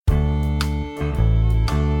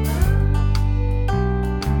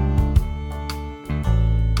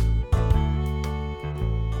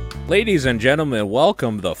Ladies and gentlemen,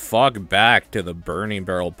 welcome the fuck back to the Burning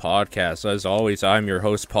Barrel Podcast. As always, I'm your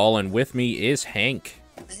host, Paul, and with me is Hank.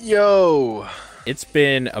 Yo! It's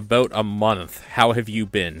been about a month. How have you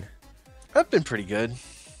been? I've been pretty good.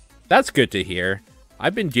 That's good to hear.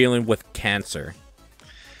 I've been dealing with cancer.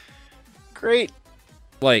 Great.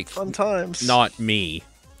 Like, fun times. Not me,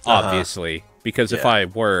 obviously. Because if I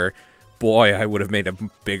were, boy, I would have made a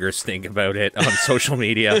bigger stink about it on social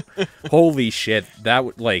media. Holy shit. That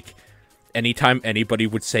would, like, anytime anybody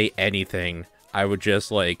would say anything, I would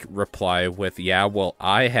just, like, reply with, yeah, well,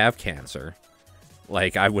 I have cancer.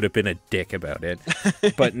 Like, I would have been a dick about it.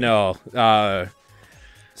 But no.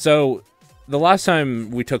 So, the last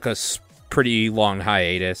time we took a pretty long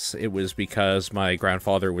hiatus, it was because my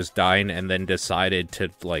grandfather was dying and then decided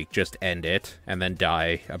to, like, just end it and then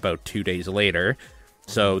die about 2 days later.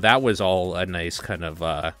 So that was all a nice kind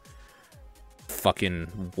of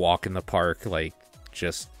fucking walk in the park, like,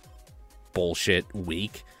 just bullshit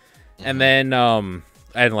week. And then I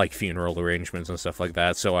had, like, funeral arrangements and stuff like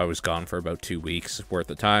that, so I was gone for about 2 weeks worth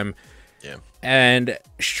of time. Yeah. And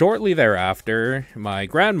shortly thereafter, my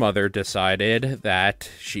grandmother decided that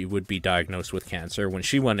she would be diagnosed with cancer when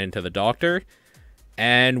she went into the doctor,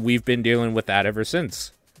 and we've been dealing with that ever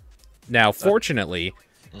since. Now, fortunately,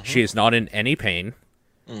 she is not in any pain.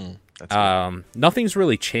 Nothing's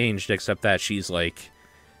really changed except that she's, like,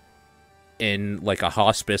 in, like, a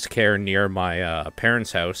hospice care near my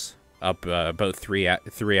parents' house, up about 3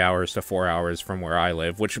 hours to 4 hours from where I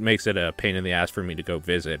live, which makes it a pain in the ass for me to go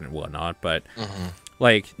visit and whatnot. But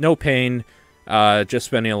like, no pain, just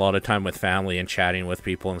spending a lot of time with family and chatting with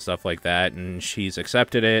people and stuff like that. And she's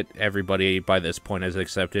accepted it. Everybody by this point has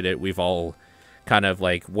accepted it. We've all kind of,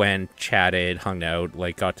 like, went, chatted, hung out,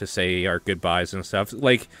 like, got to say our goodbyes and stuff.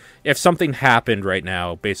 Like, if something happened right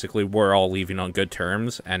now, basically we're all leaving on good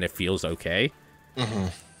terms and it feels okay.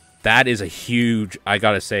 That is a huge, I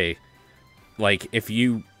gotta say, like, if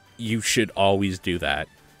you should always do that,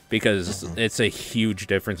 because it's a huge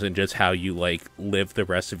difference in just how you, like, live the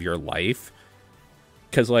rest of your life.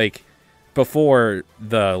 Because, like, before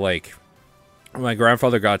like, my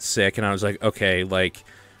grandfather got sick, and I was like, okay, like,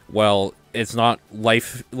 well, it's not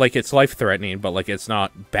life, like, it's life-threatening, but, like, it's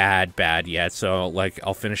not bad yet, so, like,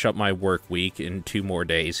 I'll finish up my work week in 2 more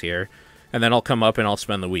days here, and then I'll come up and I'll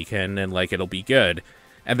spend the weekend, and, like, it'll be good.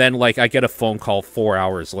 And then, like, I get a phone call 4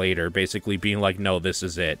 hours later, basically being like, no, this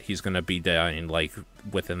is it. He's going to be dying, like,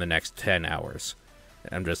 within the next 10 hours.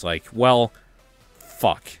 And I'm just like, well,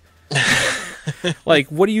 fuck. Like,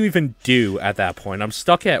 what do you even do at that point? I'm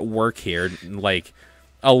stuck at work here, like,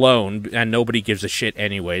 alone, and nobody gives a shit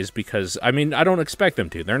anyways, because, I mean, I don't expect them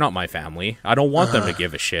to. They're not my family. I don't want them to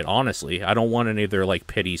give a shit, honestly. I don't want any of their, like,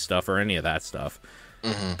 pity stuff or any of that stuff.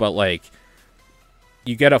 But, like,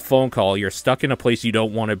 you get a phone call, you're stuck in a place you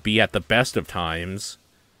don't want to be at the best of times,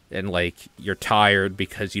 and, like, you're tired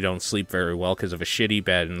because you don't sleep very well because of a shitty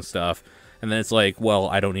bed and stuff, and then it's like, well,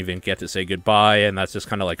 I don't even get to say goodbye, and that's just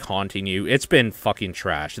kind of, like, haunting you. It's been fucking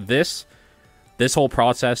trash. This whole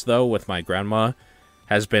process, though, with my grandma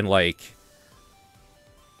has been, like,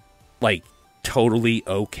 totally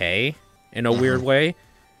okay in a weird way,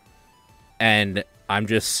 and I'm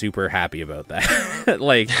just super happy about that.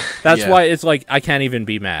 Like, that's why it's like, I can't even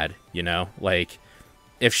be mad, you know? Like,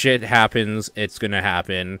 if shit happens, it's gonna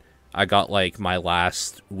happen. I got, like, my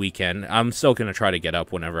last weekend. I'm still gonna try to get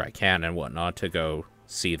up whenever I can and whatnot to go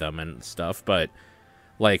see them and stuff, but,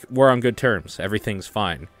 like, we're on good terms. Everything's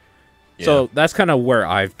fine. Yeah. So that's kind of where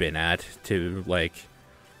I've been at, to, like,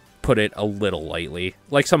 put it a little lightly.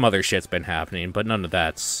 Like, some other shit's been happening, but none of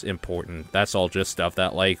that's important. That's all just stuff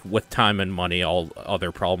that, like, with time and money, all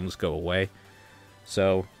other problems go away.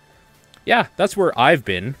 So, yeah, that's where I've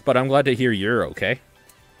been, but I'm glad to hear you're okay.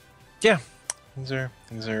 Yeah, things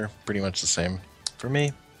are pretty much the same for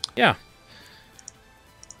me. Yeah.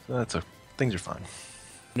 So things are fine.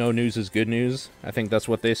 No news is good news. I think that's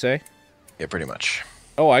what they say. Yeah, pretty much.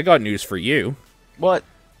 Oh, I got news for you. What?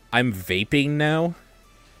 I'm vaping now.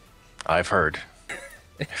 I've heard.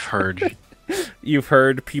 You've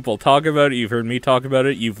heard people talk about it. You've heard me talk about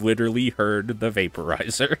it. You've literally heard the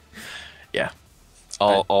vaporizer. Yeah.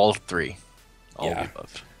 All three. All of the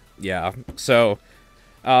above. Yeah. So,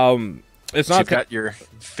 it's not... You've got your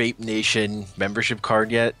Vape Nation membership card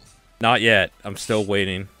yet? Not yet. I'm still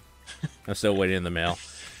waiting. I'm still waiting in the mail.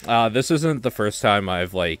 This isn't the first time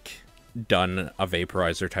I've, like, done a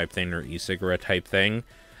vaporizer type thing or e-cigarette type thing.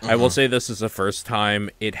 I will say this is the first time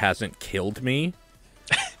it hasn't killed me.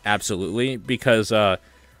 Absolutely. Because,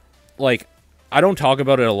 like, I don't talk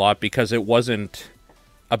about it a lot because it wasn't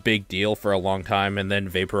a big deal for a long time, and then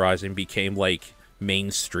vaporizing became, like,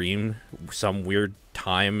 mainstream some weird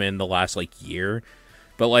time in the last like year.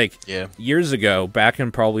 But like Yeah. years ago, back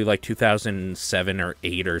in probably like 2007 or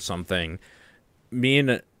 8 or something, me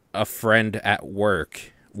and a friend at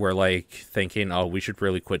work were like thinking, oh, we should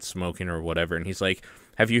really quit smoking or whatever. And he's like,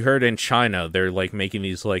 have you heard in China they're like making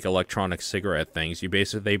these like electronic cigarette things?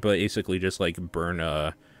 They basically just like burn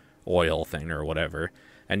a oil thing or whatever.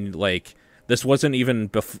 And like this wasn't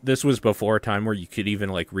even this was before a time where you could even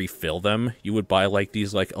like refill them. You would buy like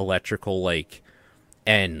these like electrical like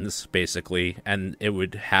ends basically, and it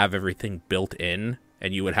would have everything built in,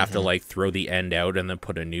 and you would have to like throw the end out and then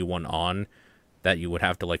put a new one on that you would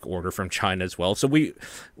have to like order from China as well. So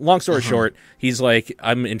long story short, he's like,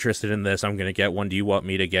 I'm interested in this, I'm gonna get one, do you want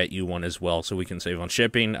me to get you one as well so we can save on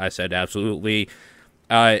shipping? I said absolutely.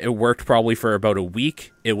 It worked probably for about a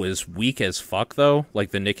week. It was weak as fuck though, like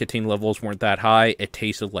the nicotine levels weren't that high, it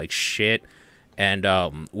tasted like shit. And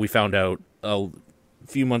we found out a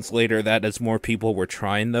few months later that as more people were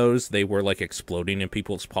trying those, they were like exploding in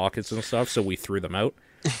people's pockets and stuff, so we threw them out.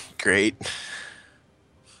 Great.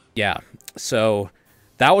 Yeah, so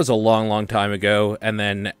that was a long time ago. And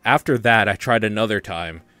then after that, I tried another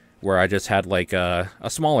time where I just had like a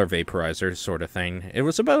smaller vaporizer sort of thing. It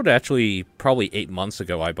was about actually probably 8 months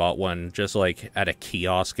ago I bought one just like at a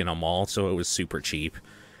kiosk in a mall, so it was super cheap.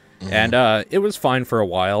 And it was fine for a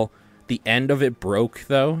while. The end of it broke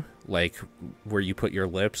though, like where you put your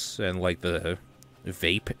lips and like the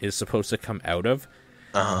vape is supposed to come out of.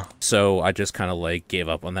 So I just kind of like gave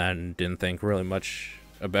up on that and didn't think really much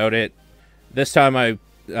about it. This time I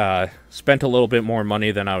spent a little bit more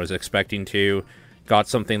money than I was expecting to. Got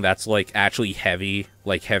something that's like actually heavy,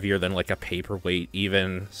 like heavier than like a paperweight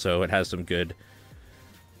even, so it has some good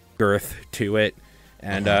girth to it.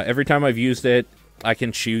 And every time I've used it, I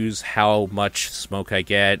can choose how much smoke I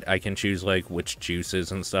get. I can choose like which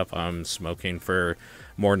juices and stuff I'm smoking for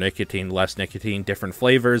more nicotine, less nicotine, different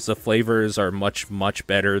flavors. The flavors are much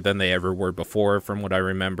better than they ever were before from what I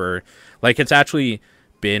remember. Like it's actually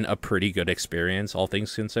been a pretty good experience, all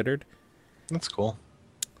things considered. That's cool.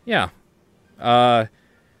 Yeah.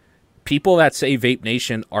 People that say Vape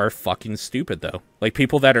Nation are fucking stupid though. Like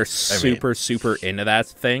people that are super into that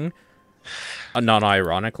thing,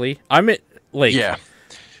 non-ironically. I'm into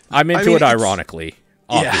it ironically,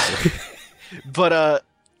 obviously. Yeah. But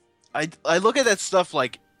I look at that stuff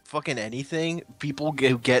like fucking anything. People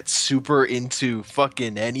get super into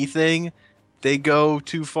fucking anything. They go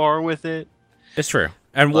too far with it. It's true.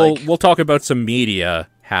 And we'll talk about some media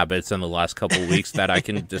habits in the last couple of weeks that I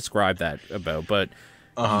can describe that about. But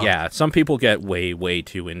yeah, some people get way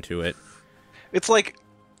too into it. It's like,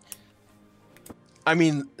 I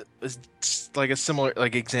mean, it's like a similar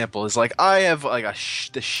like example is like I have like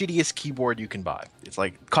the shittiest keyboard you can buy. It's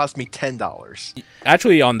like cost me $10.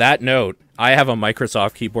 Actually, on that note, I have a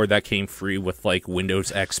Microsoft keyboard that came free with like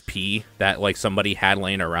Windows XP that like somebody had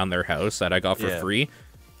laying around their house that I got for free.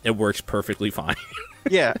 It works perfectly fine.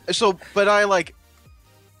 Yeah. So, but I like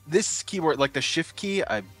this keyboard, like the shift key.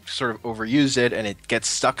 I sort of overuse it and it gets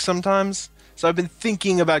stuck sometimes. So I've been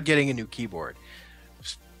thinking about getting a new keyboard.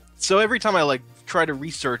 So every time I like try to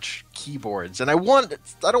research keyboards, and I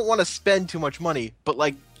don't want to spend too much money, but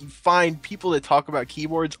like you find people that talk about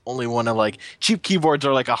keyboards only want to like cheap keyboards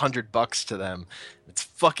are like $100 to them. It's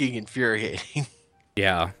fucking infuriating.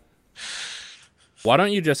 Yeah. Why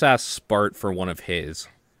don't you just ask Spart for one of his?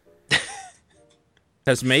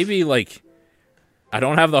 Because maybe like I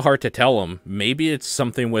don't have the heart to tell him. Maybe it's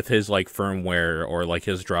something with his like firmware or like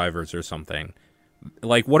his drivers or something.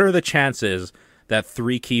 Like, what are the chances that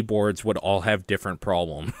 3 keyboards would all have different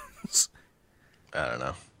problems? I don't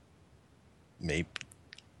know. Maybe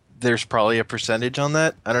there's probably a percentage on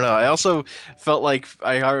that. I don't know. I also felt like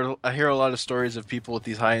I hear a lot of stories of people with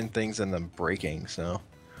these high-end things and them breaking. So,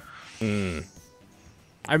 I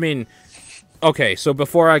mean, okay. So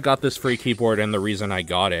before I got this free keyboard, and the reason I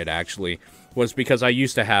got it actually was because I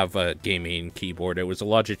used to have a gaming keyboard. It was a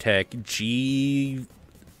Logitech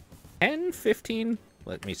G1015.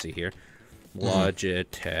 Let me see here.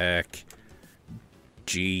 Logitech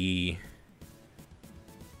G10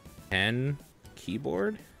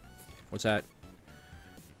 keyboard. What's that?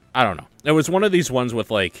 I don't know. It was one of these ones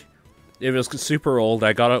with like, it was super old.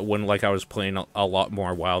 I got it when like I was playing a lot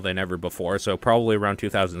more WoW than ever before, so probably around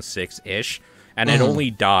 2006-ish, and it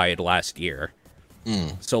only died last year.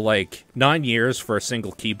 So like 9 years for a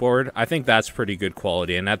single keyboard, I think that's pretty good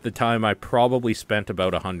quality, and at the time I probably spent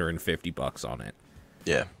about $150 on it.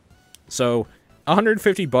 yeah. So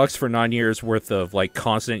 $150 for 9 years worth of like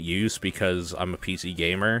constant use because I'm a PC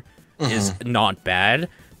gamer is not bad,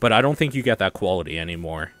 but I don't think you get that quality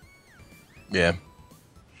anymore. Yeah.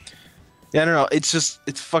 Yeah, I don't know. It's just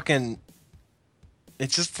the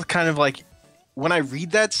kind of like when I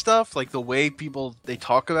read that stuff, like the way people they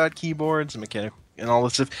talk about keyboards and mechanical and all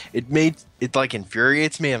this stuff, it like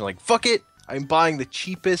infuriates me. I'm like, fuck it. I'm buying the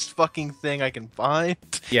cheapest fucking thing I can find.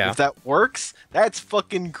 Yeah, If that works, that's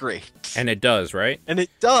fucking great. and it does, right? And it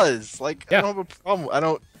does. Like I Yeah. don't have a problem. I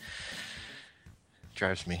don't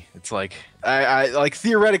drives me. It's like I like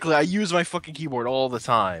theoretically I use my fucking keyboard all the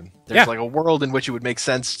time. There's Yeah. like a world in which it would make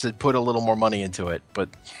sense to put a little more money into it, but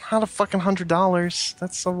not a fucking $100.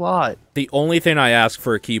 That's a lot. The only thing I ask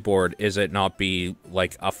for a keyboard is it not be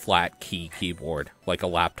like a flat key keyboard, like a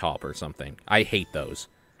laptop or something. I hate those.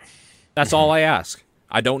 That's all I ask.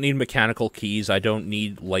 I don't need mechanical keys. I don't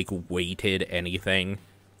need like weighted anything.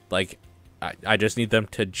 Like I just need them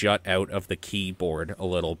to jut out of the keyboard a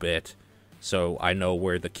little bit so I know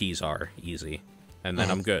where the keys are easy. And then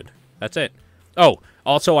I'm good. That's it. Oh,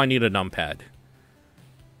 also I need a numpad.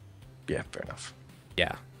 Yeah, fair enough.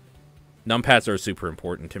 Yeah. Numpads are super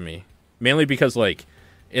important to me. Mainly because, like,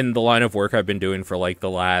 in the line of work I've been doing for, like, the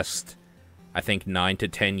last, I think, 9 to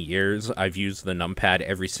 10 years, I've used the numpad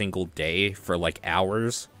every single day for, like,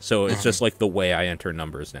 hours. So it's just, like, the way I enter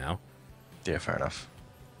numbers now. Yeah, fair enough.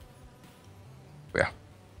 Yeah.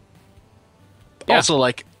 Yeah. Also,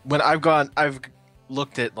 like when I've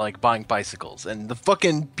looked at like buying bicycles, and the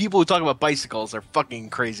fucking people who talk about bicycles are fucking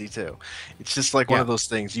crazy too. It's just like one Yeah. of those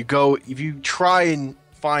things. You go if you try and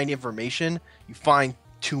find information, you find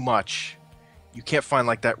too much. You can't find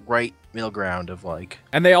like that right middle ground of like.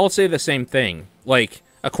 And they all say the same thing. Like,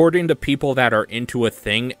 according to people that are into a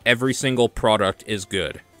thing, every single product is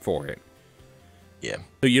good for it. Yeah.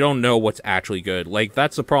 So you don't know what's actually good. Like,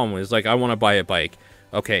 that's the problem is, like, I want to buy a bike.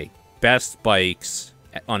 Okay, best bikes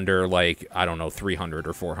under, like, I don't know, 300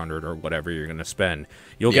 or 400 or whatever you're going to spend.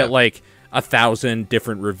 You'll Yeah. get, like, 1,000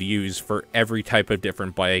 different reviews for every type of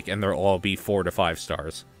different bike, and they'll all be 4 to 5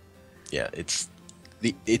 stars. Yeah, it's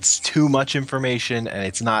too much information, and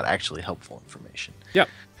it's not actually helpful information. Yep.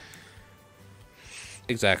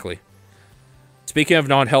 Exactly. Speaking of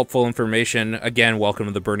non-helpful information, again, welcome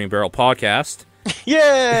to the Burning Barrel Podcast,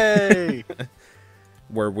 Yay!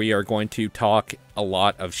 where we are going to talk a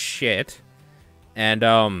lot of shit. And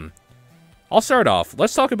I'll start off.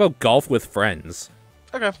 Let's talk about Golf with Friends.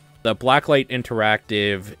 Okay. The Blacklight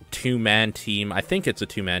Interactive two-man team, I think it's a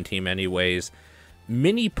two-man team anyways,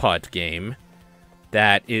 mini putt game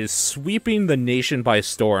that is sweeping the nation by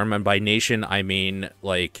storm. And by nation, I mean,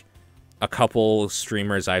 like, a couple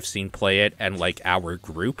streamers I've seen play it and, like, our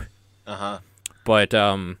group. Uh-huh. But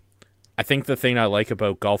I think the thing I like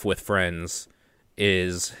about Golf with Friends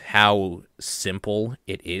is how simple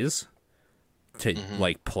it is to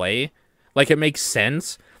like play. Like, it makes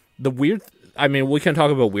sense. I mean, we can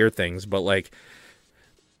talk about weird things, but like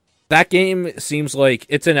that game seems like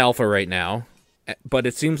it's in alpha right now, but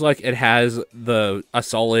it seems like it has a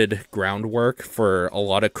solid groundwork for a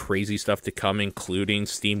lot of crazy stuff to come, including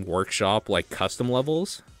Steam Workshop, like custom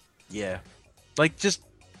levels. Yeah. Like just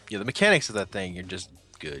the mechanics of that thing are just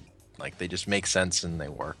good. Like they just make sense and they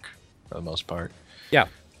work for the most part. Yeah.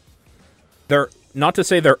 Not to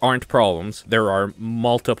say there aren't problems. There are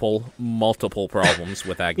multiple problems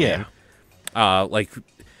with that game. Like,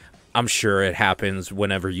 I'm sure it happens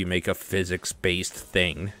whenever you make a physics-based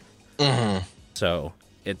thing. So,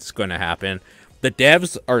 it's going to happen. The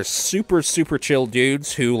devs are super, super chill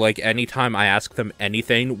dudes who, like, anytime I ask them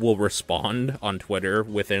anything, will respond on Twitter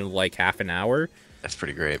within, like, half an hour. That's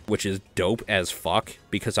pretty great. Which is dope as fuck,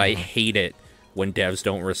 because I hate it when devs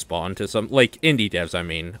don't respond to some, like, indie devs, I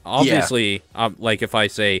mean. Obviously, like, if I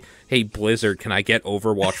say, hey, Blizzard, can I get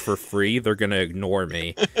Overwatch for free? They're gonna ignore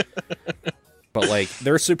me. But, like,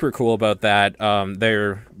 they're super cool about that.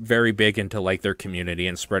 They're very big into, like, their community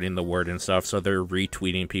and spreading the word and stuff, so they're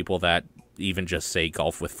retweeting people that even just say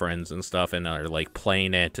Golf with Friends and stuff and are, like,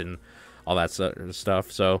 playing it and all that sort of stuff.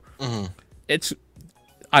 So, it's,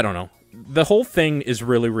 I don't know. The whole thing is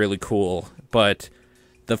really, really cool, but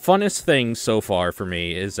the funnest thing so far for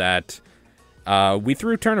me is that we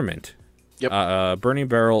threw a tournament. Yep. Burning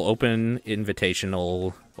Barrel Open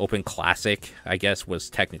Invitational, Open Classic, I guess was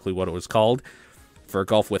technically what it was called, for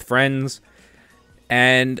Golf with Friends.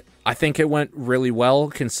 And I think it went really well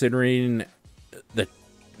considering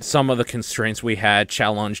some of the constraints we had.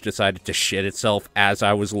 Challenge decided to shit itself as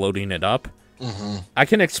I was loading it up. I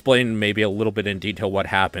can explain maybe a little bit in detail what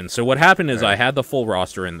happened. So what happened is I had the full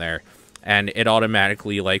roster in there, and it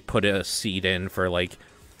automatically, like, put a seed in for, like,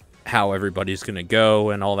 how everybody's gonna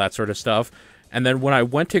go and all that sort of stuff. And then when I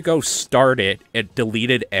went to go start it, it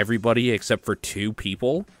deleted everybody except for 2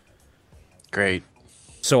 people. Great.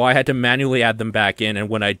 So I had to manually add them back in, and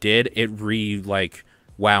when I did, it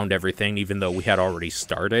wound everything, even though we had already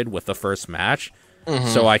started with the first match.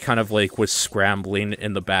 So I kind of like was scrambling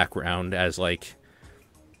in the background as like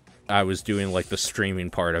I was doing like the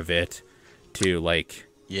streaming part of it to like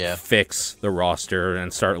fix the roster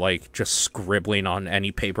and start like just scribbling on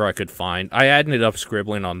any paper I could find. I ended up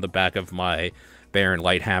scribbling on the back of my Baron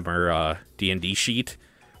Lighthammer D&D sheet,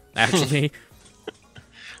 actually.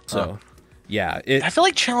 So, yeah. I feel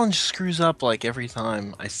like Challenge screws up like every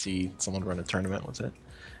time I see someone run a tournament with it.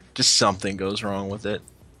 Just something goes wrong with it.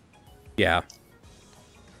 Yeah.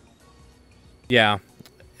 Yeah.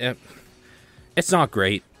 It's not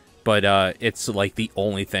great, but it's like the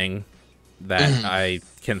only thing that I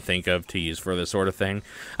can think of to use for this sort of thing.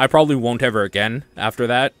 I probably won't ever again after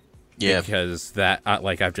that. Yeah. Because that,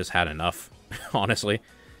 like, I've just had enough, honestly.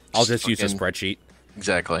 I'll just use a spreadsheet.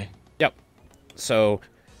 Exactly. Yep. So,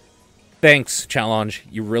 thanks, Challenge.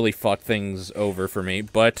 You really fucked things over for me,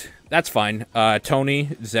 but that's fine. Tony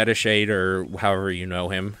Zetashade, or however you know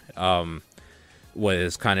him,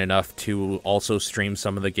 was kind enough to also stream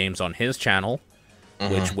some of the games on his channel,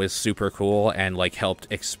 which was super cool and like helped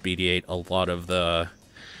expedite a lot of the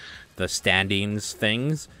standings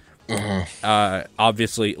things.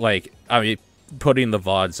 Obviously, like, I mean, putting the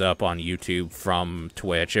VODs up on YouTube from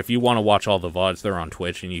Twitch. If you want to watch all the VODs, they're on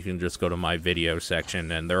Twitch, and you can just go to my video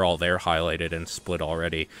section, and they're all there highlighted and split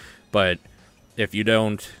already. But if you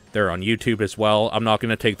don't, they're on YouTube as well. I'm not going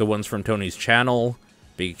to take the ones from Tony's channel,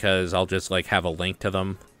 because I'll just like have a link to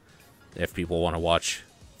them if people want to watch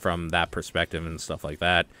from that perspective and stuff like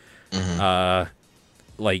that.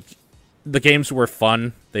 Like, the games were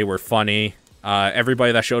fun. They were funny.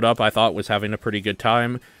 Everybody that showed up, I thought, was having a pretty good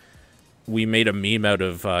time. We made a meme out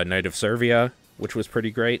of Knight of Servia, which was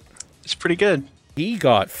pretty great. It's pretty good. He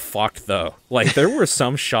got fucked, though. Like, there were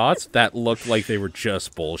some shots that looked like they were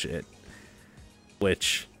just bullshit,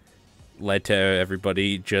 which led to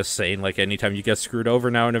everybody just saying, like, anytime you get screwed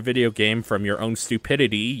over now in a video game from your own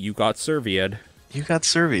stupidity, you got Servia'd. You got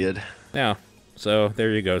Servia'd. Yeah. So,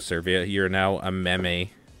 there you go, Servia. You're now a meme.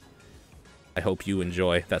 I hope you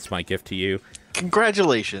enjoy. That's my gift to you.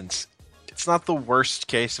 Congratulations. It's not the worst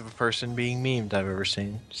case of a person being memed I've ever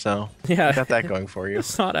seen. So, yeah, you got that going for you.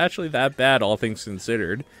 It's not actually that bad, all things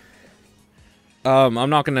considered. I'm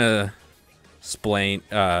not going to explain,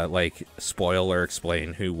 spoiler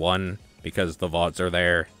explain who won, because the VODs are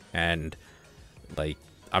there, and, like,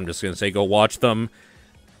 I'm just going to say go watch them.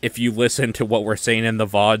 If you listen to what we're saying in the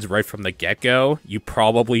VODs right from the get-go, you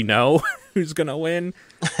probably know who's going to win.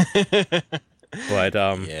 But,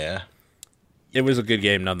 yeah. It was a good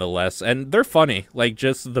game nonetheless, and they're funny. Like,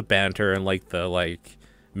 just the banter and, like, the, like,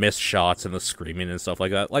 missed shots and the screaming and stuff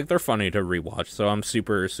like that. Like, they're funny to rewatch, so I'm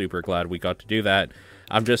super, super glad we got to do that.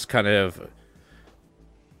 I'm just kind of,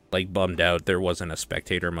 like, bummed out there wasn't a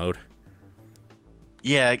spectator mode.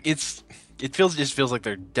 Yeah, just feels like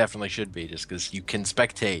there definitely should be, just because you can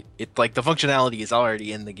spectate. It, like, the functionality is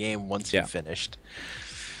already in the game once you've finished.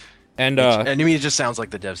 And I mean, it just sounds like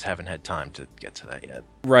the devs haven't had time to get to that yet.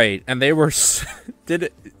 Right, and they were...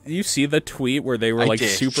 Did you see the tweet where they were, like,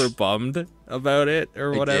 super bummed about it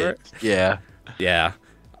or whatever? Yeah. Yeah.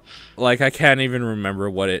 Like, I can't even remember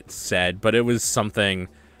what it said, but it was something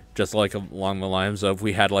just, like, along the lines of,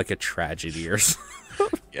 we had, like, a tragedy or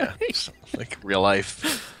something. Yeah. Like, real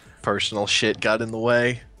life, personal shit got in the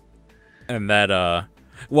way. And that,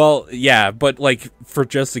 well, yeah, but, like, for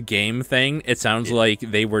just a game thing, it sounds like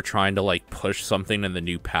they were trying to, like, push something in the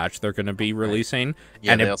new patch they're going to be releasing,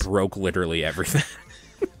 and it broke literally everything.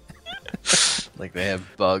 Like, they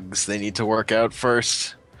have bugs they need to work out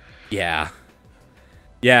first. Yeah.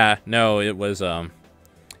 Yeah, no, it was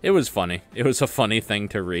funny. It was a funny thing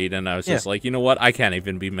to read, and I was just like, you know what? I can't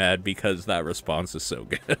even be mad because that response is so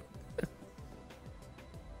good.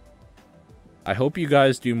 I hope you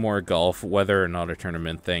guys do more golf, whether or not a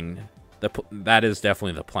tournament thing. That is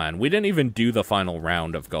definitely the plan. We didn't even do the final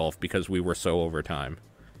round of golf because we were so over time.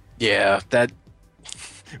 Yeah, the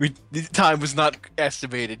time was not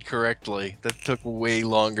estimated correctly. That took way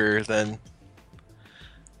longer than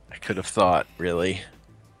I could have thought, really.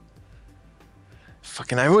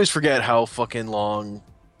 Fucking, I always forget how fucking long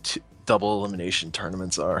double elimination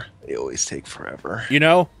tournaments are. They always take forever. You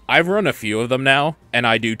know, I've run a few of them now, and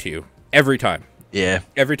I do too. Every time. Yeah.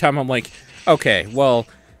 Every time I'm like, okay, well,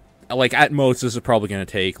 like, at most, this is probably going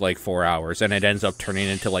to take, like, 4 hours, and it ends up turning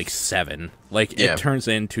into, like, 7. Like, it turns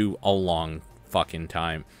into a long fucking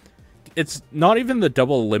time. It's not even the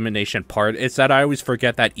double elimination part. It's that I always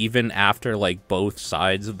forget that even after, like, both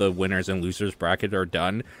sides of the winners and losers bracket are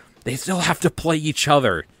done, they still have to play each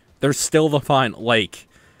other. There's still the final, like...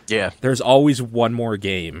 Yeah. There's always one more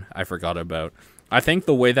game I forgot about. I think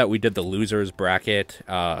the way that we did the losers bracket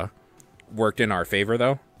worked in our favor,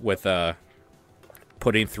 though, with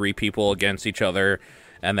putting 3 people against each other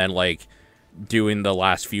and then, like, doing the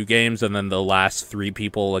last few games and then the last 3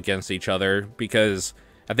 people against each other. Because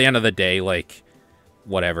at the end of the day, like,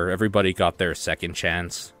 whatever, everybody got their second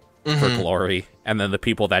chance for glory. And then the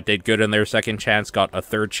people that did good in their second chance got a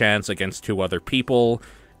third chance against 2 other people.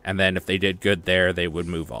 And then if they did good there, they would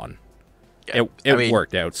move on. Yeah, it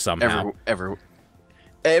worked out somehow.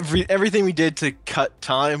 Everything we did to cut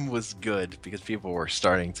time was good because people were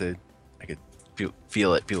starting to, I could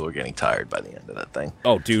feel it. People were getting tired by the end of that thing.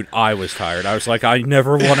 Oh, dude, I was tired. I was like, I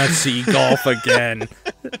never want to see golf again.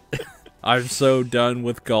 I'm so done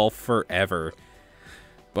with golf forever.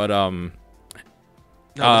 But no,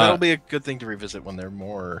 that'll be a good thing to revisit when there are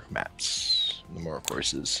more maps, the more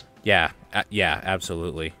courses. Yeah,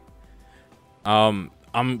 absolutely. I'm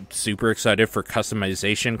super excited for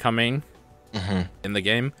customization coming in the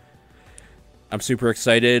game. I'm super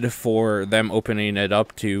excited for them opening it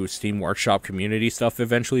up to Steam Workshop community stuff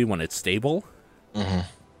eventually when it's stable.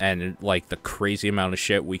 And, like, the crazy amount of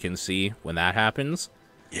shit we can see when that happens.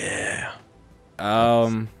 Yeah.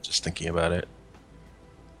 Just thinking about it.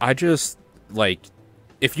 I just, like,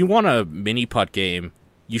 if you want a mini putt game,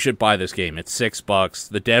 you should buy this game. It's $6.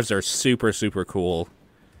 The devs are super, super cool.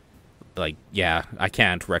 Like, yeah, I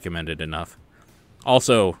can't recommend it enough.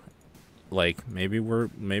 Also, like, maybe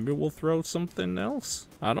we'll throw something else.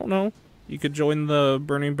 I don't know. You could join the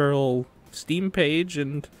Burning Barrel Steam page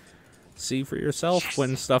and see for yourself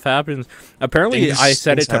when stuff happens. Apparently, I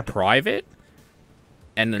set it to private,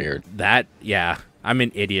 and Weird. that, yeah, I'm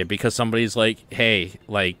an idiot because somebody's like, hey,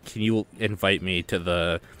 like, can you invite me to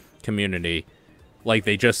the community? Like,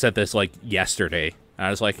 they just said this, like, yesterday. And I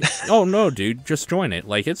was like, oh, no, dude, just join it.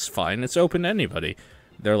 Like, it's fine. It's open to anybody.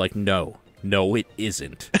 They're like, no, it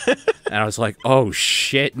isn't. And I was like, oh,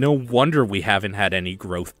 shit. No wonder we haven't had any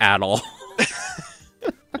growth at all.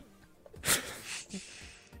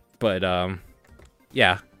 But,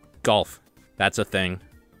 yeah, golf. That's a thing.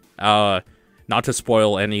 Not to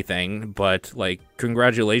spoil anything, but, like,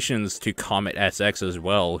 congratulations to Comet SX as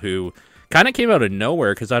well, who kind of came out of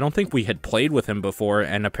nowhere because I don't think we had played with him before,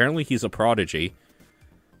 and apparently he's a prodigy.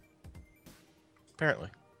 Apparently.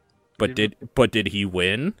 But did he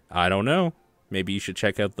win? I don't know. Maybe you should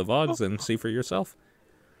check out the VODs and see for yourself.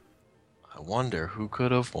 I wonder who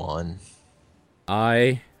could have won.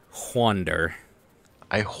 I wonder.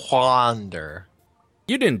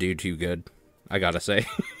 You didn't do too good, I gotta say.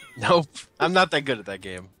 Nope. I'm not that good at that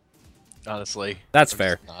game. Honestly. That's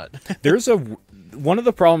fair. There's one of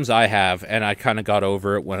the problems I have, and I kind of got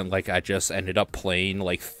over it when, like, I just ended up playing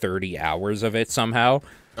like 30 hours of it somehow,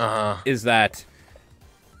 is that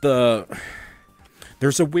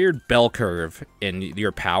there's a weird bell curve in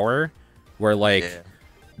your power where, like,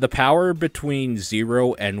 the power between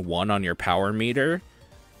 0 and 1 on your power meter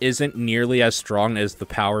isn't nearly as strong as the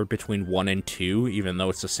power between 1 and 2, even though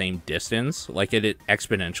it's the same distance. Like, it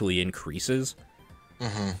exponentially increases.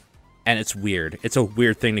 And it's weird. It's a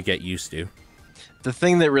weird thing to get used to. The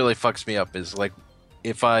thing that really fucks me up is, like,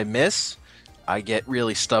 if I miss, I get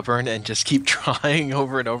really stubborn and just keep trying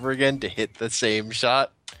over and over again to hit the same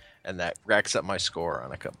shot, and that racks up my score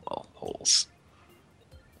on a couple of holes.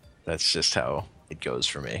 That's just how it goes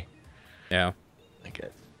for me. Yeah.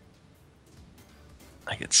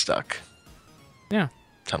 I get stuck. Yeah.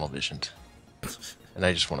 Tunnel visioned. And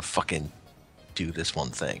I just want to fucking do this one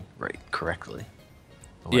thing correctly.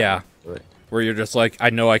 Yeah. Where you're just like, I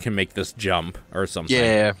know I can make this jump or something.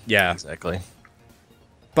 Yeah. Exactly.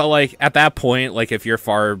 But, like, at that point, like, if you're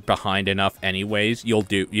far behind enough anyways, you'll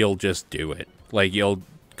just do it. Like, you'll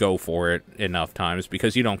go for it enough times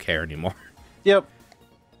because you don't care anymore. Yep.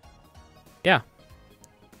 Yeah.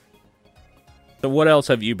 So what else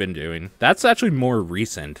have you been doing? That's actually more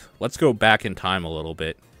recent. Let's go back in time a little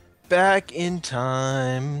bit. Back in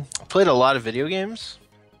time. I played a lot of video games.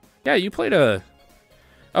 Yeah, you played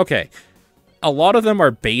Okay. A lot of them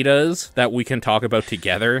are betas that we can talk about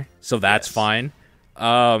together, so that's fine.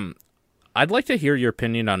 I'd like to hear your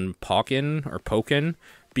opinion on Pokken,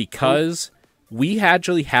 because we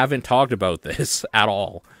actually haven't talked about this at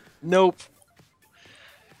all. Nope.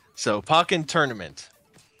 So, Pokken Tournament.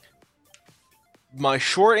 My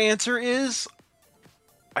short answer is,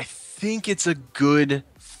 I think it's a good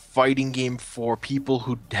fighting game for people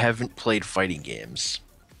who haven't played fighting games.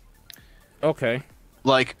 Okay.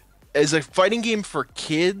 Like, as a fighting game for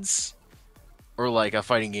kids, or like a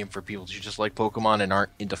fighting game for people who just like Pokemon and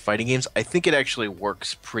aren't into fighting games, I think it actually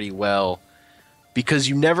works pretty well. Because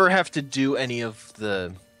you never have to do any of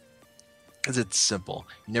the... Because it's simple.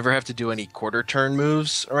 You never have to do any quarter turn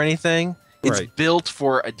moves or anything. It's Right. built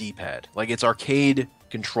for a D-pad. Like it's arcade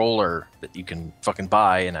controller that you can fucking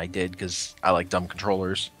buy, and I did because I like dumb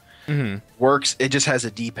controllers. Hmm. Works. It just has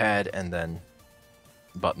a D-pad and then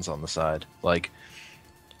buttons on the side. Like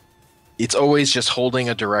it's always just holding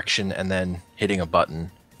a direction and then hitting a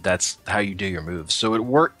button. That's how you do your moves.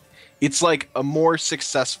 So it's like a more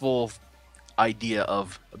successful idea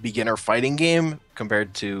of a beginner fighting game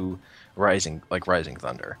compared to Rising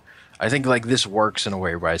Thunder. I think like this works in a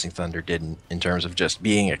way Rising Thunder didn't in terms of just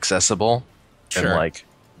being accessible and Sure. like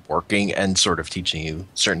working and sort of teaching you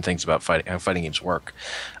certain things about fighting how fighting games work.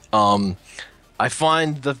 Um, I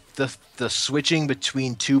find the switching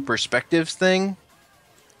between two perspectives thing,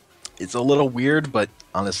 it's a little weird, but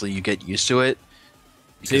honestly, you get used to it.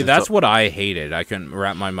 See, Because that's what I hated. I couldn't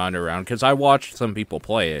wrap my mind around because I watched some people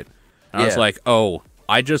play it. And I was Yeah. like, oh,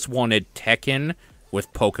 I just wanted Tekken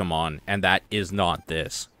with Pokemon, and that is not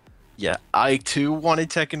this. yeah, I too wanted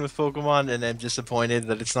Tekken with Pokemon, and I'm disappointed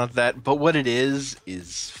that it's not that. But what it is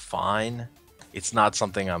fine. It's not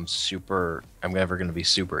something I'm ever going to be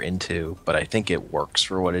super into, but I think it works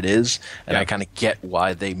for what it is, and Yeah. I kind of get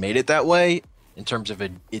why they made it that way. In terms of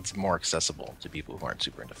it's more accessible to people who aren't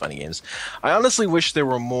super into fighting games. I honestly wish there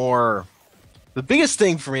were more. The biggest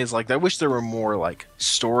thing for me is like I wish there were more like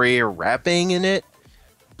story or rapping in it,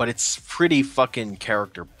 but it's pretty fucking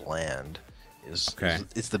character bland. Okay.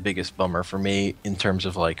 It's the biggest bummer for me in terms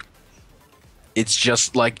of like it's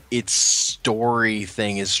just like its story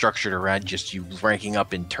thing is structured around just you ranking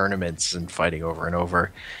up in tournaments and fighting over and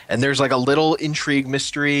over, and there's like a little intrigue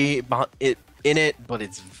mystery in it, but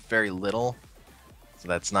it's very little, so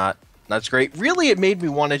that's great. Really, it made me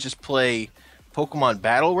want to just play Pokemon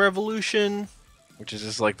Battle Revolution, which is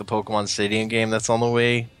just like the Pokemon Stadium game that's on the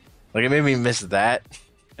way. Like it made me miss that,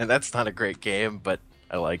 and that's not a great game, but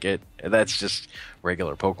I like it. And that's just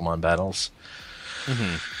regular Pokemon battles.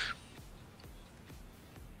 Hmm.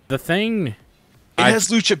 The thing It I has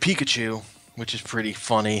Lucha Pikachu, which is pretty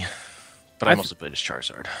funny, but I I mostly played as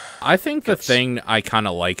Charizard. I think the Yes. thing I kind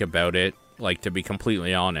of like about it, like to be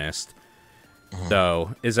completely honest,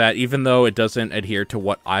 though, is that even though it doesn't adhere to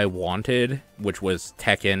what I wanted, which was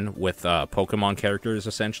Tekken with Pokemon characters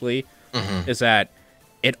essentially, is that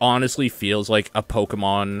it honestly feels like a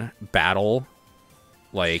Pokemon battle.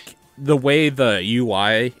 Like the way the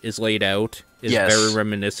UI is laid out is Yes. very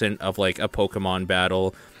reminiscent of like a Pokemon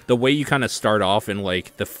battle. The way you kind of start off in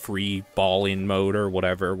like the free balling mode or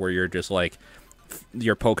whatever, where you're just like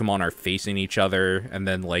your Pokemon are facing each other, and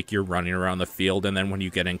then like you're running around the field, and then when you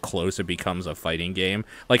get in close, it becomes a fighting game.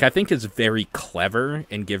 Like I think it's very clever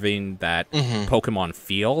in giving that Pokemon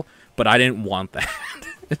feel, but I didn't want that.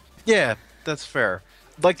 Yeah, that's fair.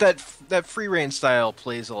 Like that free reign style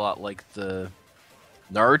plays a lot like the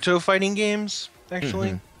Naruto fighting games,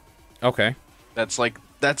 actually. Okay.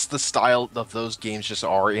 That's the style of those games just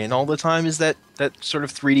are in all the time, is that sort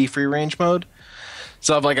of 3D free range mode.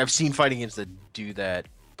 So I've seen fighting games that do that,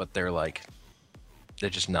 but they're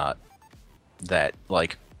just not that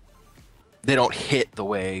like they don't hit the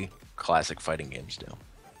way classic fighting games do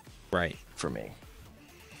Right. for me.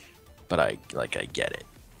 But I get it.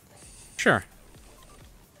 Sure.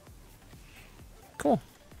 Cool.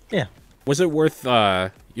 Yeah. Was it worth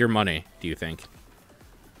your money, do you think?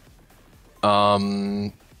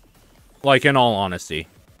 Like, in all honesty.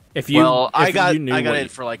 I got knew I got what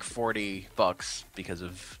it for like $40 because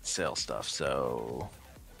of sale stuff. So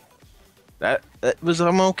that was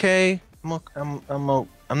I'm okay. I'm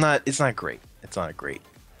not. It's not great. It's not a great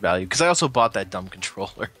value because I also bought that dumb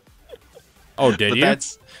controller. Oh, did But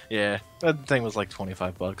you? that thing was like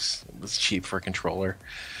 $25. It was cheap for a controller.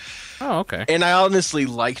 Oh, okay. And I honestly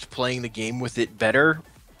liked playing the game with it better.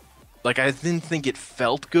 Like I didn't think it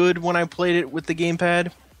felt good when I played it with the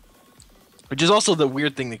gamepad. Which is also the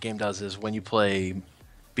weird thing the game does is when you play,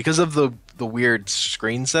 because of the weird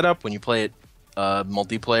screen setup, when you play it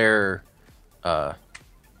multiplayer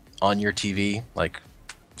on your TV, like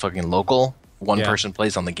fucking local, one Yeah. person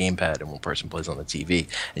plays on the gamepad and one person plays on the TV,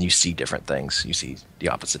 and you see different things. You see the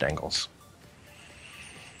opposite angles.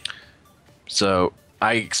 So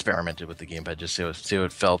I experimented with the gamepad just to see how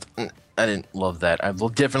it felt. I didn't love that. I will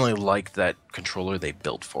definitely like that controller they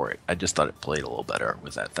built for it. I just thought it played a little better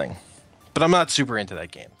with that thing. But I'm not super into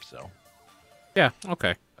that game, so Yeah,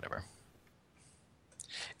 okay. whatever.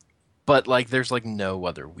 But like, there's like no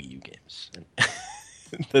other Wii U games.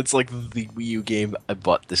 That's like the Wii U game I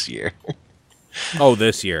bought this year. Oh,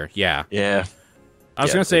 this year, yeah. Yeah. I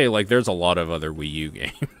was Yeah, gonna say, like, there's a lot of other Wii U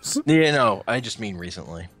games. Yeah, no, I just mean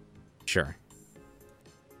recently. Sure.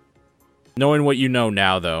 Knowing what you know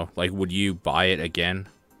now, though, like, would you buy it again?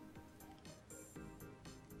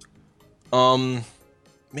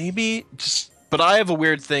 maybe just. But I have a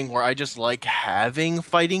weird thing where I just like having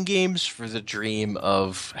fighting games for the dream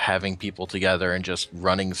of having people together and just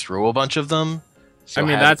running through a bunch of them. I So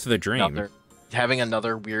mean, that's the dream. having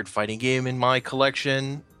another weird fighting game in my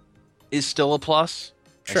collection is still a plus.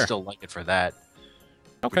 Sure. I still like it for that.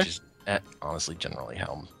 Okay. Which is honestly generally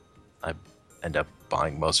how I end up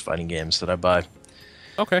buying most fighting games that I buy.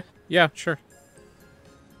 Okay. Yeah, sure.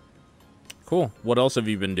 Cool. What else have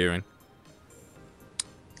you been doing?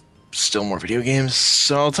 Still more video games.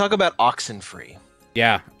 So I'll talk about Oxenfree.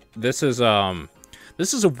 Yeah, this is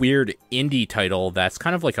a weird indie title that's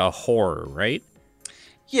kind of like a horror, right?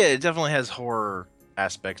 Yeah, it definitely has horror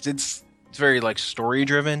aspects. It's very like story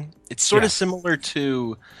driven. It's sort Yeah. of similar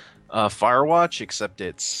to Firewatch, except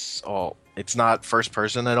it's not first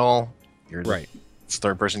person at all. Right. It's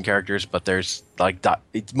third person characters, but there's like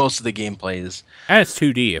it's most of the gameplay is And it's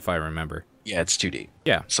 2D, if I remember. yeah, it's 2D.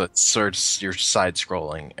 Yeah. So it's sort of your side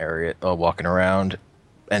scrolling area, walking around,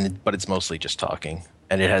 but it's mostly just talking,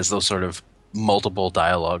 and it has those sort of multiple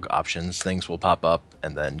dialogue options. Things will pop up,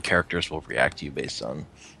 and then characters will react to you based on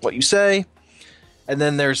what you say. And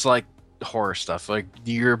then there's like horror stuff, like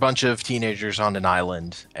you're a bunch of teenagers on an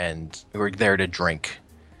island, and we're there to drink,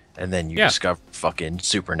 and then you discover fucking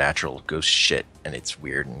supernatural ghost shit, and it's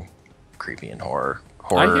weird and creepy and horror.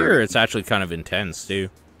 I hear it's actually kind of intense too.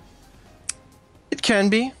 It can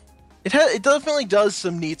be. It definitely does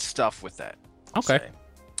some neat stuff with that. I'll Okay. say.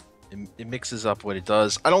 It mixes up what it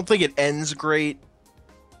does. I don't think it ends great.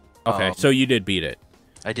 Okay, so you did beat it.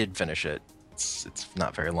 I did finish it. It's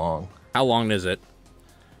not very long. How long is it?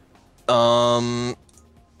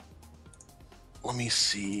 Let me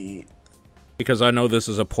see. Because I know this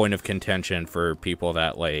is a point of contention for people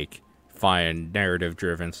that like find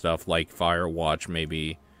narrative-driven stuff like Firewatch.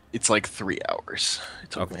 Maybe It's like 3 hours.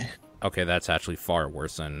 It took me. okay, that's actually far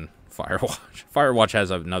worse than Firewatch. Firewatch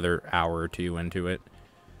has another hour or two into it.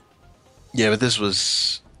 Yeah, but this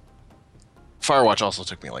was. Firewatch also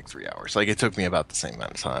took me like 3 hours. Like it took me about the same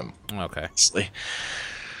amount of time. Okay. Honestly.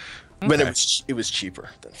 But Okay. it was cheaper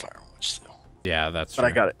than Firewatch still. Yeah, that's But true.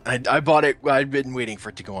 I got it. I bought it. I'd been waiting for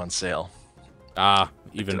it to go on sale.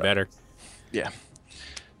 Even better. Yeah.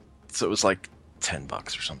 So it was like $10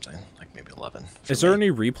 or something, like maybe 11. for Is there me.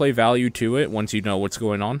 any replay value to it once you know what's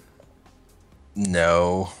going on?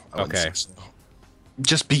 No. I wouldn't Okay. say so.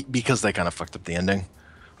 Just because they kind of fucked up the ending,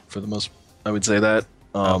 for the most. I would say that.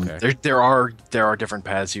 Okay. There are different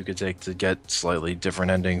paths you could take to get slightly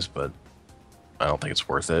different endings, but I don't think it's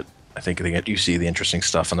worth it. I think you see the interesting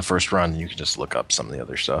stuff in the first run, and you can just look up some of the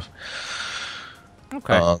other stuff.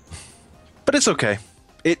 Okay. But it's okay.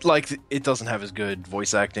 It doesn't have as good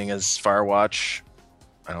voice acting as Firewatch,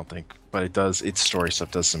 I don't think, but it does. Its story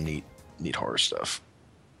stuff does some neat horror stuff.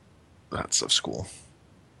 That stuff's cool.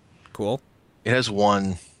 Cool. It has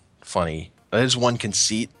one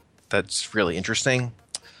conceit that's really interesting.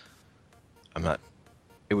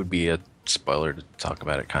 It would be a spoiler to talk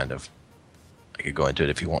about it, kind of. I could go into it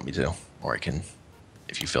if you want me to, or I can,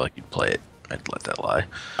 if you feel like you'd play it, I'd let that lie.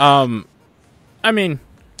 I mean,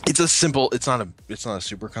 It's not a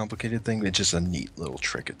super complicated thing. It's just a neat little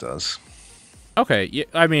trick it does. okay. Yeah,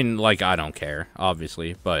 I mean, like, I don't care,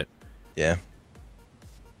 obviously, but Yeah.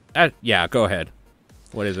 yeah, go ahead.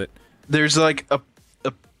 What is it? There's like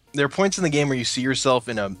there are points in the game where you see yourself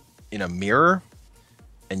in a mirror,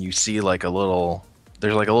 and you see like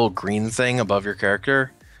there's like a little green thing above your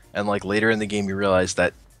character, and like later in the game you realize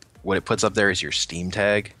that what it puts up there is your Steam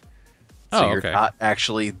tag. So Oh, you're okay. not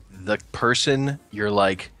actually the person. You're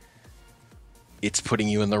like, it's putting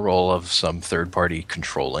you in the role of some third party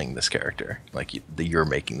controlling this character. Like you're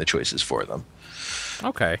making the choices for them.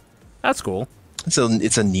 Okay. That's cool. So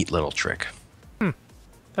it's a neat little trick.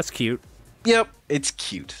 That's cute. Yep, it's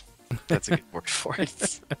cute. That's a good word for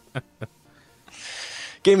it.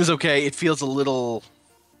 Game is okay. It feels a little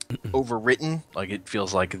overwritten. Like it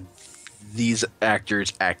feels like these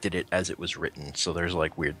actors acted it as it was written. So there's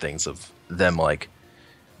like weird things of them, like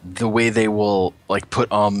the way they will like put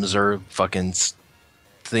ums or fucking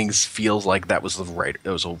things feels like that was the writer.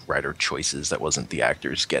 Those were writer choices. That wasn't the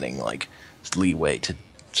actors getting like leeway to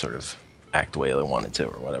sort of act the way they wanted to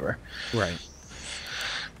or whatever. Right.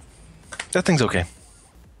 That thing's okay.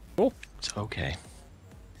 Cool. It's okay.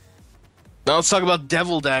 Now let's talk about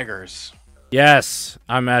Devil Daggers. Yes,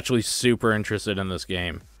 I'm actually super interested in this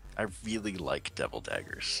game. I really like Devil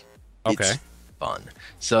Daggers. Okay. It's fun.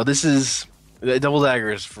 So this is Devil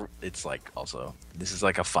Daggers. It's like also this is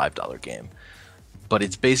like a $5 game, but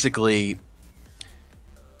it's basically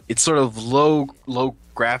it's sort of low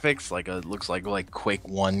graphics. Like it looks like Quake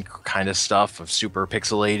 1 kind of stuff of super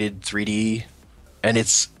pixelated 3D, and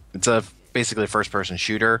it's a basically a first-person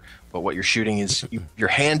shooter, but what you're shooting is your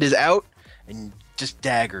hand is out, and just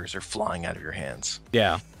daggers are flying out of your hands.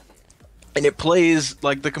 Yeah. And it plays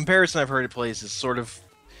like the comparison I've heard it plays is sort of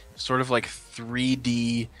like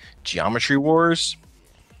 3D Geometry Wars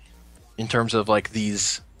in terms of like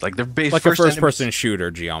these like they're based like a first-person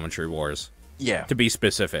shooter, Geometry Wars. Yeah. To be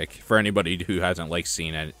specific, for anybody who hasn't like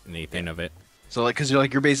seen anything of it. So like, because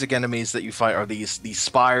your basic enemies that you fight are these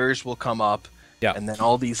spires will come up, yeah, and then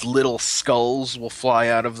all these little skulls will fly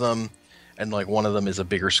out of them, and like one of them is a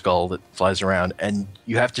bigger skull that flies around, and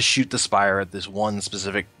you have to shoot the spire at this one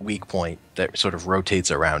specific weak point that sort of rotates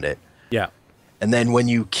around it. Yeah, and then when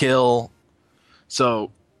you kill,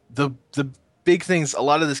 so the big things, a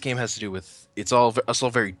lot of this game has to do with it's all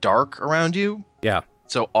very dark around you. Yeah.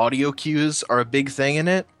 So audio cues are a big thing in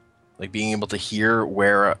it. Like being able to hear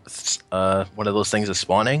where one of those things is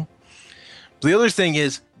spawning. But the other thing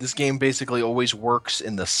is this game basically always works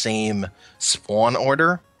in the same spawn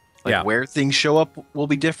order. Like where things show up will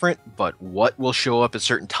be different, but what will show up at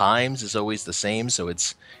certain times is always the same. So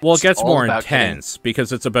it gets more intense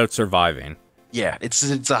because it's about surviving. Yeah,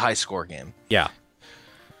 it's a high score game. Yeah.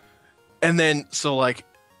 And then so like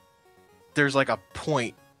there's like a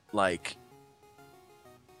point like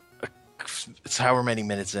it's however many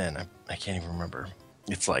minutes in. I can't even remember.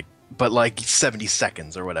 It's like, but like 70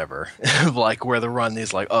 seconds or whatever. Like where the run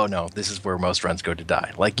is like, oh no, this is where most runs go to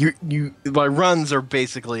die. Like my runs are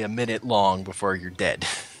basically a minute long before you're dead.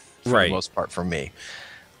 For the most part for me.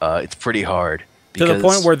 It's pretty hard. To the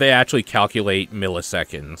point where they actually calculate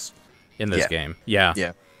milliseconds in this game. Yeah.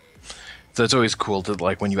 Yeah. So it's always cool to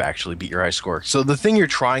like when you actually beat your high score. So the thing you're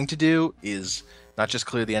trying to do is not just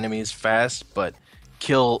clear the enemies fast, but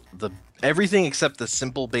kill everything except the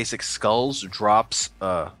simple basic skulls drops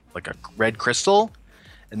like a red crystal,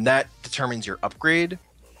 and that determines your upgrade.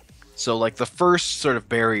 So like the first sort of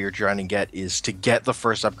barrier you're trying to get is to get the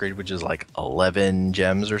first upgrade, which is like 11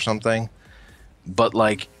 gems or something. But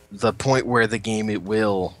like the point where the game it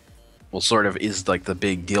will sort of is like the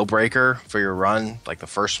big deal breaker for your run, like the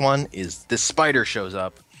first one is this spider shows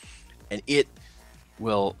up and it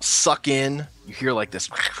will suck in, you hear like this,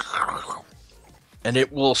 and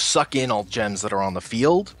it will suck in all gems that are on the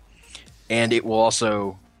field, and it will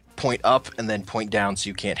also point up and then point down so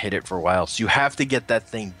you can't hit it for a while. So you have to get that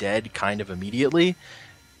thing dead kind of immediately.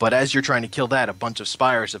 But as you're trying to kill that, a bunch of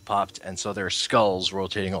spires have popped, and so there are skulls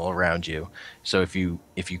rotating all around you. So if you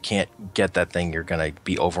can't get that thing, you're gonna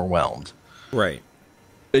be overwhelmed. Right.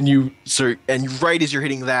 And right as you're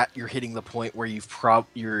hitting that, you're hitting the point where you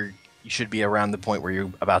should be around the point where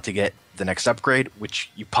you're about to get the next upgrade,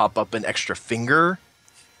 which you pop up an extra finger,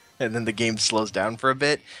 and then the game slows down for a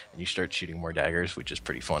bit, and you start shooting more daggers, which is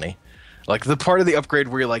pretty funny. Like the part of the upgrade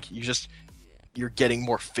where you're like you're getting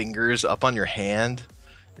more fingers up on your hand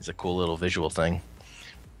is a cool little visual thing.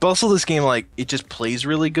 But also this game, like, it just plays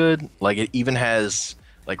really good. Like it even has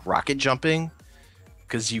like rocket jumping,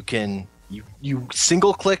 because you can you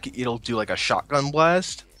single click, it'll do like a shotgun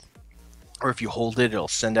blast, or if you hold it, it'll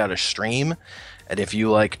send out a stream. And if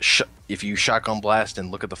you like if you shotgun blast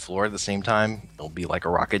and look at the floor at the same time, it'll be like a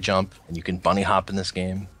rocket jump, and you can bunny hop in this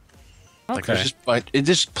game. Okay. Like it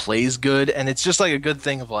just plays good, and it's just like a good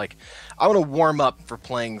thing of like, I want to warm up for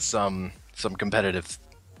playing some competitive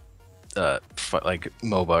like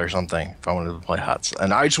MOBA or something if I wanted to play HOTS,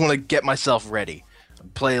 and I just want to get myself ready.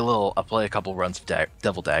 I'll play a couple runs of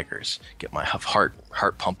Devil Daggers, get my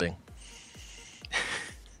heart pumping.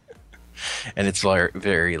 And it's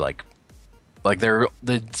very like they're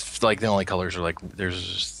like the only colors are like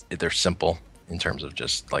they're simple in terms of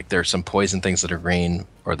just like there's some poison things that are green,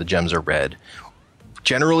 or the gems are red.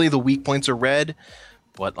 Generally the weak points are red,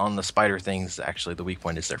 but on the spider things, actually the weak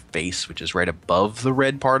point is their face, which is right above the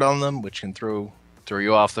red part on them, which can throw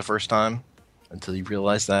you off the first time until you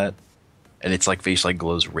realize that. And it's like face like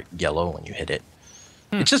glows yellow when you hit it.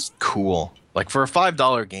 It's just cool. Like for a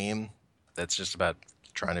 $5 game that's just about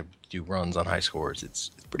trying to do runs on high scores, it's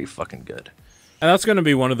pretty fucking good. And that's going to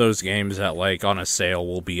be one of those games that like on a sale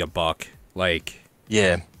will be $1. Like,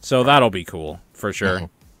 yeah. So that'll be cool for sure.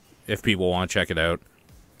 If people want to check it out.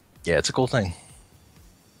 Yeah, it's a cool thing.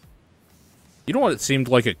 You know what? It seemed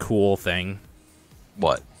like a cool thing.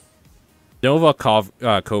 What? Nova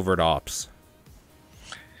Covert Ops.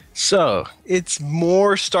 So it's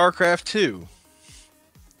more StarCraft 2.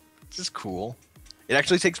 This is cool. It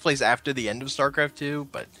actually takes place after the end of StarCraft 2,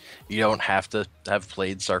 but you don't have to have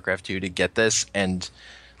played StarCraft 2 to get this. And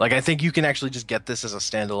like, I think you can actually just get this as a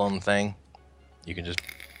standalone thing. You can just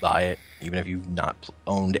buy it, even if you've not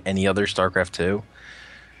owned any other StarCraft 2.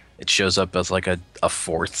 It shows up as like a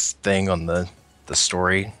fourth thing on the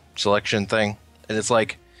story selection thing. And it's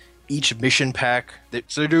like, each mission pack.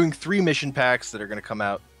 So they're doing 3 mission packs that are going to come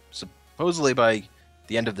out supposedly by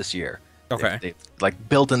the end of this year. Okay. They like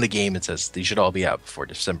built in the game. It says these should all be out before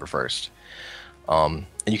December 1st. And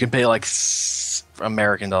you can pay like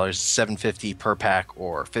American dollars, $7.50 per pack,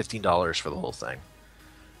 or $15 for the whole thing.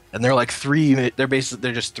 And they're like they're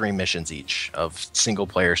just 3 missions each of single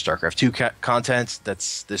player StarCraft 2 content.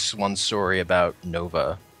 That's this one story about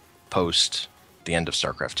Nova post the end of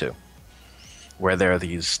StarCraft 2, where there are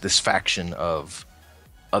this faction of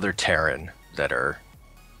other Terran that are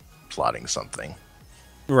plotting something.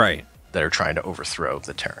 Right. That are trying to overthrow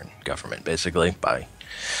the Terran government, basically,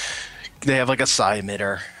 they have like a psi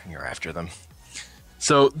emitter, and you're after them.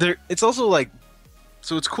 So it's also like,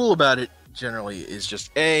 so what's cool about it generally is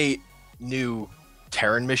just new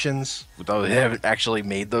Terran missions, though they haven't actually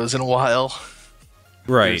made those in a while.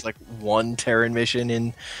 Right. There's like 1 Terran mission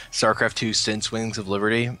in StarCraft 2 since Wings of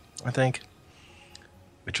Liberty, I think,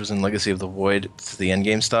 which was in Legacy of the Void. It's the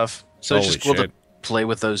endgame stuff. So it's just cool to play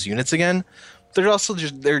with those units again. They're also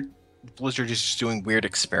Blizzard is just doing weird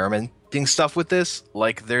experimenting stuff with this.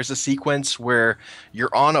 Like, there's a sequence where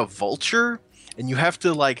you're on a vulture and you have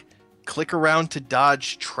to like click around to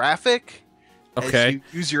dodge traffic as you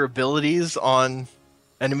use your abilities on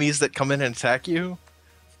enemies that come in and attack you.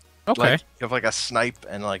 Okay. Like, you have like a snipe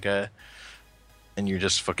and and you're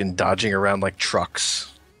just fucking dodging around like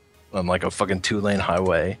trucks on like a fucking 2-lane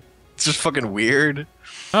highway. It's just fucking weird.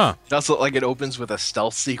 Huh. It also, like, it opens with a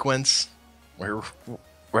stealth sequence where you're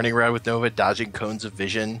running around with Nova, dodging cones of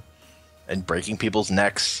vision and breaking people's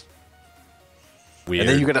necks. Weird. And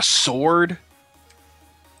then you get a sword.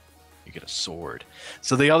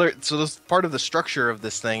 So this part of the structure of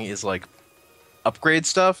this thing is like upgrade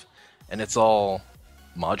stuff, and it's all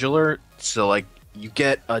modular. So like you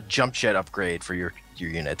get a jump jet upgrade for your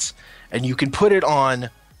units, and you can put it on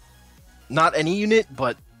not any unit,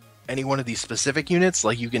 but any one of these specific units.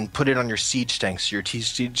 Like, you can put it on your siege tanks. So your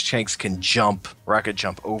siege tanks can rocket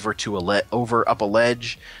jump over to up a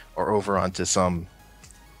ledge, or over onto some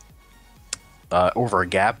over a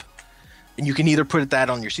gap. And you can either put that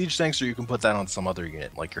on your siege tanks, or you can put that on some other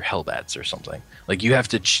unit, like your Hellbats or something. Like, you have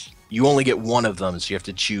to you only get one of them, so you have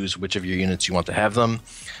to choose which of your units you want to have them.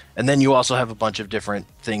 And then you also have a bunch of different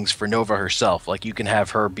things for Nova herself. Like, you can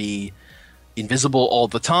have her be invisible all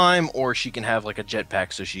the time, or she can have like a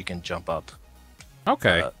jetpack so she can jump up.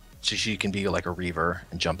 Okay. So she can be like a Reaver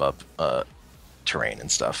and jump up terrain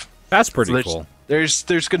and stuff. That's pretty cool. There's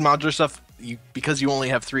good modular stuff. Because you only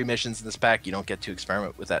have 3 missions in this pack, you don't get to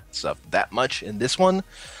experiment with that stuff that much in this one.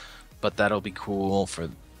 But that'll be cool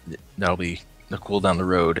cool down the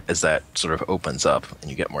road as that sort of opens up and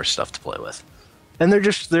you get more stuff to play with. And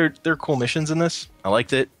they're cool missions in this. I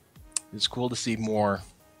liked it. It's cool to see more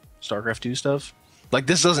StarCraft 2 stuff. Like,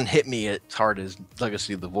 this doesn't hit me as hard as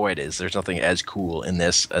Legacy of the Void is. There's nothing as cool in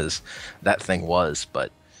this as that thing was,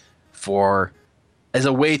 but as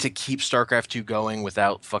a way to keep StarCraft 2 going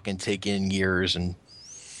without fucking taking years and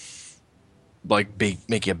like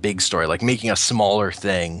making a big story, like making a smaller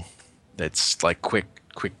thing that's like quick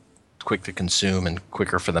to consume and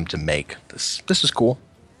quicker for them to make. This is cool.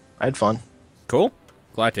 I had fun. Cool.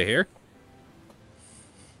 Glad to hear.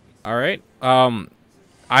 All right. I'm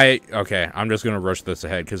just gonna rush this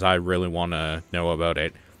ahead because I really want to know about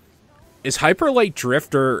it. Is Hyperlight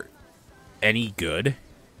Drifter any good?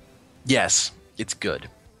 Yes, it's good.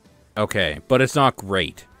 Okay, but it's not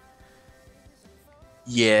great.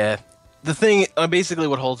 Yeah, the thing, basically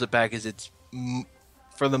what holds it back is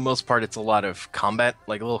for the most part, it's a lot of combat,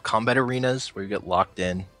 like little combat arenas where you get locked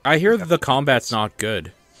in. I hear the combat's not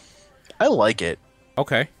good. I like it.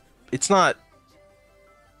 Okay. It's not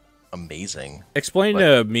amazing. Explain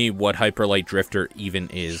to me what Hyperlight Drifter even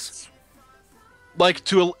is. Like,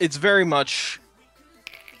 it's very much,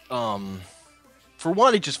 for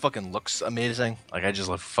one, it just fucking looks amazing. Like, I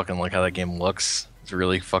just fucking like how that game looks. It's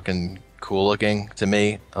really fucking cool looking to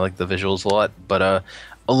me. I like the visuals a lot. But a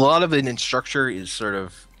lot of it in structure is sort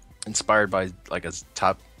of inspired by like a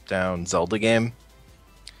top-down Zelda game.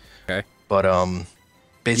 Okay. But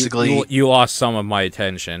basically, you lost some of my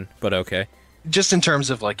attention, but okay. Just in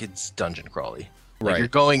terms of like it's dungeon crawly. Like, right. You're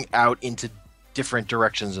going out into different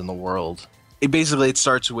directions in the world. It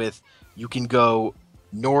starts with you can go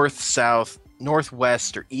north, south,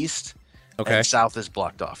 northwest, or east. Okay. And south is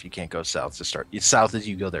blocked off. You can't go south to start. South is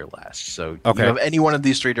you go there last. So okay. You have any one of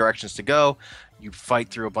these 3 directions to go. You fight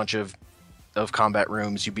through a bunch of combat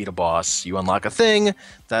rooms. You beat a boss. You unlock a thing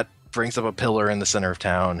that brings up a pillar in the center of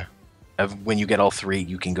town. When you get all 3,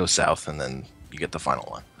 you can go south, and then you get the final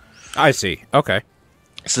one. I see. Okay.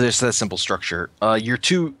 So there's that simple structure. Your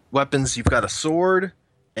 2 weapons, you've got a sword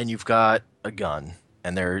and you've got a gun.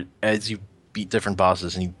 and there as you beat different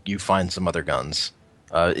bosses and you find some other guns.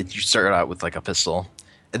 You start out with like a pistol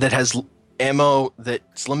that has ammo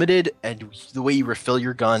that's limited, and the way you refill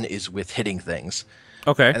your gun is with hitting things,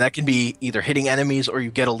 Okay. and that can be either hitting enemies or you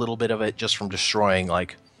get a little bit of it just from destroying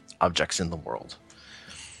like objects in the world.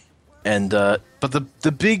 And but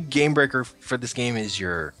the big game breaker for this game is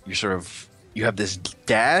you have this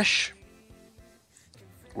dash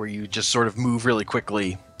where you just sort of move really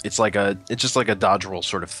quickly. It's just like a dodge roll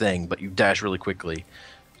sort of thing, but you dash really quickly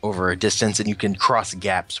over a distance, and you can cross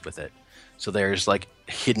gaps with it. So there's like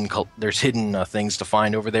hidden things to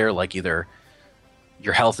find over there. Like either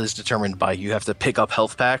your health is determined by you have to pick up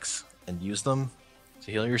health packs and use them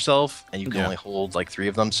to heal yourself, and you can only hold like 3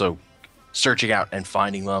 of them. So searching out and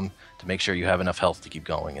finding them to make sure you have enough health to keep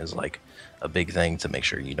going is like a big thing to make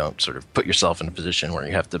sure you don't sort of put yourself in a position where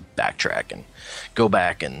you have to backtrack and go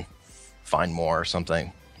back and find more or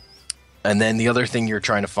something. And then the other thing you're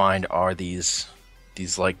trying to find are these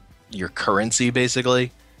like your currency,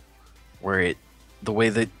 basically, where the way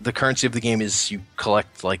that the currency of the game is you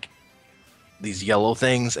collect like these yellow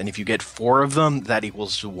things, and if you get 4 of them, that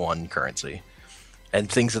equals to 1 currency. And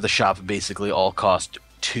things at the shop basically all cost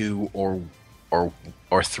 2 or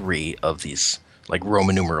 3 of these like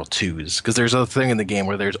Roman numeral 2s, because there's a thing in the game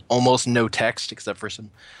where there's almost no text except for some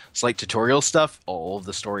slight tutorial stuff. All of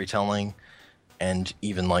the storytelling and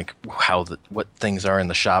even like what things are in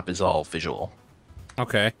the shop is all visual.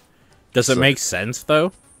 Okay. Does it make sense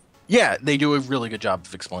though? Yeah, they do a really good job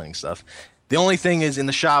of explaining stuff. The only thing is, in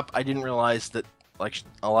the shop, I didn't realize that like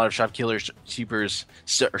a lot of shopkeepers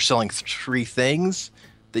are selling 3 things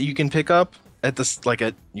that you can pick up at this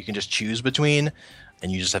you can just choose between,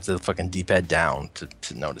 and you just have to fucking D-pad down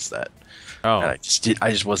to notice that. Oh, And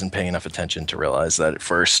I just wasn't paying enough attention to realize that at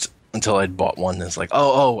first until I'd bought one. And it's like,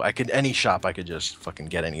 any shop I could just fucking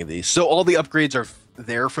get any of these. So all the upgrades are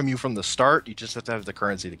there from you from the start. You just have to have the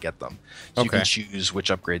currency to get them. So you can choose which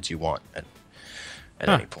upgrades you want at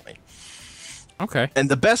any point. Okay. And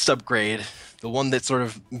the best upgrade, the one that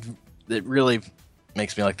really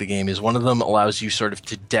makes me like the game, is one of them allows you sort of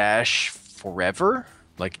to dash forever,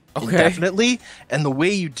 like indefinitely. And the way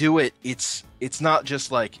you do it, it's not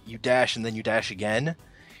just like you dash and then you dash again.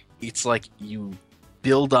 It's like you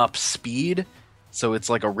build up speed, so it's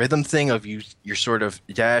like a rhythm thing of you're sort of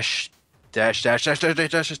dash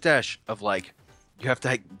of like you have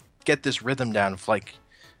to get this rhythm down of like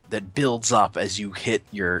that builds up as you hit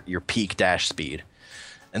your peak dash speed.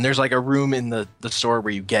 And there's like a room in the store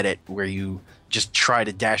where you get it, where you just try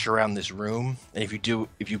to dash around this room, and if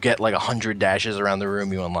you get like 100 dashes around the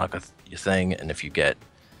room, you unlock a thing, and if you get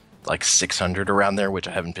like 600 around there, which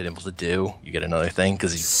I haven't been able to do, you get another thing,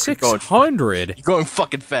 because 600. You're going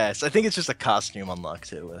fucking fast. I think it's just a costume unlock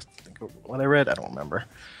too. I think what I read, I don't remember.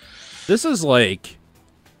 This is like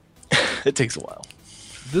it takes a while.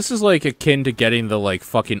 This is like akin to getting the like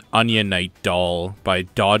fucking Onion Knight doll by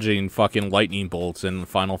dodging fucking lightning bolts in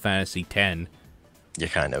Final Fantasy X. Yeah,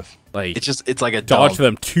 kind of. Like it's like a dodge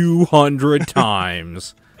them 200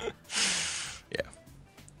 times. Yeah.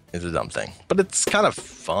 It's a dumb thing, but it's kind of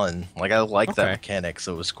fun. Like, I like that mechanic,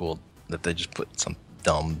 so it was cool that they just put some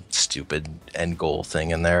dumb, stupid end goal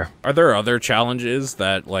thing in there. Are there other challenges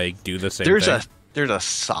that like do the same thing? There's a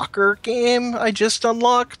soccer game I just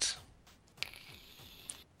unlocked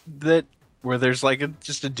where there's like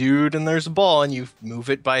just a dude and there's a ball, and you move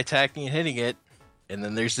it by attacking and hitting it, and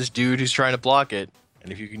then there's this dude who's trying to block it.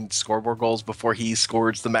 And if you can score more goals before he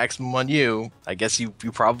scores the maximum on you, I guess you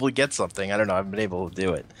probably get something. I don't know. I haven't been able to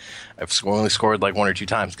do it. I've only scored like 1 or 2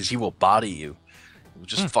 times, because he will body you. He will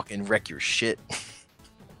just fucking wreck your shit.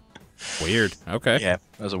 Weird. Okay. Yeah,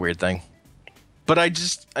 that was a weird thing. But I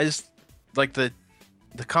just like the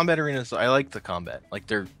combat arenas. I like the combat. Like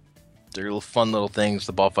they're little fun little things.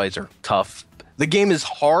 The ball fights are tough. The game is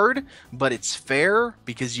hard, but it's fair,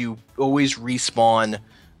 because you always respawn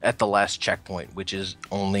at the last checkpoint, which is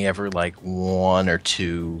only ever like 1 or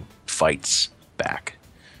 2 fights back.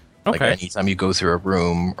 Okay. Like anytime you go through a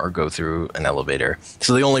room or go through an elevator.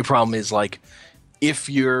 So the only problem is like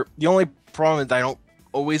the only problem that I don't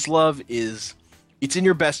always love is it's in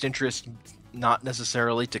your best interest not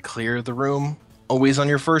necessarily to clear the room always on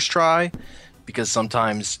your first try, because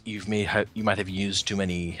sometimes you might have used too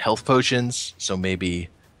many health potions, so maybe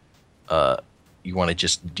you want to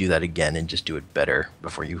just do that again and just do it better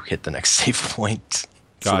before you hit the next save point.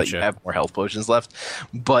 So that you have more health potions left.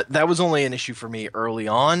 But that was only an issue for me early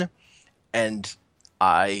on, and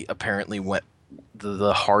I apparently went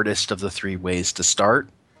the hardest of the 3 ways to start,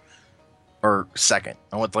 or second.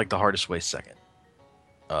 I went like the hardest way second.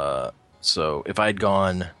 So if I'd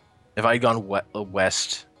gone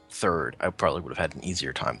west third, I probably would have had an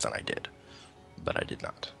easier time than I did, but I did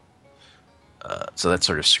not. So that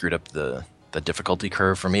sort of screwed up the difficulty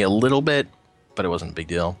curve for me a little bit, but it wasn't a big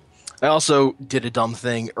deal. I also did a dumb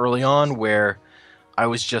thing early on where I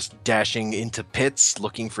was just dashing into pits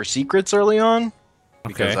looking for secrets early on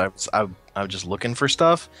because I was just looking for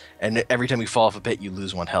stuff, and every time you fall off a pit, you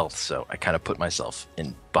lose 1 health. So I kind of put myself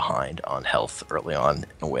in behind on health early on in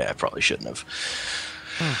a way I probably shouldn't have.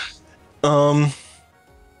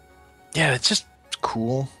 Yeah, it's just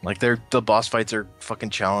cool. Like the boss fights are fucking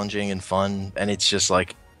challenging and fun, and it's just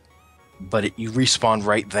like, but you respawn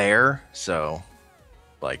right there, so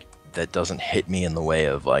like that doesn't hit me in the way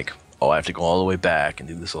of like, oh, I have to go all the way back and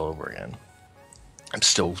do this all over again. I'm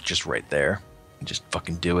still just right there. Just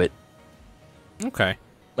fucking do it. Okay.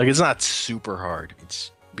 Like, it's not super hard.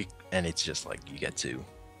 And it's just like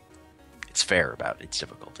it's fair about its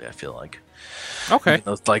difficulty, I feel like. Okay. Even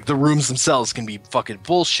though, like, the rooms themselves can be fucking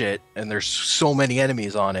bullshit, and there's so many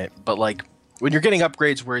enemies on it, but like when you're getting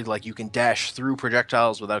upgrades where like you can dash through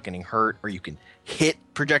projectiles without getting hurt, or you can hit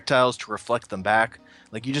projectiles to reflect them back,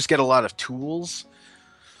 like you just get a lot of tools.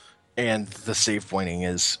 And the save pointing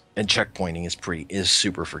and checkpointing is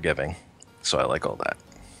super forgiving, so I like all that.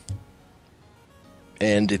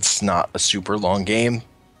 And it's not a super long game,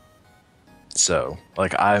 so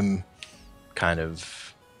like I'm kind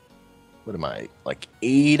of, what am I, like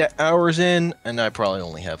 8 hours in, and I probably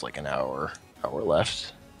only have like an hour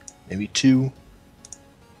left, maybe 2,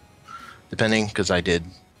 depending, because I did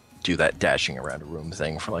do that dashing around a room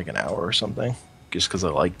thing for like an hour or something, just because I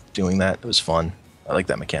like doing that. It was fun. I like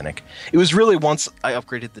that mechanic. It was really once I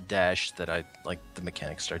upgraded the dash that I like the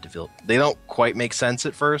mechanics start to feel. They don't quite make sense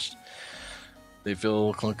at first. They feel a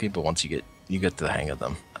little clunky, but once you get the hang of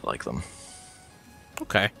them, I like them.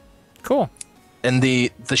 Okay, cool. And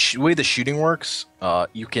the way the shooting works,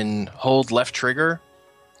 you can hold left trigger.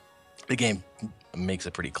 The game makes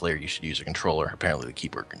it pretty clear you should use a controller. Apparently, the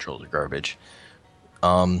keyboard controls are garbage.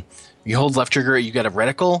 You hold left trigger, you get a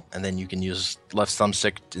reticle, and then you can use left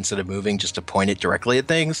thumbstick instead of moving just to point it directly at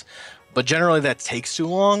things. But generally that takes too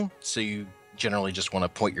long, so you generally just want to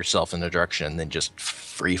point yourself in a direction and then just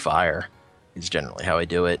free fire is generally how I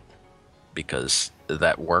do it, because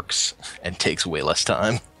that works and takes way less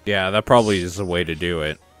time. Yeah, that probably is the way to do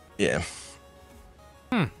it. Yeah.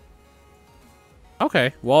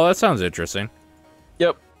 Okay, well that sounds interesting.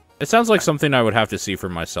 Yep. It sounds like something I would have to see for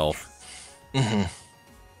myself. Mm-hmm.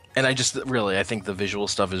 And I think the visual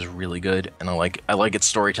stuff is really good, and I like its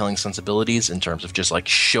storytelling sensibilities in terms of just like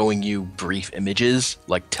showing you brief images,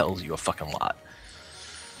 like tells you a fucking lot.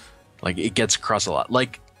 Like it gets across a lot.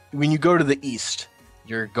 Like when you go to the east,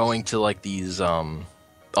 you're going to like these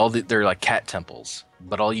they're like cat temples,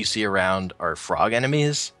 but all you see around are frog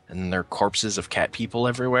enemies, and there are corpses of cat people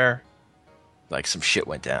everywhere. Like some shit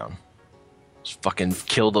went down. Just fucking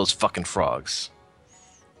kill those fucking frogs.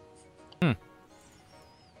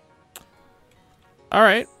 All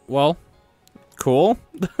right, well, cool.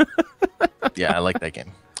 Yeah, I like that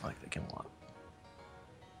game. I like that game a lot.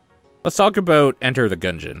 Let's talk about Enter the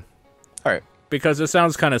Gungeon. All right. Because it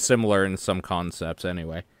sounds kind of similar in some concepts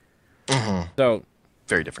anyway. Mm-hmm. So,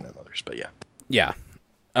 very different than others, but yeah. Yeah.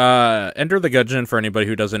 Enter the Gungeon, for anybody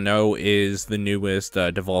who doesn't know, is the newest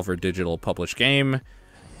Devolver Digital published game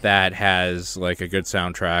that has like a good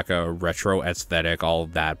soundtrack, a retro aesthetic, all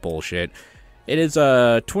of that bullshit. It is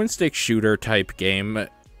a twin-stick shooter type game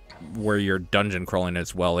where you're dungeon crawling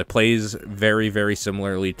as well. It plays very, very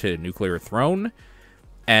similarly to Nuclear Throne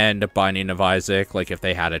and Binding of Isaac. Like, if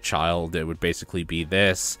they had a child, it would basically be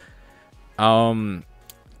this. The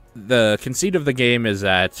conceit of the game is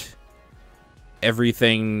that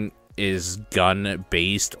everything is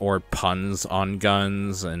gun-based or puns on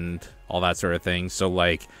guns and all that sort of thing. So,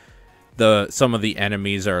 like, some of the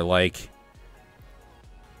enemies are, like...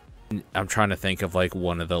 I'm trying to think of, like,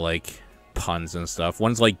 one of the, like, puns and stuff.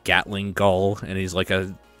 One's, like, Gatling Gull, and he's, like,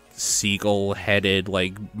 a seagull-headed,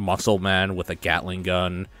 like, muscle man with a Gatling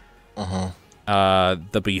gun. Uh-huh.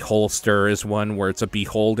 The Beholster is one where it's a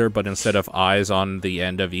beholder, but instead of eyes on the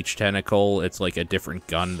end of each tentacle, it's, like, a different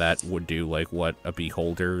gun that would do, like, what a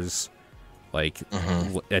beholder's, like,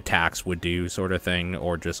 attacks would do, sort of thing,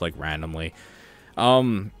 or just, like, randomly.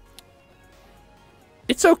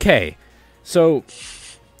 It's okay. So...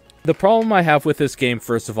 the problem I have with this game,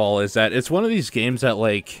 first of all, is that it's one of these games that,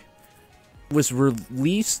 like, was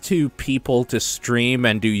released to people to stream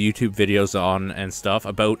and do YouTube videos on and stuff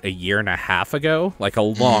about a year and a half ago. Like, a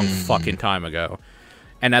long fucking time ago.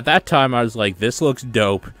 And at that time, I was like, this looks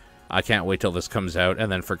dope. I can't wait till this comes out,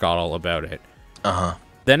 and then forgot all about it. Uh-huh.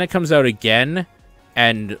 Then it comes out again,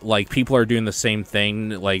 and like people are doing the same thing.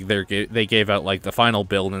 Like they gave out like the final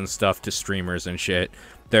build and stuff to streamers and shit.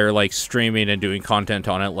 They're like streaming and doing content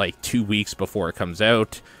on it like 2 weeks before it comes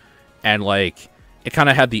out, and like it kind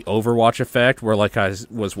of had the Overwatch effect where like I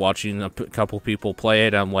was watching a couple people play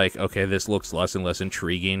it. I'm like, okay, this looks less and less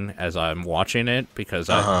intriguing as I'm watching it, because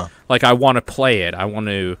I want to play it, I want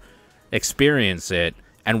to experience it,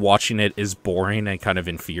 and watching it is boring and kind of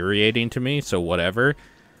infuriating to me. So whatever.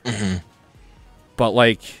 But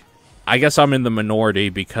like, I guess I'm in the minority,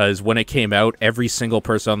 because when it came out, every single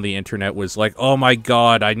person on the internet was like, oh my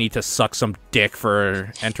god, I need to suck some dick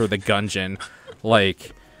for Enter the Gungeon.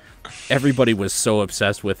 Like, everybody was so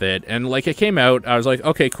obsessed with it. And like, it came out, I was like,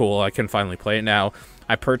 okay, cool, I can finally play it now.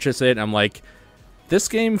 I purchase it, and I'm like, this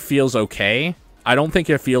game feels okay. I don't think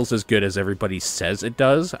it feels as good as everybody says it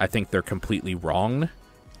does. I think they're completely wrong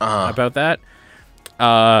about that.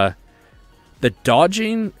 The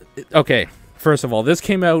dodging... Okay, first of all, this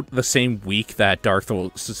came out the same week that Dark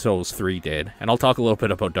Souls 3 did, and I'll talk a little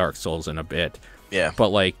bit about Dark Souls in a bit. Yeah. But,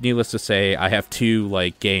 like, needless to say, I have 2,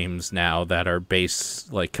 like, games now that are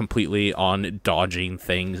based, like, completely on dodging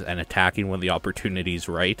things and attacking when the opportunity's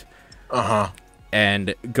right.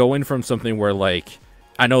 And going from something where, like,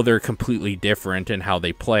 I know they're completely different in how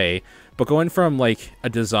they play, but going from, like, a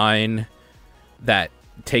design that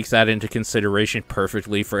takes that into consideration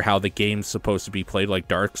perfectly for how the game's supposed to be played, like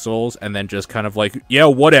Dark Souls, and then just kind of like, yeah,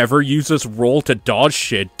 whatever, use this roll to dodge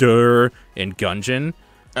shit, in Gungeon.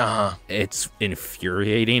 It's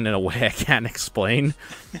infuriating in a way I can't explain.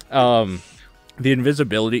 The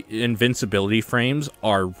invincibility frames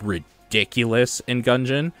are ridiculous in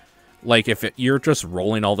Gungeon. Like, if you're just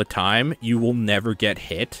rolling all the time, you will never get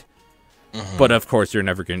hit. But of course, you're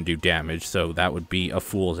never going to do damage, so that would be a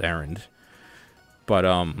fool's errand. But,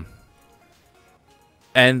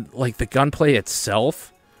 and, like, the gunplay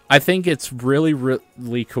itself, I think it's really,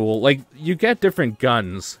 really cool. Like, you get different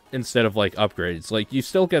guns instead of, like, upgrades. Like, you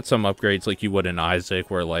still get some upgrades like you would in Isaac,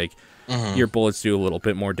 where, like, your bullets do a little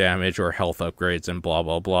bit more damage, or health upgrades and blah,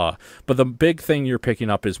 blah, blah. But the big thing you're picking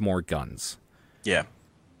up is more guns. Yeah.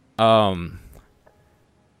 And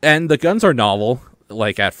the guns are novel,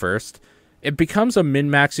 like, at first. It becomes a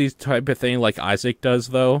min-maxy type of thing like Isaac does,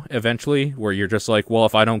 though, eventually, where you're just like, well,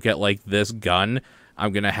 if I don't get, like, this gun,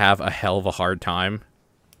 I'm going to have a hell of a hard time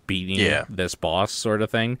beating this boss, sort of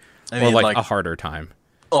thing. I mean, or, like, a harder time.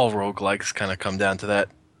 All roguelikes kind of come down to that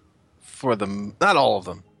for them. Not all of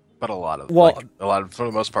them, but a lot of them. Well, like, a lot of, for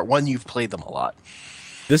the most part. When you've played them a lot.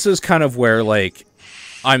 This is kind of where, like,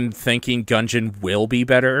 I'm thinking Gungeon will be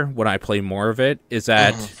better when I play more of it, is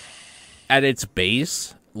that at its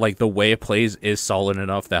base, like, the way it plays is solid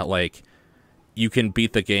enough that, like, you can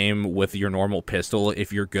beat the game with your normal pistol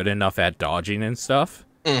if you're good enough at dodging and stuff.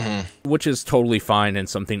 Which is totally fine, and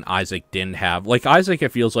something Isaac didn't have. Like, Isaac,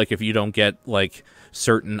 it feels like if you don't get, like,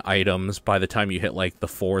 certain items by the time you hit, like, the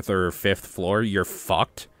 4th or 5th floor, you're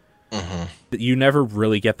fucked. You never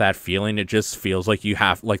really get that feeling. It just feels like you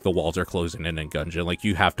have, like, the walls are closing in Gungeon. Like,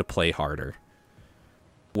 you have to play harder.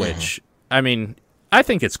 Which, I mean, I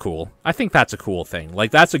think it's cool. I think that's a cool thing.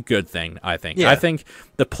 Like, that's a good thing, I think. Yeah. I think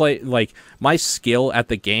like, my skill at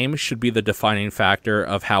the game should be the defining factor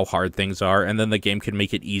of how hard things are, and then the game can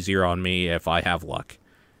make it easier on me if I have luck.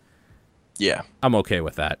 Yeah. I'm okay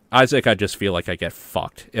with that. Isaac, I just feel like I get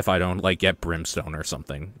fucked if I don't, like, get Brimstone or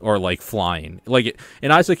something. Or, like, flying. Like, in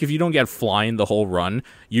Isaac, if you don't get flying the whole run,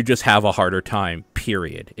 you just have a harder time,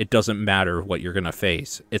 period. It doesn't matter what you're gonna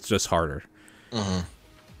face. It's just harder.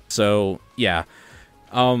 So, yeah.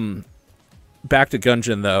 Back to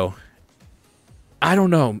Gungeon, though. I don't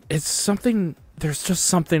know. It's something... There's just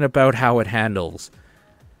something about how it handles.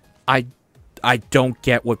 I don't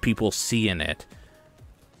get what people see in it.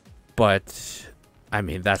 But, I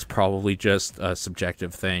mean, that's probably just a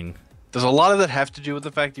subjective thing. Does a lot of that have to do with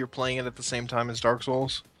the fact that you're playing it at the same time as Dark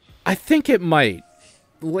Souls? I think it might.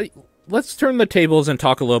 Let's turn the tables and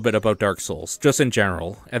talk a little bit about Dark Souls, just in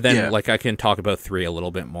general. And then, like, I can talk about 3 a little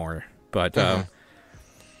bit more. But,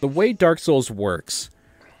 the way Dark Souls works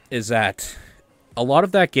is that a lot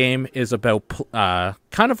of that game is about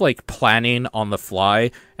kind of like planning on the fly,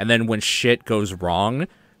 and then when shit goes wrong,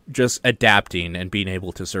 just adapting and being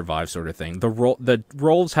able to survive, sort of thing. The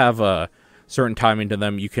rolls have a certain timing to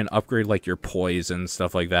them. You can upgrade, like, your poise and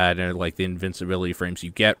stuff like that, and, like, the invincibility frames you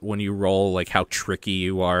get when you roll, like, how tricky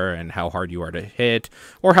you are and how hard you are to hit,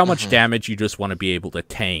 or how much damage you just want to be able to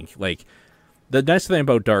tank. Like, the nice thing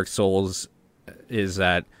about Dark Souls is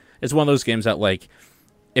that it's one of those games that, like,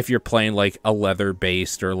 if you're playing, like, a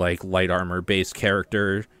leather-based or, like, light armor-based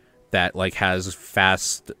character that, like, has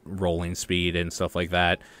fast rolling speed and stuff like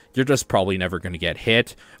that, you're just probably never going to get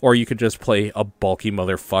hit. Or you could just play a bulky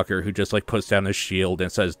motherfucker who just like puts down his shield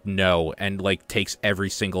and says no and like takes every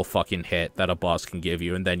single fucking hit that a boss can give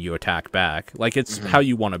you, and then you attack back. Like, it's how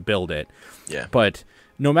you want to build it. Yeah. But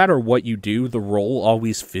no matter what you do, the roll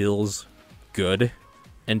always feels good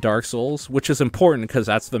in Dark Souls, which is important because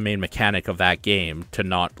that's the main mechanic of that game, to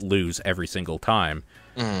not lose every single time.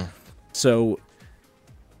 So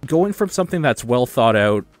going from something that's well thought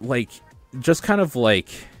out, like, just kind of like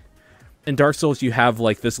in Dark Souls you have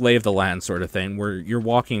like this lay of the land sort of thing where you're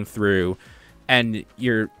walking through and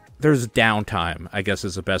there's downtime, I guess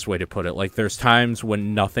is the best way to put it. Like, there's times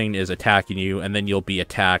when nothing is attacking you, and then you'll be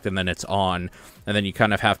attacked, and then it's on, and then you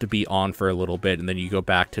kind of have to be on for a little bit, and then you go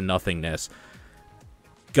back to nothingness.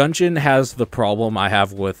 Gungeon has the problem I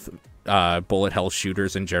have with bullet hell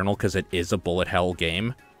shooters in general, because it is a bullet hell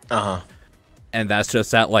game. And that's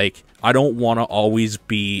just that, like, I don't want to always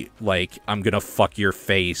be, like, I'm gonna fuck your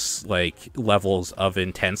face, like, levels of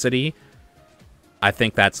intensity. I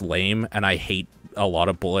think that's lame, and I hate a lot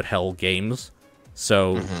of bullet hell games.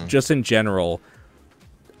 So, just in general,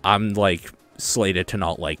 I'm, like, slated to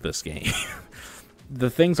not like this game. The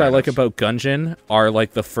things I like about Gungeon are,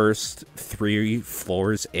 like, the first 3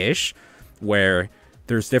 floors-ish, where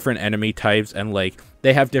there's different enemy types, and, like,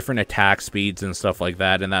 they have different attack speeds and stuff like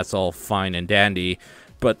that, and that's all fine and dandy.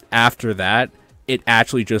 But after that, it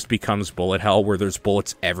actually just becomes bullet hell, where there's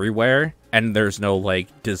bullets everywhere, and there's no,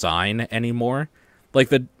 like, design anymore. Like,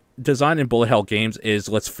 the design in bullet hell games is,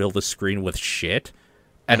 let's fill the screen with shit.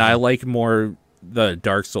 And I like more the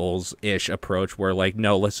Dark Souls-ish approach, where, like,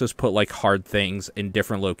 no, let's just put, like, hard things in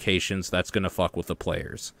different locations that's gonna fuck with the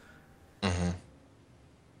players. It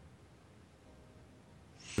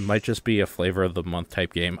might just be a flavor of the month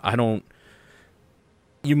type game.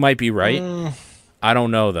 You might be right. I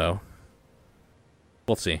don't know, though.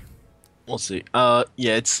 We'll see. We'll see. Yeah,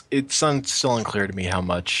 it's still unclear to me how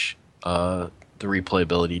much the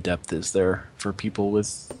replayability depth is there for people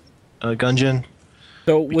with Gungeon.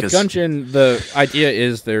 So with Gungeon, the idea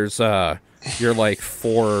is there's you're like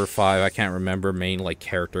 4 or 5, I can't remember, main like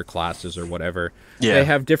character classes or whatever. Yeah. They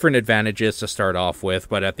have different advantages to start off with,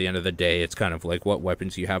 but at the end of the day, it's kind of like what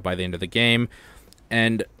weapons you have by the end of the game.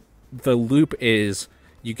 And the loop is,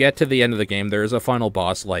 you get to the end of the game, there is a final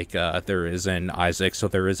boss like there is in Isaac, so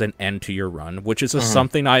there is an end to your run, which is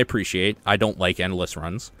something I appreciate. I don't like endless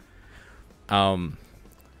runs. But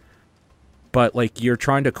like, you're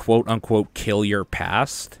trying to quote-unquote kill your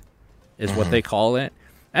past, is what they call it.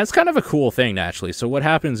 And it's kind of a cool thing, actually. So what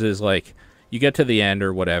happens is, like, you get to the end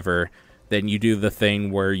or whatever, then you do the thing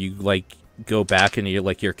where you, like, go back and you,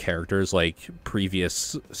 like, your character's, like,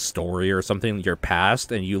 previous story or something, your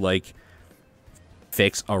past, and you, like,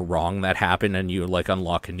 fix a wrong that happened, and you, like,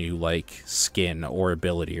 unlock a new, like, skin or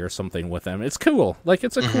ability or something with them. It's cool. Like,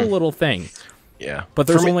 it's a cool little thing. Yeah. But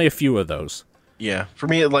there's only a few of those. Yeah. For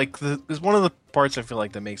me, like, there's one of the parts I feel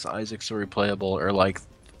like that makes Isaac so replayable, or, like,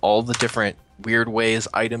 all the different weird ways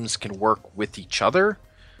items can work with each other.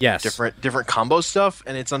 Yes. Different combo stuff,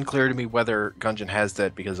 and it's unclear to me whether Gungeon has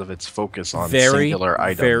that because of its focus on singular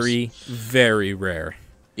items. Very, very rare.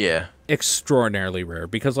 Yeah. Extraordinarily rare.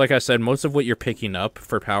 Because, like I said, most of what you're picking up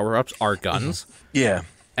for power-ups are guns. Yeah.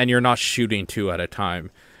 And you're not shooting 2 at a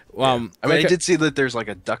time. I mean, I did see that there's, like,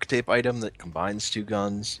 a duct tape item that combines 2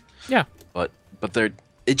 guns. Yeah. But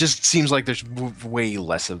it just seems like there's way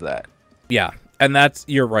less of that. Yeah. And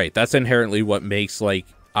you're right. That's inherently what makes, like,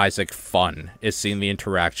 Isaac fun, is seeing the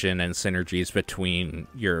interaction and synergies between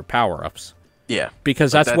your power-ups. Yeah.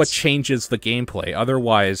 Because that's what changes the gameplay.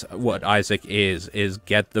 Otherwise, what Isaac is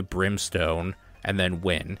get the brimstone and then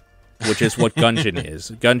win, which is what Gungeon is.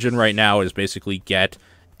 Gungeon right now is basically get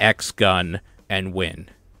X gun and win.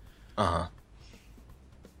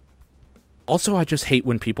 Also, I just hate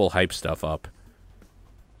when people hype stuff up.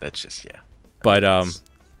 That's just, yeah.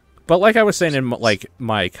 But like I was saying in like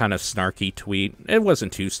my kind of snarky tweet, it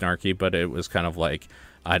wasn't too snarky, but it was kind of like,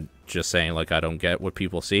 I'm just saying, like, I don't get what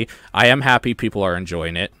people see. I am happy people are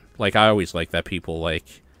enjoying it. Like, I always like that people,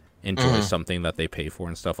 like, enjoy something that they pay for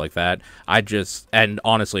and stuff like that. And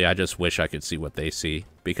honestly, I just wish I could see what they see,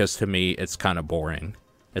 because to me, it's kind of boring.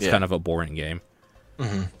 It's kind of a boring game.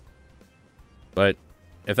 But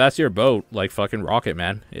if that's your boat, like, fucking rock it,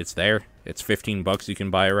 man. It's there. It's $15. You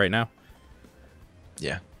can buy it right now.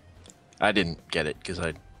 Yeah. I didn't get it because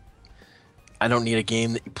I don't need a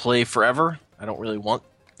game that you play forever. I don't really want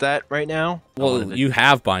that right now. Well, you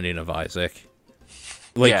have Binding of Isaac.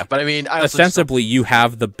 Like, yeah, but I mean, ostensibly, you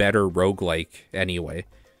have the better roguelike anyway.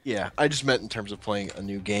 Yeah, I just meant in terms of playing a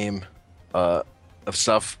new game of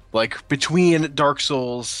stuff. Like, between Dark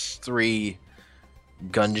Souls 3,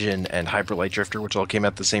 Gungeon and Hyper Light Drifter, which all came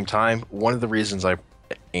out at the same time. One of the reasons I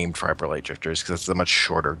aimed for Hyper Light Drifter is because it's a much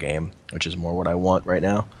shorter game, which is more what I want right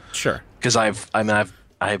now. Sure. Because I've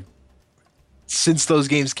since those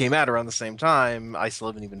games came out around the same time, I still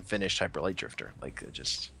haven't even finished Hyper Light Drifter. Like,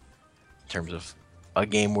 just in terms of a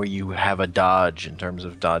game where you have a dodge, in terms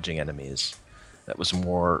of dodging enemies, that was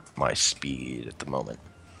more my speed at the moment.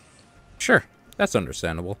 Sure. That's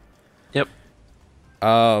understandable. Yep.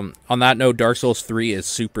 On that note, Dark Souls 3 is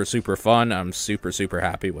super, super fun. I'm super, super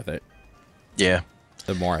happy with it. Yeah.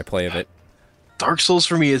 The more I play of it. Dark Souls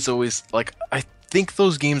for me is always, like, I think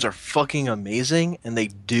those games are fucking amazing, and they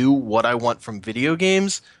do what I want from video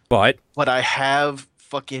games, But I have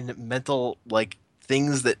fucking mental, like,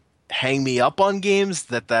 things that hang me up on games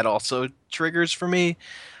that also triggers for me,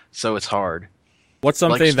 so it's hard. what's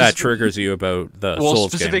something that triggers you about the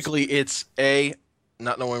Souls specifically, games? it's A,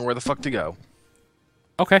 not knowing where the fuck to go,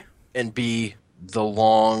 Okay. and B, the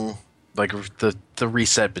long, like, the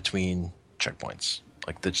reset between checkpoints,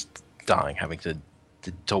 like the dying, having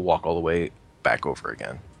to walk all the way back over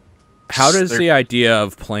again. How does the idea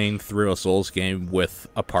of playing through a Souls game with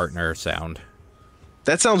a partner sound?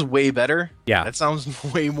 That sounds way better. Yeah. That sounds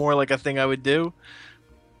way more like a thing I would do.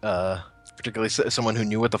 Particularly someone who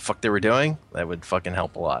knew what the fuck they were doing. That would fucking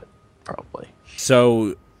help a lot, probably.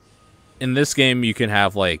 So, in this game, you can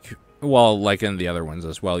have, like, well, like in the other ones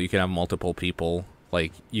as well, you can have multiple people.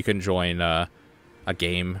 Like, you can join a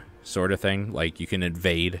game sort of thing. Like, you can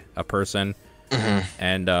invade a person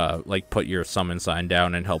and, like, put your summon sign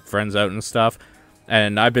down and help friends out and stuff.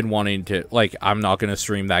 And I've been wanting to, like, I'm not going to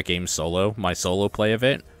stream that game solo, my solo play of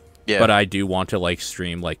it. Yeah. But I do want to, like,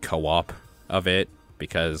 stream, like, co-op of it,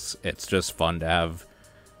 because it's just fun to have,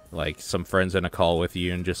 like, some friends in a call with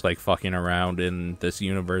you and just, like, fucking around in this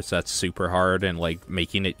universe that's super hard and, like,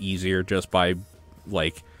 making it easier just by,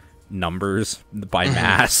 like, numbers, by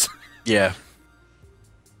mass. Yeah.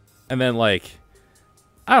 And then, like,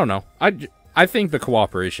 I don't know. I think the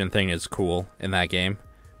cooperation thing is cool in that game.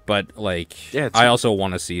 But, like, Yeah, I also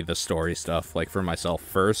want to see the story stuff, like, for myself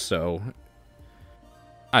first, so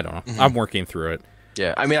I don't know. I'm working through it.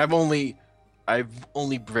 Yeah. I mean, I've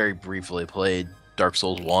only very briefly played Dark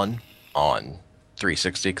Souls 1 on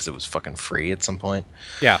 360 because it was fucking free at some point.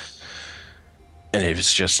 Yeah. And it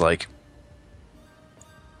was just like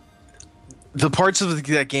the parts of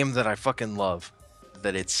that game that I fucking love,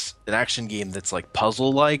 that it's an action game that's like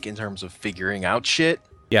puzzle-like in terms of figuring out shit.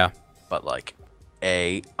 Yeah. But like,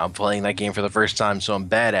 I'm playing that game for the first time, so I'm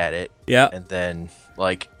bad at it. Yeah. And then,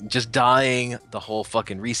 like, just dying, the whole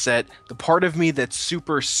fucking reset. The part of me that's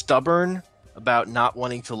super stubborn about not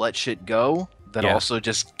wanting to let shit go, that also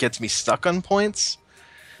just gets me stuck on points.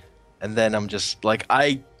 And then I'm just, like,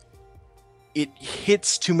 it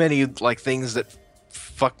hits too many, like, things that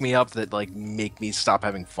fuck me up that, like, make me stop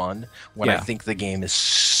having fun when I think the game is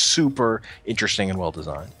super interesting and well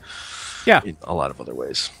designed. Yeah. In a lot of other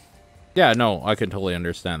ways. Yeah, no, I can totally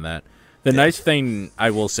understand that. The nice thing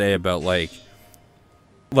I will say about, like,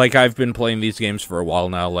 I've been playing these games for a while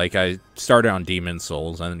now. Like, I started on Demon's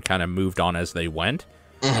Souls and kind of moved on as they went.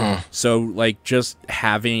 So, like, just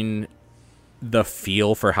having the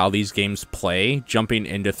feel for how these games play, jumping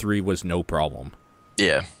into 3 was no problem.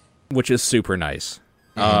 Yeah. Which is super nice.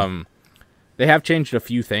 They have changed a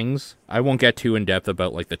few things. I won't get too in-depth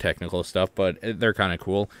about, like, the technical stuff, but they're kind of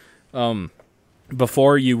cool.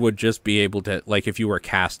 Before, you would just be able to, like, if you were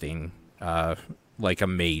casting, like, a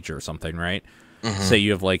mage or something, right? Say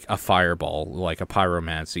you have, like, a fireball, like a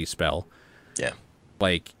pyromancy spell. Yeah.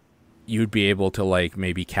 Like, you'd be able to, like,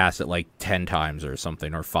 maybe cast it, like, 10 times or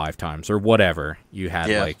something, or 5 times, or whatever you had,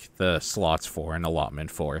 like, the slots for, an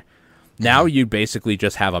allotment for. Now you basically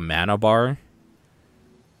just have a mana bar,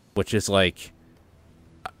 which is, like,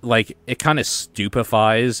 it kind of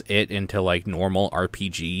stupefies it into, like, normal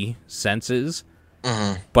RPG senses.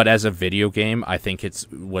 But as a video game, I think it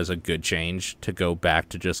was a good change to go back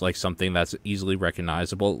to just, like, something that's easily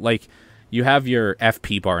recognizable. Like, you have your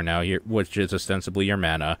FP bar now, which is ostensibly your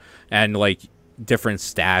mana, and, like, different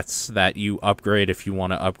stats that you upgrade. If you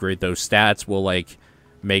want to upgrade those stats, will, like,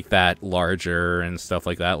 make that larger and stuff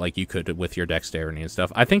like that, like you could with your dexterity and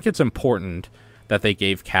stuff. I think it's important that they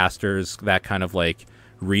gave casters that kind of, like,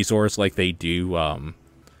 resource like they do,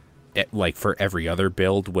 like, for every other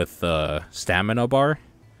build with the stamina bar.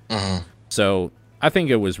 So I think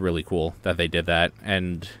it was really cool that they did that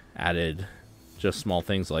and added just small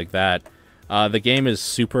things like that. The game is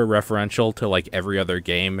super referential to, like, every other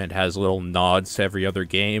game. It has little nods to every other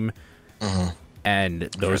game. And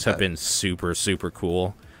those have been super, super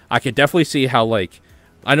cool. I could definitely see how, like,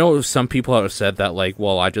 I know some people have said that, like,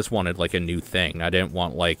 well, I just wanted, like, a new thing. I didn't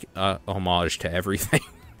want, like, a homage to everything.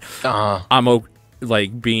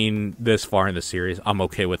 Like, being this far in the series, I'm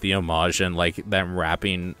okay with the homage and, like, them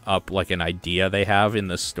wrapping up, like, an idea they have in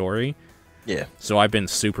the story. Yeah. So I've been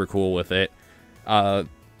super cool with it.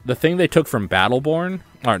 The thing they took from Battleborn,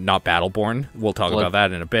 or not Battleborn, we'll talk about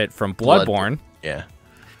that in a bit, from Bloodborne, yeah,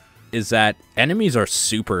 is that enemies are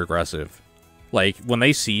super aggressive. Like, when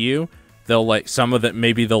they see you, they'll, like, some of them,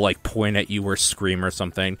 maybe they'll, like, point at you or scream or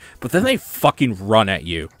something, but then they fucking run at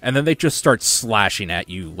you, and then they just start slashing at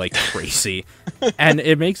you like crazy. And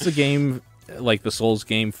it makes the game, like, the Souls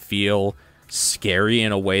game, feel scary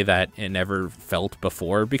in a way that it never felt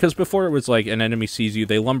before, because before it was like an enemy sees you,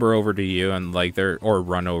 they lumber over to you and like or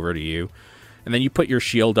run over to you, and then you put your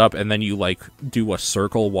shield up and then you like do a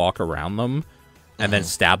circle walk around them and then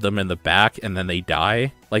stab them in the back and then they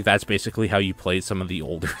die. Like, that's basically how you played some of the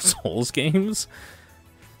older Souls games.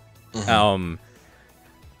 But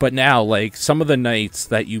now, like, some of the knights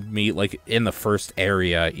that you meet, like, in the first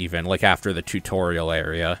area, even like after the tutorial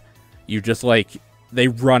area, you just like, they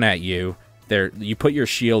run at you. You put your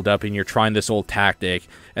shield up and you're trying this old tactic,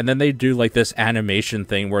 and then they do like this animation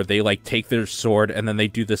thing where they like take their sword and then they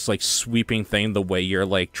do this like sweeping thing the way you're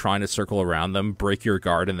like trying to circle around them, break your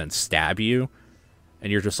guard, and then stab you.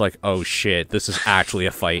 And you're just like, oh shit, this is actually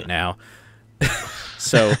a fight now.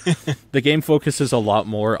 So the game focuses a lot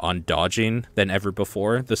more on dodging than ever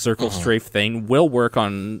before. The circle strafe thing will work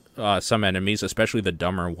on some enemies, especially the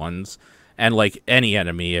dumber ones, and like any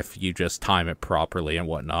enemy if you just time it properly and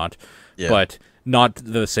whatnot. Yeah. But not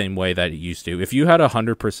the same way that it used to. If you had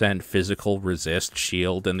 100% physical resist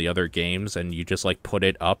shield in the other games and you just like put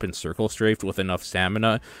it up and circle strafed with enough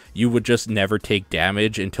stamina, you would just never take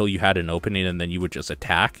damage until you had an opening, and then you would just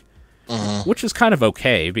attack. Which is kind of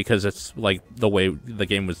okay because it's like the way the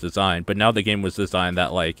game was designed. But now the game was designed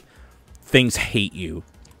that like things hate you.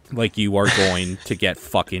 Like, you are going to get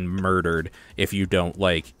fucking murdered if you don't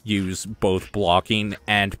like use both blocking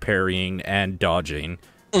and parrying and dodging.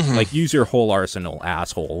 Like, use your whole arsenal,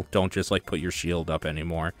 asshole. Don't just, like, put your shield up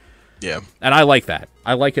anymore. Yeah. And I like that.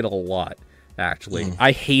 I like it a lot, actually.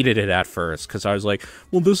 I hated it at first, because I was like,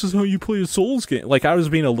 well, this is how you play a Souls game. Like, I was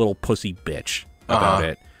being a little pussy bitch about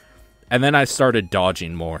it. And then I started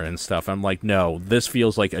dodging more and stuff. I'm like, no, this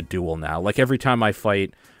feels like a duel now. Like, every time I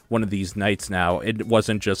fight one of these knights now, it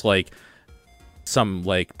wasn't just, like, some,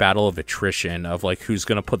 like, battle of attrition of, like, who's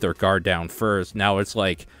gonna put their guard down first. Now it's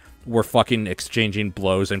like, we're fucking exchanging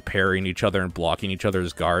blows and parrying each other and blocking each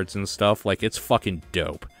other's guards and stuff. Like, it's fucking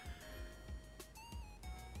dope.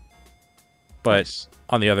 But nice.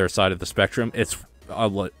 On the other side of the spectrum, it's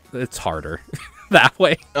harder that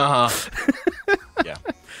way. Yeah.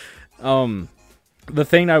 The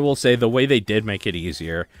thing I will say, the way they did make it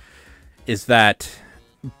easier is that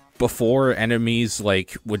before, enemies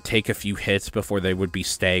like would take a few hits before they would be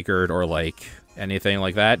staggered or like anything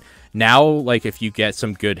like that. Now, like, if you get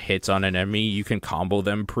some good hits on an enemy, you can combo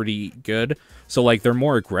them pretty good. So, like, they're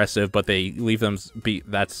more aggressive, but they leave them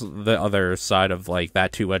that's the other side of, like,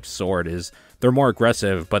 that two-edged sword is they're more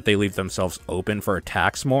aggressive, but they leave themselves open for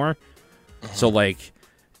attacks more. So, like,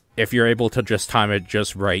 if you're able to just time it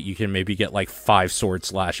just right, you can maybe get, like, 5 sword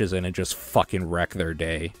slashes in and just fucking wreck their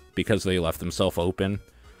day because they left themselves open.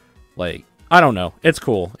 Like, I don't know. It's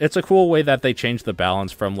cool. It's a cool way that they changed the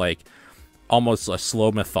balance from, like, almost a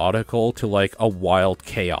slow methodical to like a wild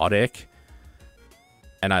chaotic,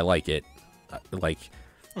 and I like it. Like,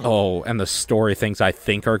 and the story things I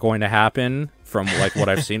think are going to happen from like what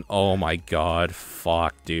I've seen. Oh my god,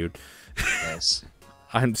 fuck, dude. Nice.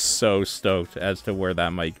 I'm so stoked as to where that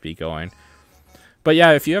might be going. But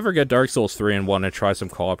yeah, if you ever get Dark Souls 3 and want to try some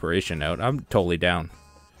cooperation out, I'm totally down.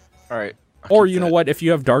 All right. Or you know what, if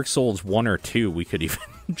you have Dark Souls 1 or 2, we could even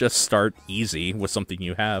just start easy with something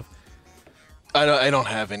you have. I don't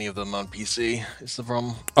have any of them on PC. Is the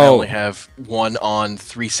problem? I only have one on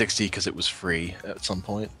 360 because it was free at some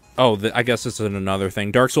point. Oh, I guess this is another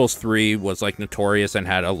thing. Dark Souls 3 was like notorious and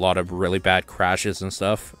had a lot of really bad crashes and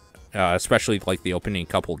stuff, especially like the opening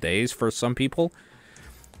couple days for some people.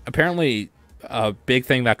 Apparently, a big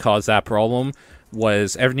thing that caused that problem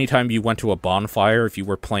was every time you went to a bonfire, if you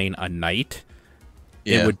were playing a knight,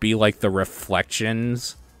 it would be like the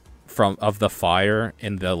reflections of the fire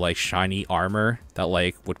in the like shiny armor that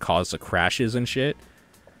like would cause the crashes and shit.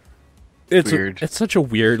 It's weird. It's such a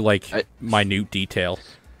weird like minute detail.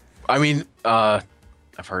 I mean, I've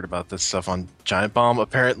heard about this stuff on Giant Bomb.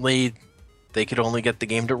 Apparently, they could only get the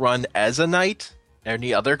game to run as a knight.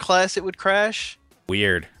 Any other class, it would crash.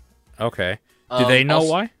 Weird. Okay. Do they know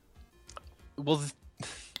why? Well,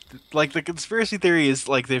 like the conspiracy theory is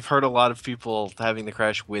like they've heard a lot of people having the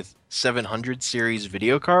crash with 700 series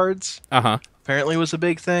video cards. Uh-huh. Apparently was a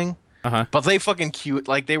big thing. Uh-huh. But they fucking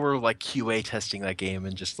they were like QA testing that game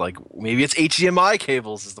and just like maybe it's HDMI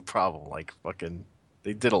cables is the problem. Like fucking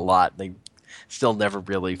they did a lot. They still never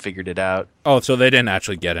really figured it out. Oh, so they didn't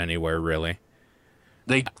actually get anywhere, really.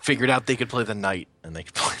 They figured out they could play the night and they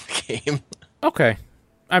could play the game. Okay.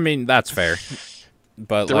 I mean, that's fair.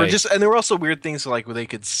 But There were there were also weird things like where they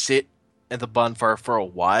could sit at the bonfire for a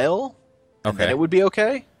while and then okay. it would be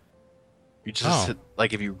okay. You just Oh.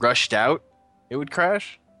 like if you rushed out, it would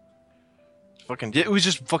crash. Fucking, it was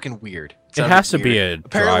just fucking weird. It has to be weird. a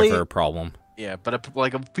Apparently, driver problem. yeah, but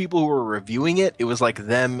like of people who were reviewing it, it was like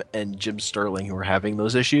them and Jim Sterling who were having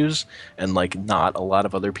those issues, and like not a lot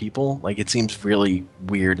of other people. Like it seems really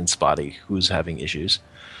weird and spotty who's having issues.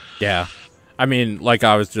 Yeah. I mean, like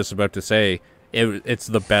I was just about to say, it's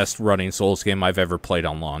the best running Souls game I've ever played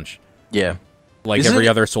on launch. Yeah, Like Isn't every it-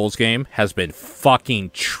 other Souls game has been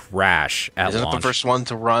fucking trash at isn't it launch. the first one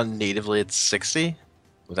to run natively at 60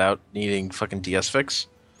 without needing fucking DS fix?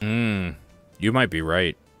 You might be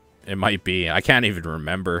right. It might be. I can't even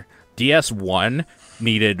remember. DS1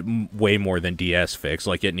 needed way more than DS Fix.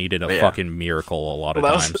 Like, it needed a Yeah. fucking miracle a lot of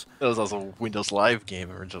Well, times. that was also a Windows Live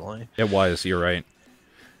game originally. It was. You're right.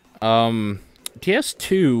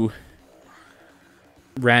 DS2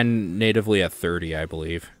 ran natively at 30, I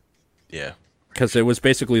believe. Yeah. Because it was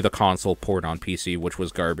basically the console port on PC, which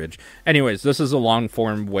was garbage. Anyways, this is a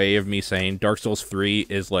long-form way of me saying Dark Souls 3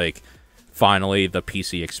 is, like, finally the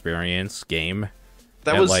PC experience game.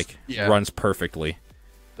 That was like, yeah. runs perfectly.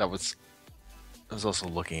 That was. I was also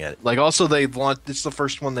looking at it. Like, also they've launched. It's the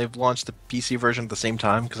first one they've launched the PC version at the same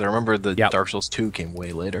time because I remember the Yep. Dark Souls 2 came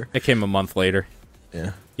way later. It came a month later.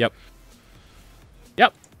 Yeah. Yep.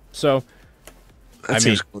 So, That I mean,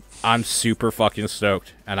 seems cool. I'm super fucking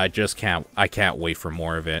stoked, and I can't wait for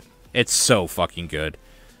more of it. It's so fucking good.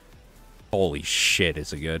 Holy shit,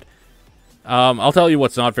 is it good. I'll tell you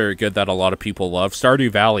what's not very good that a lot of people love.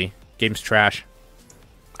 Stardew Valley. Game's trash.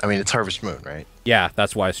 I mean, it's Harvest Moon, right? Yeah,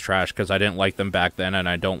 that's why it's trash, because I didn't like them back then, and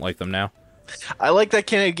I don't like them now. I like that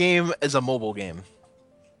kind of game as a mobile game.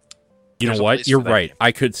 You There's know a what? place You're for that right. game.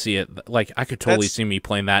 I could see it. Like, I could totally That's- see me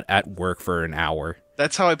playing that at work for an hour.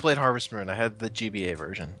 That's how I played Harvest Moon. I had the GBA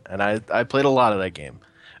version, and I played a lot of that game.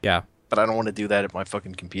 Yeah. But I don't want to do that at my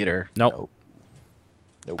fucking computer. Nope.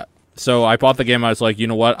 Nope. So I bought the game. I was like, you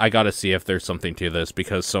know what? I got to see if there's something to this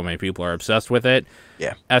because so many people are obsessed with it.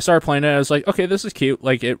 Yeah. I started playing it. I was like, okay, this is cute.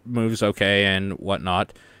 Like, it moves okay and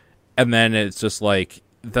whatnot. And then it's just like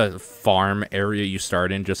the farm area you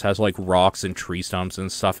start in just has like rocks and tree stumps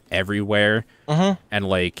and stuff everywhere. Mm-hmm. And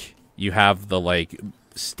like you have the like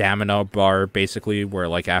stamina bar basically where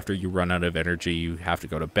like after you run out of energy, you have to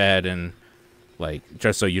go to bed and like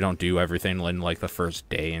just so you don't do everything in like the first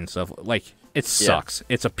day and stuff. Like, it sucks.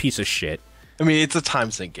 It's a piece of shit. I mean, it's a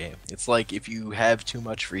time sink game. It's like if you have too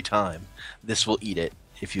much free time, this will eat it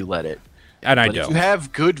if you let it. And I But if don't. you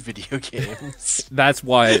have good video games, That's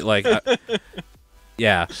why, like,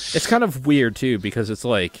 yeah, it's kind of weird too because it's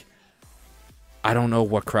like, I don't know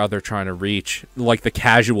what crowd they're trying to reach. Like the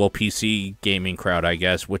casual PC gaming crowd, I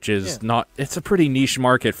guess, which is not. It's a pretty niche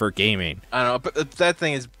market for gaming. I don't know. But that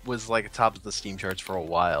thing was like top of the Steam charts for a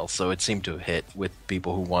while, so it seemed to hit with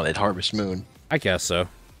people who wanted Harvest Moon. I guess so.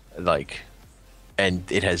 Like,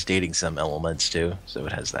 and it has dating sim elements too, so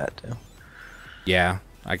it has that too. Yeah,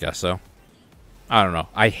 I guess so. I don't know.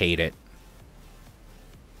 I hate it.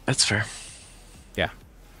 That's fair. Yeah.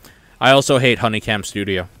 I also hate Honeycomb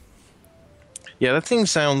Studio. Yeah, that thing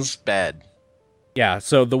sounds bad. Yeah,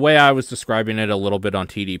 so the way I was describing it a little bit on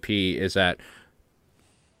TDP is that,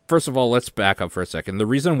 first of all, let's back up for a second. The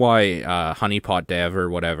reason why Honeypot Dev or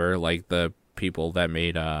whatever, like the people that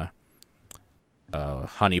made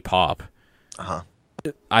Honey Pop, Uh-huh.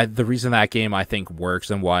 the reason that game I think works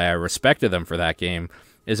and why I respected them for that game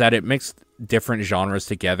is that it mixed different genres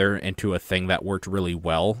together into a thing that worked really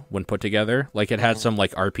well when put together. Like, it had some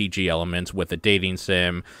like RPG elements with a dating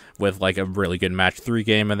sim, with like a really good match 3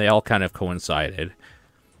 game, and they all kind of coincided.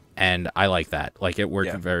 And I like that. Like, it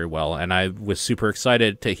worked very well. And I was super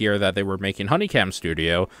excited to hear that they were making Honeycomb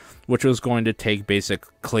Studio, which was going to take basic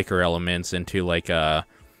clicker elements into like a,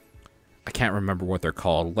 I can't remember what they're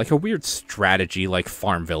called, like a weird strategy, like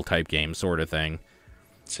Farmville type game sort of thing.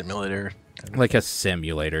 Simulator. Like a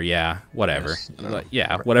simulator, yeah, whatever. Yes, I don't know. Like,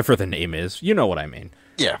 yeah, whatever the name is. You know what I mean.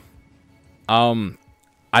 Yeah.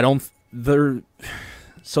 I don't there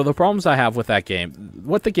so the problems I have with that game,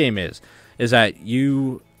 what the game is that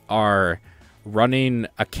you are running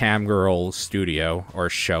a cam girl studio or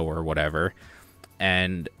show or whatever,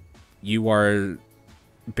 and you are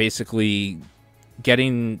basically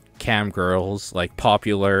getting cam girls like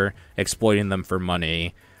popular, exploiting them for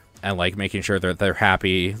money, and like making sure that they're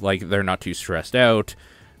happy, like they're not too stressed out.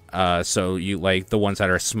 So you like the ones that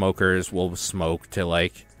are smokers will smoke to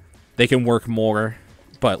like they can work more,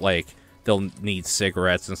 but like they'll need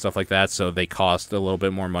cigarettes and stuff like that, so they cost a little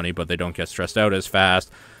bit more money, but they don't get stressed out as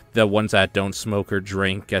fast. The ones that don't smoke or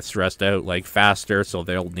drink get stressed out like faster, so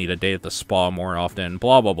they'll need a day at the spa more often.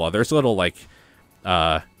 Blah blah blah. There's little like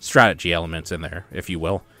strategy elements in there, if you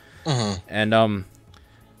will. And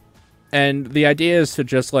the idea is to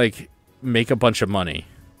just like make a bunch of money,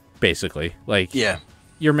 basically. Like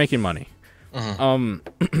you're making money.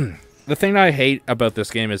 The thing I hate about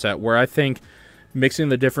this game is that where I think mixing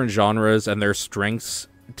the different genres and their strengths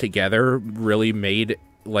together really made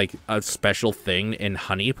like a special thing in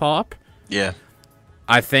Honey Pop. Yeah.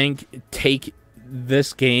 I think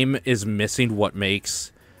this game is missing what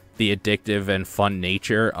makes the addictive and fun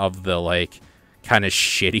nature of the like kind of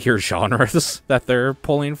shittier genres that they're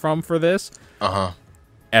pulling from for this.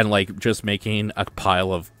 And like just making a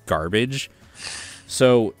pile of garbage.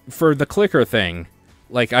 So for the clicker thing,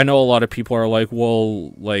 like I know a lot of people are like,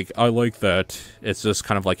 well, like I like that it's just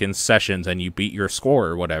kind of like in sessions and you beat your score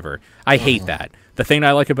or whatever. I hate that. The thing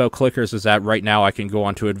I like about clickers is that right now I can go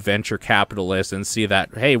onto Adventure Capitalist and see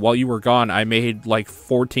that, hey, while you were gone, I made like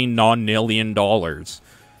 $14 non-million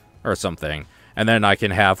or something. And then I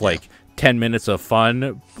can have like 10 minutes of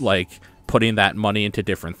fun, like putting that money into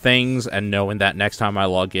different things and knowing that next time I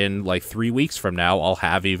log in, like 3 weeks from now, I'll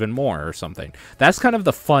have even more or something. That's kind of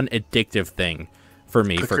the fun, addictive thing for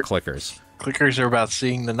me for clickers. Clickers are about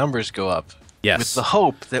seeing the numbers go up. Yes. With the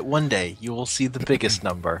hope that one day you will see the biggest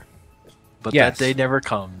number. But that day never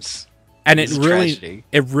comes. And it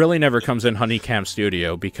really never comes in Honeycam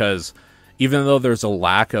Studio, because even though there's a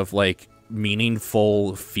lack of like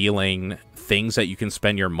meaningful feeling things that you can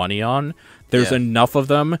spend your money on, there's enough of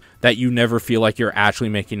them that you never feel like you're actually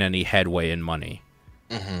making any headway in money.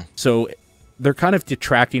 So they're kind of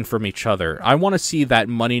detracting from each other. I want to see that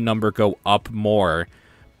money number go up more,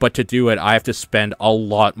 but to do it, I have to spend a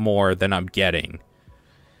lot more than I'm getting.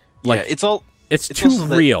 Like it's too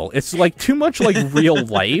real. It's like too much like real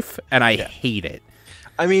life, and I hate it.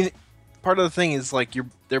 I mean, part of the thing is like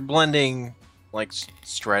they're blending like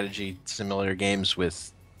strategy simulator games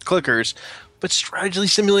with clickers, but strategy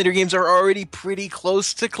simulator games are already pretty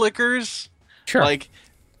close to clickers. Sure. Like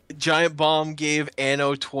Giant Bomb gave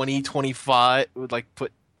Anno 2025 would like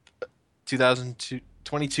put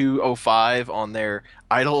 2205 on their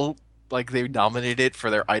idle, like they nominated it for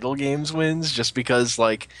their idle games wins just because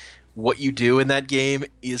like what you do in that game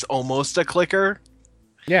is almost a clicker.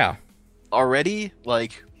 Yeah. Already,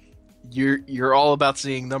 like you're all about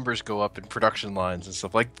seeing numbers go up in production lines and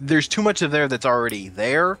stuff. Like there's too much of there that's already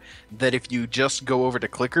there that if you just go over to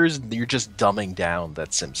clickers, you're just dumbing down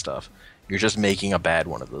that sim stuff. You're just making a bad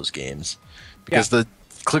one of those games. Because the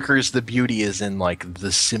clickers, the beauty is in like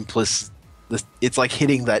the simplest it's like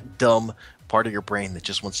hitting that dumb part of your brain that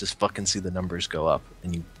just wants to fucking see the numbers go up,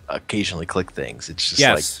 and you occasionally click things. It's just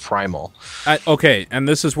like primal. Okay, and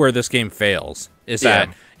this is where this game fails, is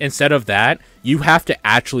that instead of that, you have to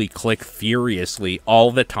actually click furiously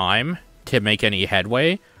all the time to make any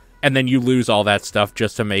headway, and then you lose all that stuff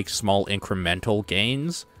just to make small incremental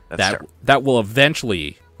gains that will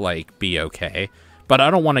eventually like be okay. But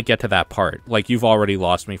I don't want to get to that part. Like, you've already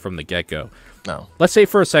lost me from the get-go. No. Let's say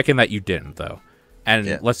for a second that you didn't, though.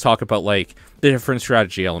 And let's talk about, like, the different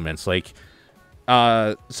strategy elements. Like,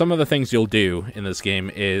 some of the things you'll do in this game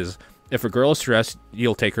is, if a girl is stressed,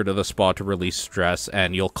 you'll take her to the spa to release stress,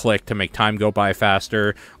 and you'll click to make time go by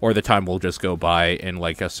faster, or the time will just go by in,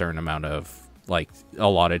 like, a certain amount of, like,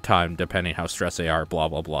 allotted time, depending how stressed they are, blah,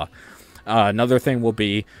 blah, blah. Another thing will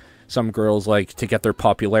be, some girls, like, to get their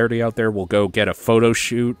popularity out there, will go get a photo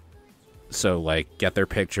shoot. So, like, get their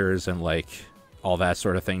pictures and, like, all that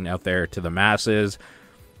sort of thing out there to the masses.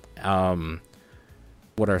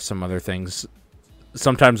 What are some other things?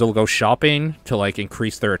 Sometimes they'll go shopping to, like,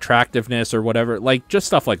 increase their attractiveness or whatever. Like, just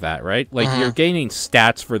stuff like that, right? Like, you're gaining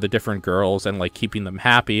stats for the different girls and, like, keeping them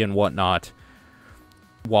happy and whatnot.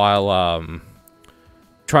 While,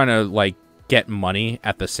 trying to, like, get money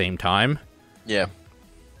at the same time. Yeah.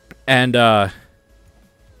 And, the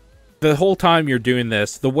whole time you're doing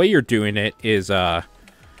this, the way you're doing it is,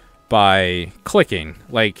 by clicking.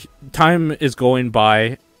 Like, time is going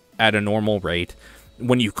by at a normal rate.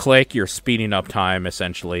 When you click, you're speeding up time,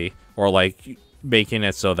 essentially. Or, like, making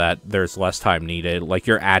it so that there's less time needed. Like,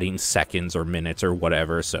 you're adding seconds or minutes or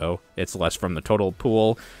whatever, so it's less from the total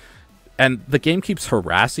pool. And the game keeps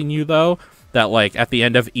harassing you, though, that, like, at the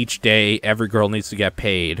end of each day, every girl needs to get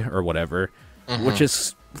paid, or whatever. which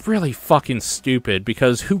is really fucking stupid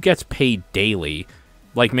because who gets paid daily?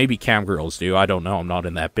 Like, maybe cam girls do. I don't know. I'm not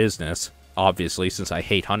in that business, obviously, since I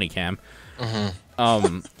hate Honeycam.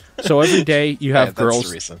 So every day you have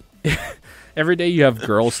girls. Every day you have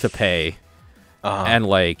girls to pay, and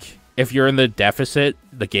like if you're in the deficit,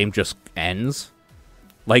 the game just ends.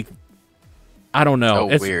 Like, I don't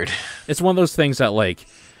know. Oh, weird. It's one of those things that like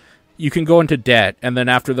you can go into debt, and then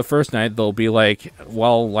after the first night, they'll be like,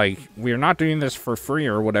 "Well, like we're not doing this for free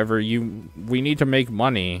or whatever. We need to make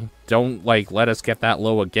money. Don't like let us get that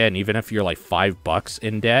low again, even if you're like $5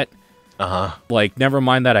 in debt." Like, never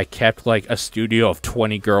mind that I kept like a studio of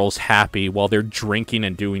 20 girls happy while they're drinking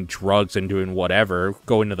and doing drugs and doing whatever,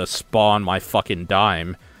 going to the spa on my fucking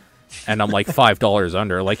dime, and I'm like $5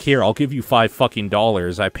 under. Like, here, I'll give you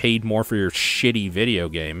 $5 I paid more for your shitty video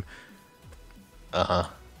game.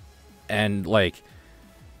 And like,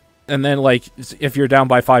 and then like, if you're down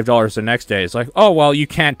by $5 the next day, it's like, oh well, you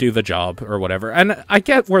can't do the job or whatever. And I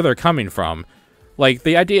get where they're coming from. Like,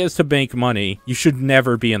 the idea is to make money. You should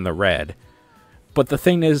never be in the red. But the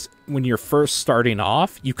thing is, when you're first starting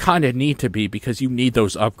off, you kind of need to be because you need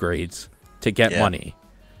those upgrades to get money.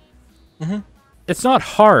 It's not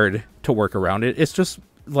hard to work around it. It's just,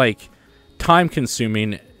 like,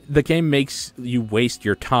 time-consuming. The game makes you waste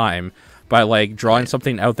your time by, like, drawing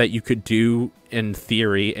something out that you could do, in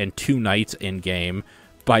theory, in 2 nights in-game,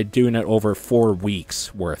 by doing it over 4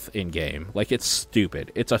 weeks worth in game. Like, it's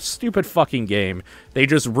stupid. It's a stupid fucking game. They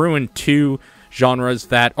just ruined 2 genres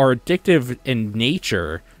that are addictive in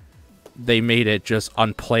nature. They made it just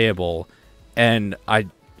unplayable, and I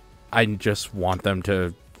just want them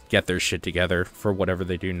to get their shit together for whatever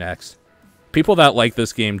they do next. People that like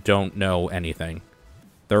this game don't know anything.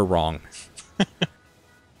 They're wrong. It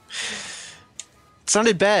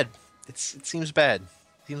sounded bad. It seems bad.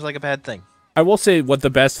 Seems like a bad thing. I will say what the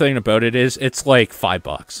best thing about it is, it's like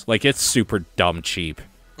 $5. Like, it's super dumb cheap.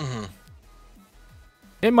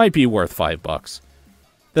 It might be worth $5.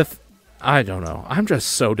 I don't know. I'm just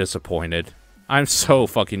so disappointed. I'm so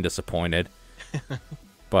fucking disappointed.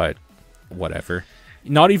 But whatever.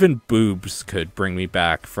 Not even boobs could bring me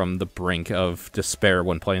back from the brink of despair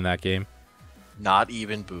when playing that game. Not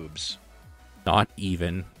even boobs. Not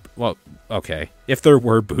even. Well, okay. If there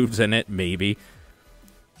were boobs in it, maybe.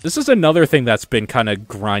 This is another thing that's been kind of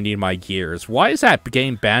grinding my gears. Why is that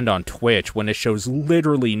game banned on Twitch when it shows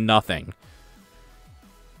literally nothing?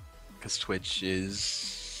 Because Twitch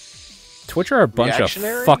is... Twitch are a bunch of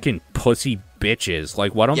fucking pussy bitches.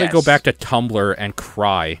 Like, why don't they go back to Tumblr and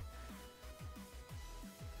cry?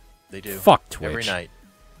 They do. Fuck Twitch. Every night.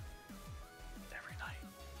 Every night.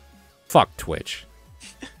 Fuck Twitch.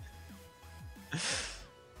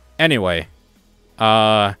 Anyway.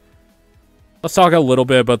 Let's talk a little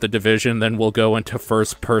bit about The Division, then we'll go into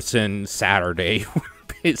first-person Saturday.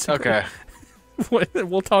 Basically. Okay.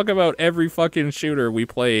 We'll talk about every fucking shooter we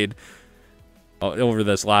played over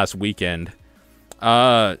this last weekend.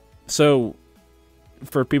 So,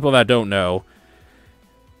 for people that don't know,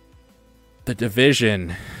 The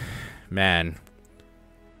Division, man.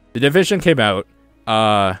 The Division came out.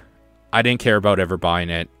 I didn't care about ever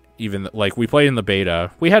buying it. Even, like, we played in the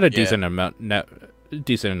beta. We had a decent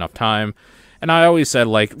enough time. And I always said,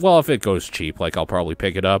 like, well, if it goes cheap, like, I'll probably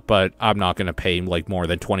pick it up, but I'm not going to pay, like, more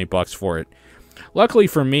than $20 for it. Luckily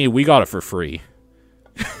for me, we got it for free.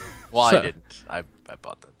 Well, so, I didn't. I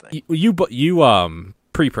bought that thing. You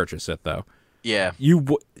pre-purchased it, though. Yeah.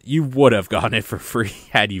 You would have gotten it for free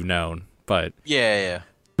had you known, but... Yeah.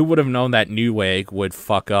 Who would have known that Newegg would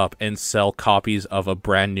fuck up and sell copies of a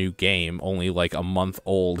brand new game only, like, a month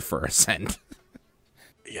old for $0.01?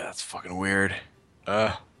 Yeah, that's fucking weird.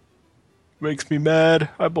 Makes me mad.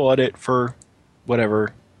 I bought it for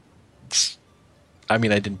whatever. I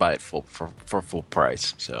mean, I didn't buy it for full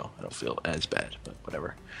price, so I don't feel as bad, but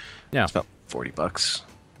whatever. Yeah. It's about $40.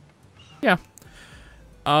 Yeah.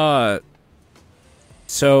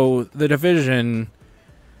 So The Division,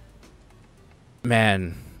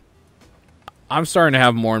 man, I'm starting to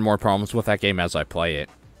have more and more problems with that game as I play it.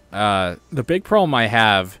 The big problem I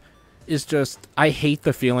have is just, I hate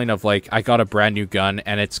the feeling of, like, I got a brand new gun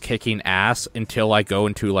and it's kicking ass until I go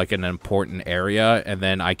into, like, an important area and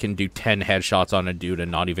then I can do 10 headshots on a dude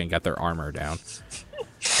and not even get their armor down.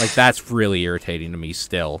 Like, that's really irritating to me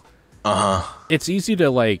still. It's easy to,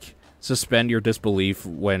 like, suspend your disbelief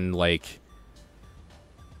when, like...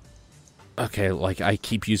 Okay, like, I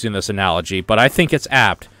keep using this analogy, but I think it's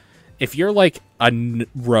apt. If you're, like, a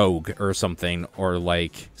rogue or something, or,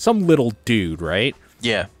 like, some little dude, right?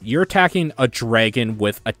 Yeah. You're attacking a dragon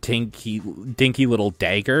with a dinky little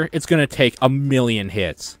dagger. It's going to take 1,000,000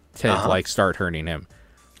 hits to, like, start hurting him.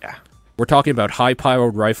 Yeah. We're talking about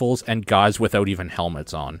high-powered rifles and guys without even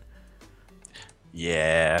helmets on.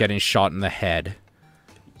 Yeah. Getting shot in the head.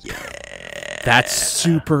 Yeah. That's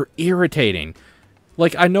super irritating.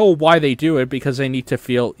 Like, I know why they do it, because they need to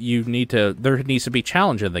feel, there needs to be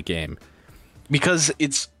challenge in the game. Because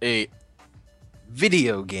it's a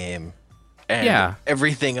video game, and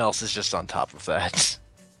everything else is just on top of that.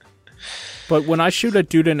 But when I shoot a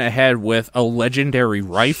dude in the head with a legendary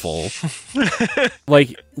rifle,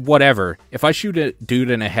 like, whatever. If I shoot a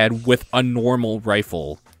dude in the head with a normal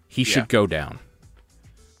rifle, he should go down.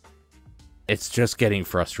 It's just getting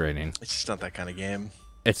frustrating. It's just not that kind of game.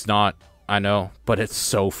 It's not, I know, but it's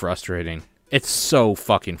so frustrating. It's so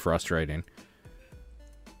fucking frustrating.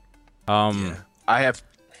 I have...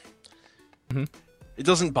 It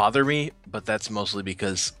doesn't bother me, but that's mostly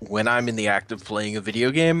because when I'm in the act of playing a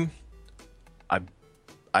video game,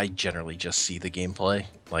 I generally just see the gameplay.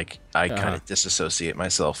 Like, I kind of disassociate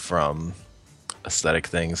myself from aesthetic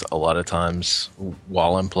things a lot of times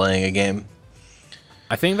while I'm playing a game.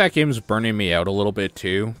 I think that game's burning me out a little bit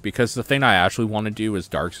too, because the thing I actually want to do is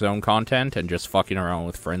Dark Zone content and just fucking around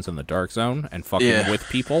with friends in the Dark Zone and fucking with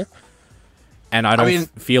people. And I don't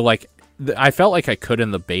feel like... I felt like I could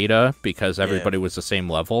in the beta because everybody was the same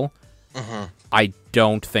level. I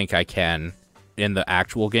don't think I can in the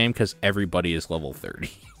actual game because everybody is level 30.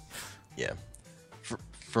 Yeah.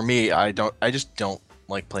 For me, I just don't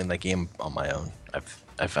like playing that game on my own.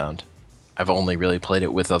 I've found. I've only really played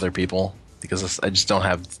it with other people because I just don't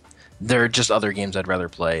have... There are just other games I'd rather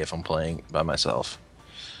play if I'm playing by myself.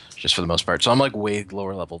 Just for the most part. So I'm like way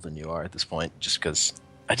lower level than you are at this point just because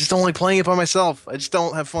I just don't like playing it by myself. I just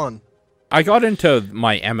don't have fun. I got into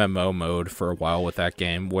my MMO mode for a while with that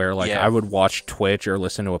game where like I would watch Twitch or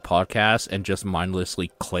listen to a podcast and just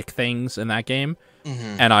mindlessly click things in that game.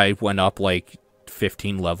 And I went up like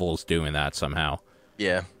 15 levels doing that somehow.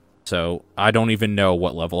 Yeah. So I don't even know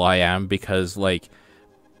what level I am because like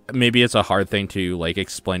maybe it's a hard thing to like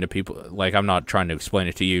explain to people. Like I'm not trying to explain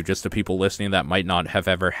it to you, just to people listening that might not have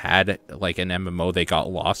ever had like an MMO they got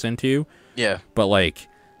lost into. Yeah. But like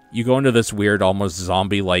you go into this weird, almost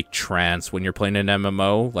zombie-like trance when you're playing an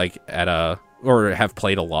MMO, like or have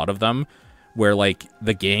played a lot of them, where like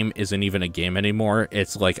the game isn't even a game anymore.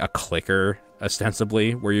 It's like a clicker,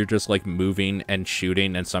 ostensibly, where you're just like moving and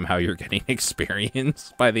shooting, and somehow you're getting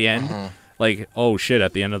experience by the end. Like, oh shit!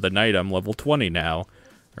 At the end of the night, I'm level 20 now,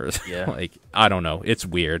 or like I don't know. It's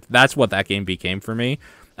weird. That's what that game became for me,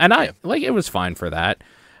 and I like it was fine for that.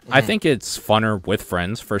 I think it's funner with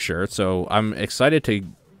friends for sure. So I'm excited to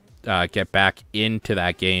get back into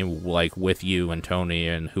that game like with you and Tony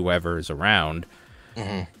and whoever is around.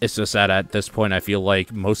 It's just that at this point I feel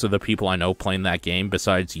like most of the people I know playing that game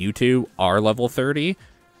besides you two are level 30,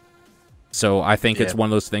 so I think it's one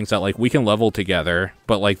of those things that like we can level together,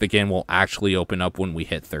 but like the game will actually open up when we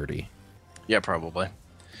hit 30. Yeah, probably.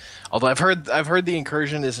 Although I've heard the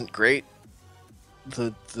incursion isn't great.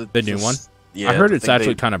 The new one. Yeah, I heard it's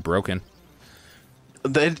actually kind of broken.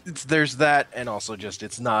 There's that, and also just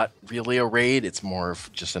it's not really a raid; it's more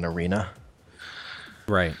of just an arena.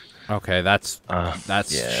 Right. Okay, that's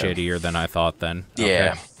shittier than I thought. Then.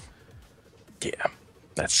 Yeah. Okay.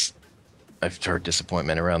 Yeah. I've heard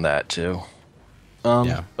disappointment around that too.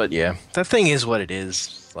 But yeah, that thing is what it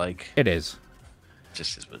is. Like it is.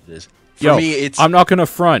 Just is what it is. For me, it's. I'm not gonna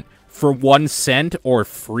front. For 1 cent or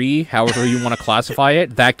free, however you want to classify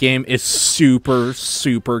it, that game is super,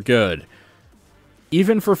 super good.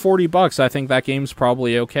 Even for $40, I think that game's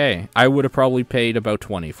probably okay. I would have probably paid about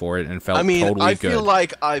 20 for it and felt totally good. I feel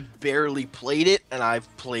like I've barely played it, and I've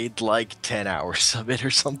played like 10 hours of it or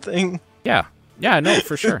something. Yeah. Yeah, no,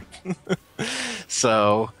 for sure.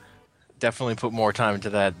 So, definitely put more time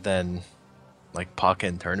into that than like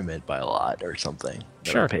Pokken Tournament by a lot or something.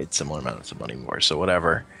 Sure. I paid similar amounts of money for, so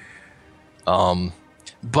whatever.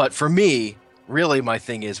 But for me, really my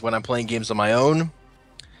thing is when I'm playing games on my own,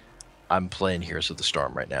 I'm playing Heroes of the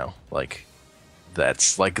Storm right now. Like,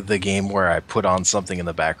 that's like the game where I put on something in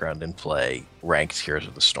the background and play ranked Heroes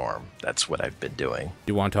of the Storm. That's what I've been doing. Do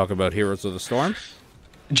you want to talk about Heroes of the Storm?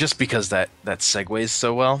 Just because that segues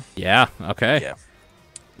so well. Yeah, okay. Yeah.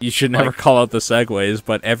 You should never call out the segues,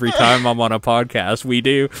 but every time I'm on a podcast, we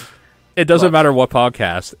do. It doesn't matter what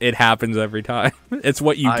podcast. It happens every time. It's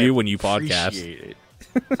what you do when you podcast. It.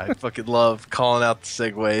 I fucking love calling out the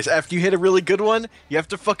segues. After you hit a really good one, you have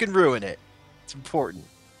to fucking ruin it. It's important.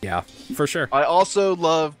 Yeah, for sure. I also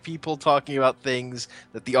love people talking about things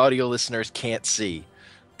that the audio listeners can't see.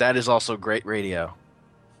 That is also great radio.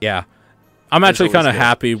 Yeah. I'm actually kind of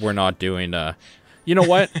happy we're not doing... You know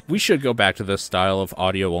what? We should go back to this style of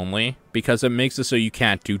audio only, because it makes it so you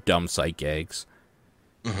can't do dumb sight gags.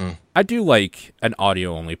 I do like an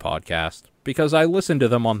audio-only podcast because I listen to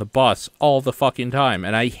them on the bus all the fucking time,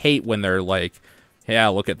 and I hate when they're like, yeah,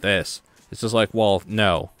 look at this. It's just like, well,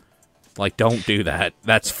 no. Like, don't do that.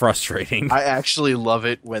 That's frustrating. I actually love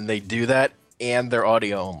it when they do that and they're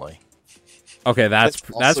audio only. Okay, that's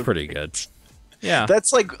also pretty good. Yeah.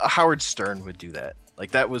 That's like Howard Stern would do that.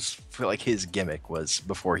 Like that was for like his gimmick was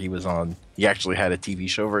before he was on. He actually had a TV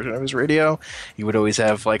show version of his radio. He would always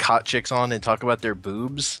have like hot chicks on and talk about their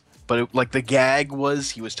boobs. But like the gag was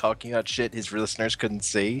he was talking about shit his listeners couldn't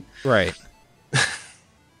see. Right.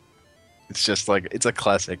 It's just like it's a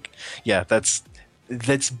classic. Yeah, that's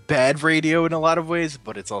bad radio in a lot of ways,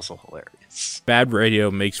 but it's also hilarious. Bad radio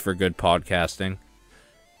makes for good podcasting.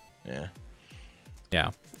 Yeah.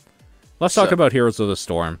 Yeah. Let's talk about Heroes of the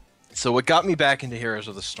Storm. So what got me back into Heroes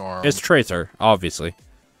of the Storm? It's Tracer, obviously.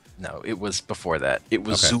 No, it was before that. It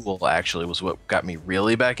was Okay. Zool, actually, was what got me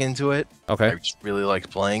really back into it. Okay. I just really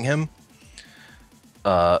liked playing him.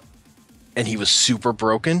 And he was super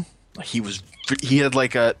broken. He had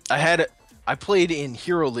like I played in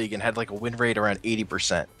Hero League and had like a win rate around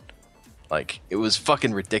 80%. Like, it was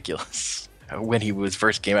fucking ridiculous when he was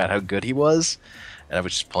first came out, how good he was. And I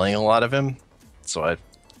was just playing a lot of him. So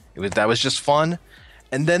that was just fun.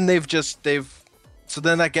 And then so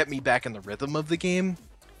then that got me back in the rhythm of the game,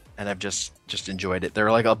 and I've just enjoyed it. There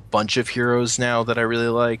are like a bunch of heroes now that I really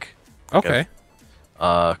like. Okay.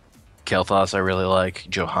 Kael'thas I really like.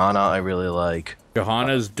 Johanna I really like.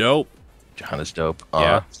 Johanna's dope. Johanna's dope.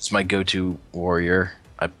 Yeah. It's my go-to warrior.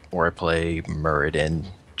 I play Muradin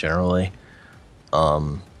generally.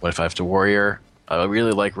 What if I have to warrior? I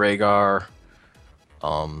really like Rhaegar.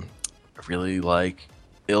 I really like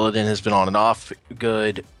Illidan has been on and off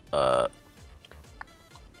good.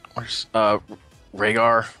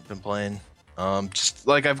 Rhaegar been playing. Just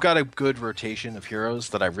like I've got a good rotation of heroes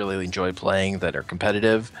that I really enjoy playing that are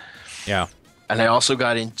competitive. Yeah. And I also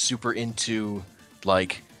got super into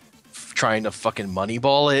like trying to fucking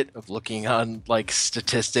moneyball it, of looking on like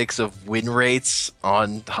statistics of win rates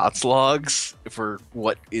on HOTS logs for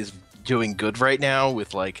what is doing good right now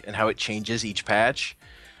with like and how it changes each patch.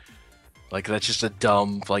 Like that's just a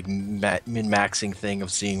dumb like min-maxing thing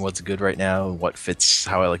of seeing what's good right now and what fits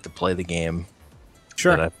how I like to play the game.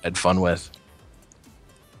 Sure. That I've had fun with.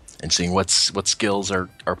 And seeing what skills our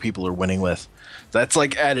people are winning with. That's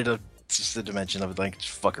like added just a dimension of like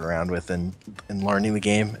just fucking around with and learning the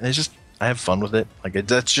game. And it's just I have fun with it. Like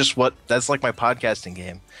that's like my podcasting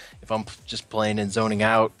game. If I'm just playing and zoning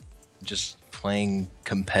out, just playing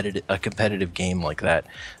a competitive game like that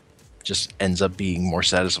just ends up being more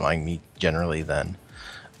satisfying me generally than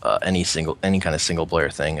any kind of single player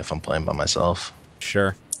thing if I'm playing by myself.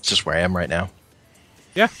 Sure. It's just where I am right now.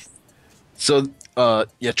 Yeah. So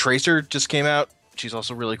Tracer just came out. She's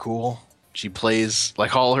also really cool. She plays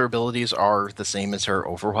like all her abilities are the same as her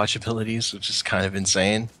Overwatch abilities, which is kind of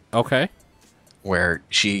insane. Okay. Where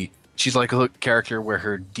she's like a character where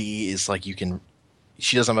her D is like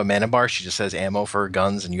she doesn't have a mana bar, she just has ammo for her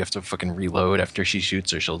guns and you have to fucking reload after she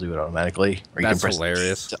shoots or she'll do it automatically. Or you That's can press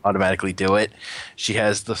hilarious. to automatically do it. She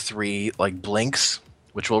has the 3 like blinks,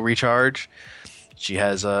 which will recharge. She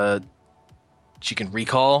has she can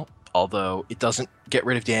recall, although it doesn't get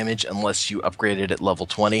rid of damage unless you upgrade it at level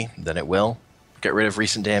 20, then it will get rid of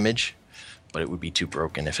recent damage, but it would be too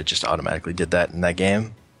broken if it just automatically did that in that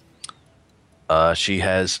game. She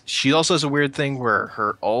also has a weird thing where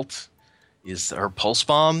her ult is her pulse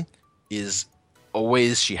bomb is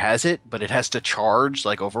always she has it, but it has to charge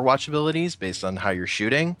like Overwatch abilities based on how you're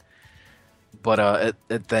shooting. But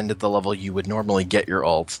at the end of the level you would normally get your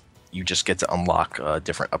ult, you just get to unlock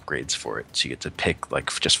different upgrades for it. So you get to pick like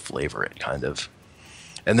just flavor it kind of.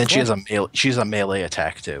 And then cool. She has a melee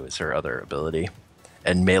attack too, is her other ability.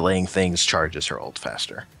 And meleeing things charges her ult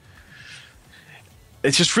faster.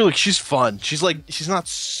 It's just really she's fun. She's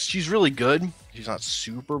really good. She's not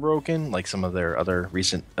super broken like some of their other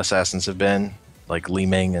recent assassins have been, like Li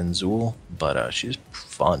Ming and Zool, but she's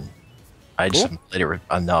fun. I just haven't played her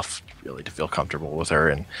enough really to feel comfortable with her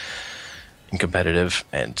and competitive,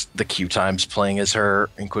 and the queue times playing as her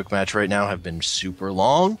in quick match right now have been super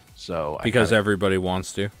long. So because everybody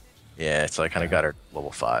wants to. Yeah, so I kind of got her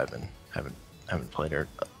level 5 and haven't played her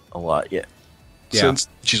a lot yet. Yeah. Since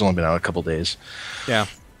she's only been out a couple days. Yeah.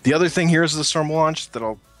 The other thing Heroes of the Storm launch that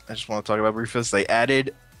I just want to talk about briefly is they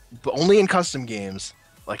added, but only in custom games,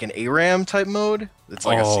 like an ARAM type mode. It's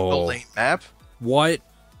like a single lane map. What?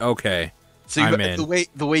 Okay. So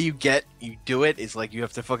the way you do it is like you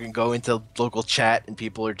have to fucking go into local chat and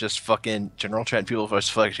people are just fucking general chat and people are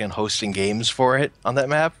just fucking hosting games for it on that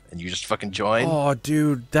map and you just fucking join. Oh,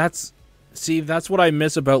 dude, that's what I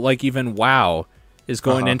miss about like even WoW is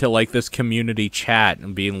going into like this community chat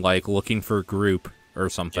and being like looking for a group or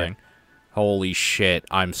something. Yeah. Holy shit,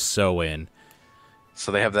 I'm so in.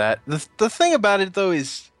 So they have that. The thing about it though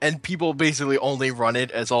is, and people basically only run it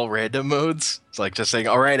as all random modes. It's like just saying,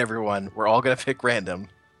 all right, everyone, we're all gonna pick random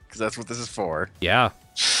because that's what this is for. Yeah.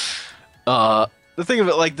 The thing of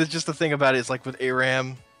it, like, just the thing about it is, like, with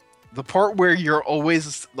ARAM, the part where you're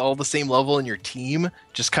always all the same level in your team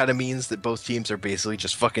just kind of means that both teams are basically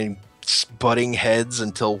just fucking butting heads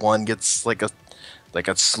until one gets like a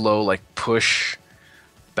slow like push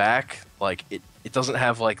back. Like it doesn't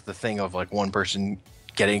have like the thing of like one person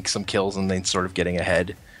getting some kills and then sort of getting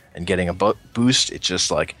ahead and getting a boost. It's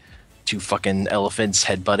just like two fucking elephants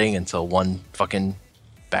headbutting until one fucking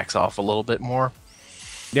backs off a little bit more.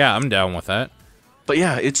 Yeah, I'm down with that. But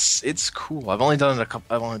yeah, it's cool. I've only done it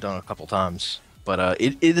a couple times, but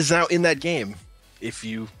it is now in that game if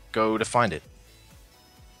you go to find it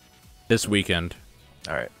this weekend.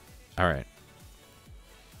 All right.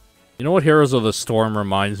 You know what Heroes of the Storm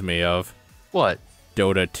reminds me of? What?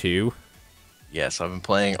 Dota 2. Yes, I've been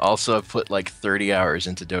playing. Also, I've put like 30 hours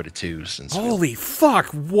into Dota 2 since. Holy fuck!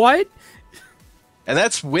 What? And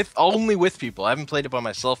that's only with people. I haven't played it by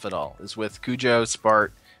myself at all. It's with Cujo,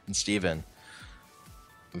 Spart, and Steven.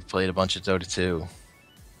 We've played a bunch of Dota 2.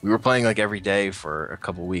 We were playing like every day for a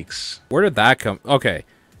couple weeks. Where did that come? Okay,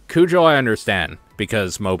 Cujo I understand,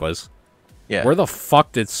 because MOBAs. Yeah. Where the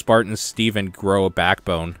fuck did Spart and Steven grow a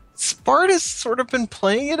backbone? Spart has sort of been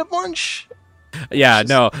playing it a bunch. Yeah,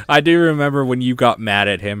 no, I do remember when you got mad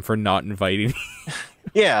at him for not inviting me.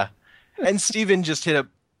 Yeah, and Steven just hit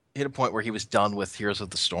a point where he was done with Heroes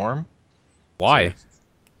of the Storm. Why? So,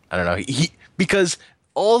 I don't know. Because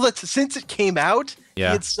since it came out, he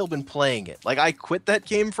had still been playing it. Like, I quit that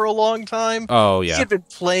game for a long time. Oh yeah, he had been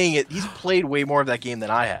playing it. He's played way more of that game than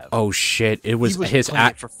I have. Oh shit! It was his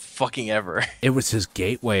it for fucking ever. It was his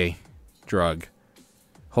gateway drug.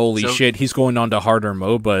 Holy shit! He's going on to harder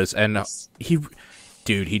MOBAs, and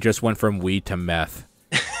he just went from weed to meth.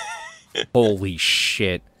 Holy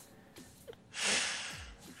shit!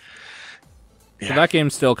 Yeah. So that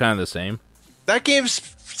game's still kind of the same. That game's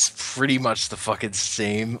pretty much the fucking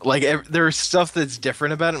same. Like, there's stuff that's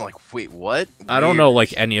different about it. I'm like, wait, what? I don't know,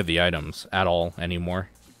 like, any of the items at all anymore.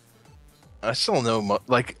 I still know,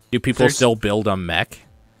 like... Do people still build a mech?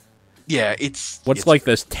 Yeah, What's like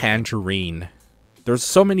this tangerine? There's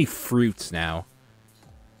so many fruits now.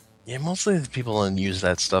 Yeah, mostly the people don't use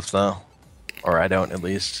that stuff, though. Or I don't, at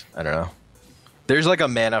least. I don't know. There's, like, a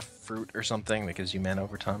mana fruit or something that gives you mana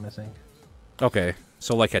over time, I think. Okay,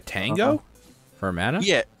 so like a tango? For mana?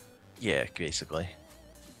 Yeah, basically.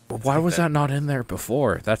 But why was that not in there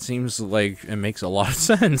before? That seems like it makes a lot of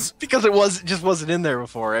sense. Because just wasn't in there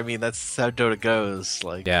before. I mean, that's how Dota goes.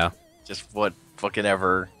 Like, yeah. Just what fucking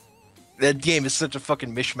ever. That game is such a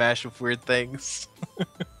fucking mishmash of weird things.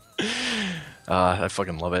 I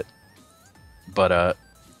fucking love it. But,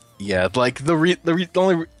 yeah, like, the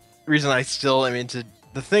only reason I still am into...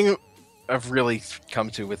 The thing I've really come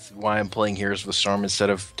to with why I'm playing Heroes of the Storm instead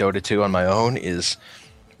of Dota 2 on my own is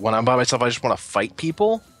when I'm by myself, I just want to fight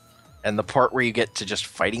people. And the part where you get to just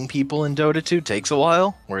fighting people in Dota 2 takes a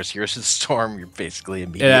while, whereas Heroes of the Storm, you're basically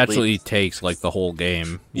immediately... It actually takes, like, the whole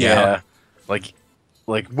game. Yeah.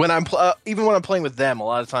 Like when I'm even when I'm playing with them, a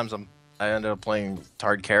lot of times I end up playing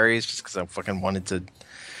hard carries just because I fucking wanted to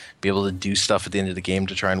be able to do stuff at the end of the game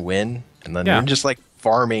to try and win. And then just like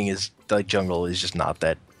farming is like jungle is just not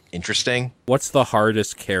that interesting. What's the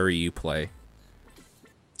hardest carry you play?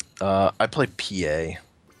 I play PA.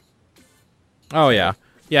 Oh yeah,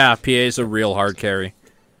 PA's a real hard carry.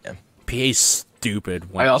 Yeah, PA's stupid.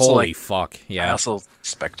 Holy fuck. Yeah. I also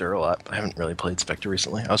Spectre a lot. I haven't really played Spectre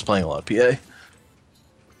recently. I was playing a lot of PA.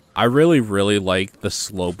 I really, really like the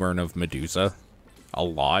slow burn of Medusa a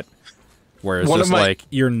lot. Where it's just like,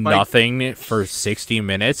 you're nothing for 60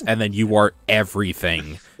 minutes, and then you are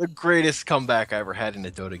everything. The greatest comeback I ever had in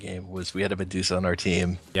a Dota game was we had a Medusa on our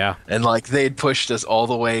team. Yeah. And, like, they had pushed us all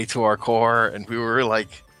the way to our core, and we were, like,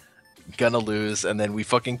 gonna lose, and then we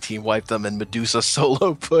fucking team-wiped them, and Medusa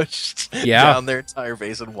solo pushed down their entire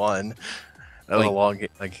base and won. That was a long game.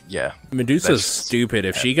 Like, yeah. Medusa's stupid.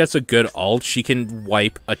 If she gets a good ult, she can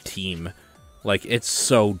wipe a team. Like, it's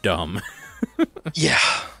so dumb. Yeah.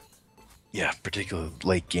 Yeah, particularly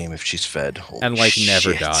late game if she's fed. Holy and, like, shit.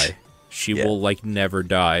 never die. She will, like, never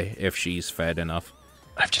die if she's fed enough.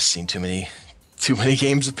 I've just seen too many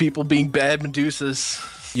games of people being bad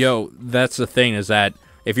Medusas. Yo, that's the thing, is that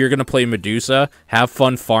if you're gonna play Medusa, have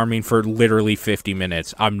fun farming for literally 50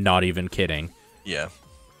 minutes. I'm not even kidding. Yeah.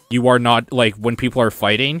 You are not, like, when people are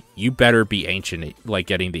fighting, you better be ancient, like,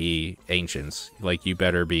 getting the ancients. Like, you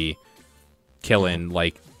better be killing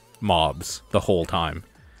like mobs the whole time.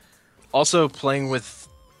 Also, playing with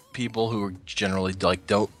people who generally like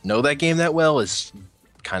don't know that game that well has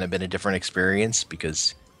kind of been a different experience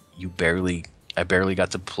because I barely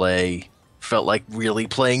got to play. Felt like really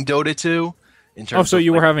playing Dota 2 in terms. Oh, so of,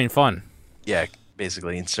 you like, were having fun. yeah,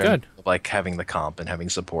 basically in terms Good. of like having the comp and having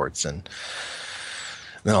supports and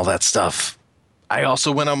all that stuff. I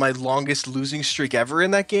also went on my longest losing streak ever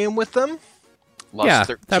in that game with them. Lost Yeah,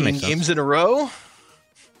 that 13 makes sense. games in a row.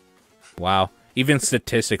 Wow. Even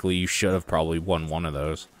statistically, you should have probably won one of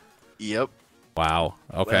those. Yep. Wow.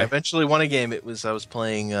 When I Okay. eventually won a game. I was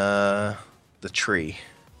playing the tree.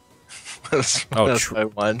 That's I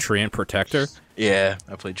won. Tree and Protector? Yeah,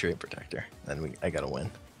 I played Tree and Protector. Then I got a win.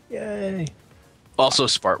 Yay. Also,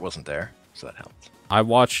 Spart wasn't there, so that helped. I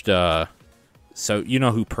watched, so you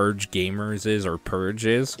know who Purge Gamers is, or Purge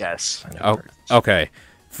is? Yes. I know Oh, Purge. okay.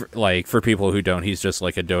 For people who don't, he's just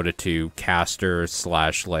like a Dota 2 caster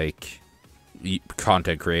 / like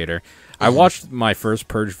content creator. I watched my first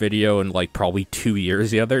Purge video in like probably 2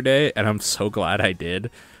 years the other day, and I'm so glad I did.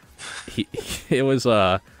 It was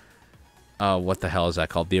what the hell is that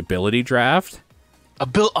called? The ability draft.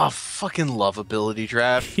 I fucking love ability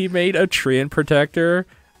draft. He made a Treant Protector,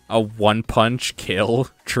 a one punch kill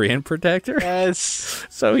Treant Protector. Yes.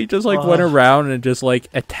 So he just like went around and just like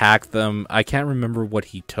attacked them. I can't remember what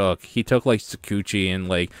he took. He took like Sakuchi and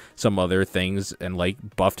like some other things and like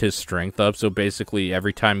buffed his strength up. So basically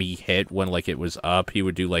every time he hit when like it was up, he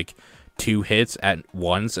would do like 2 hits at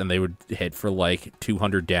once and they would hit for like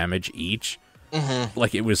 200 damage each.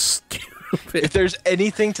 Like it was stupid. If there's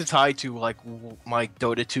anything to tie to like my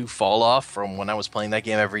Dota 2 fall off from when I was playing that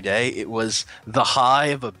game every day, it was the high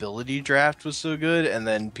of ability draft was so good, and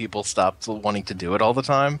then people stopped wanting to do it all the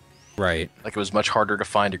time. Right. Like it was much harder to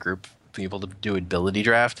find a group of people to do ability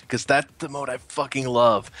draft because that's the mode I fucking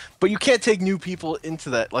love. But you can't take new people into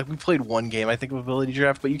that. Like we played one game I think of ability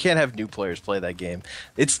draft, but you can't have new players play that game.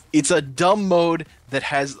 It's a dumb mode that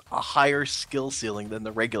has a higher skill ceiling than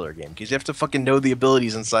the regular game because you have to fucking know the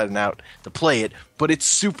abilities inside and out to play it. But it's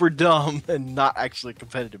super dumb and not actually a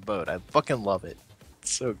competitive mode. I fucking love it.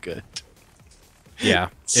 It's so good. Yeah.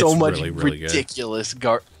 So it's much really, really good. ridiculous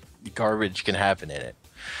garbage can happen in it.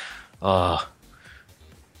 Love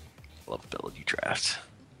ability draft.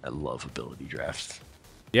 I love ability draft.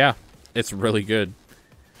 Yeah, it's really good.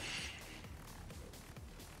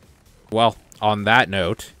 Well, on that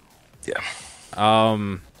note, Yeah.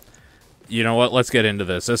 you know what? Let's get into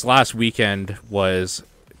this. This last weekend was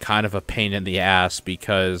kind of a pain in the ass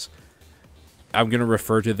because I'm going to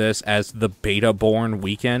refer to this as the beta-born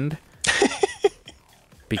weekend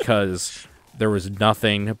because there was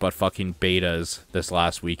nothing but fucking betas this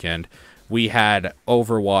last weekend. We had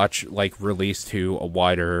Overwatch like released to a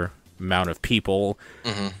wider amount of people.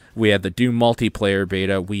 We had the Doom multiplayer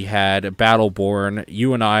beta. We had Battleborn.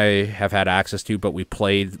 You and I have had access to, but we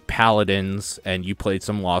played Paladins, and you played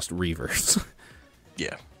some Lost Reavers.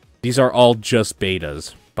 Yeah. These are all just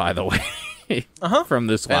betas, by the way, from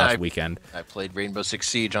this last weekend. I played Rainbow Six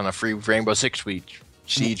Siege on a free Rainbow Six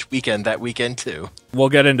Siege weekend that weekend too. We'll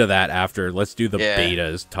get into that after. Let's do the Yeah.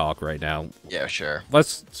 betas talk right now. Yeah, sure.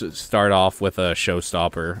 Let's start off with a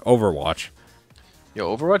showstopper, Overwatch.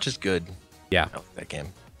 Yo, Overwatch is good. Yeah. I like that game.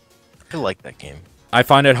 I like that game. I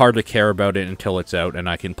find it hard to care about it until it's out, and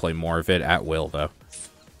I can play more of it at will, though.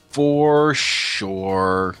 For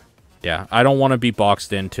sure. Yeah, I don't want to be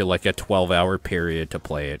boxed into like a 12-hour period to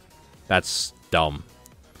play it. That's dumb.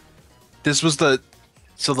 This was the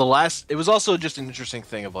last. It was also just an interesting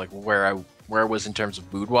thing of like where I was in terms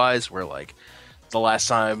of mood wise. Where like the last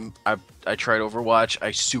time I tried Overwatch,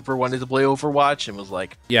 I super wanted to play Overwatch and was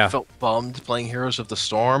like, Yeah. felt bummed playing Heroes of the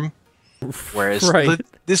Storm. Whereas Right.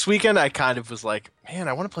 this weekend, I kind of was like, man,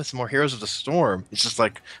 I want to play some more Heroes of the Storm. It's just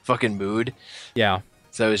like fucking mood. Yeah.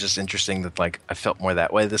 So it was just interesting that like I felt more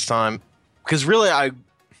that way this time. Because really,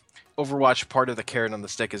 Overwatch, part of the carrot on the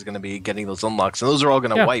stick is going to be getting those unlocks, and those are all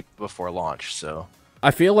going to Yeah. wipe before launch. So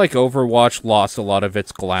I feel like Overwatch lost a lot of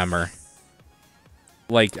its glamour.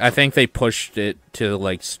 Like, I think they pushed it to,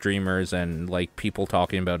 like, streamers and, like, people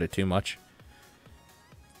talking about it too much.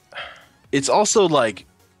 it's also like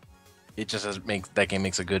it just that game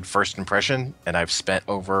makes a good first impression, and I've spent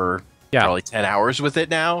over probably 10 hours with it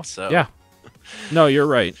now. So Yeah. No, you're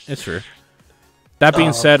right. It's true. That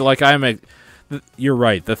being said, like, you're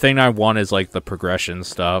right. The thing I want is, like, the progression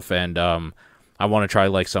stuff, and, I want to try,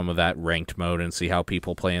 like, some of that ranked mode and see how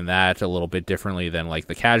people play in that a little bit differently than, like,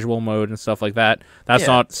 the casual mode and stuff like that. That's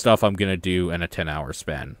not stuff I'm going to do in a 10-hour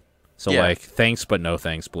span. So, like, thanks, but no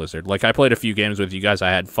thanks, Blizzard. Like, I played a few games with you guys. I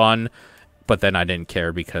had fun. but then I didn't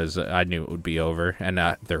care because I knew it would be over, and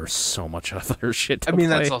there was so much other shit to I mean,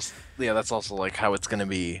 play. that's also like how it's gonna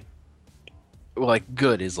be. Like,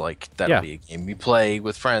 good is like that'll Yeah. be a game you play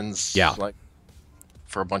with friends. Yeah. Like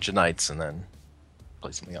for a bunch of nights, and then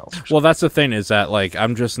play something else. Well, that's the thing is that like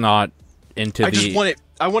I'm just not into I just want it.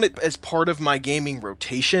 I want it as part of my gaming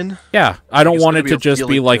rotation. Yeah, I don't It's want gonna it be to a just be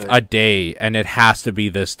really like good- a day and it has to be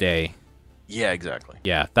this day. Yeah, exactly.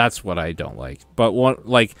 Yeah, that's what I don't like. But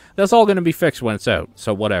like that's all going to be fixed when it's out.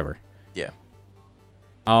 So whatever. Yeah.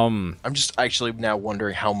 Um I'm just actually now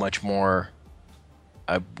wondering how much more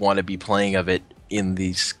I want to be playing of it in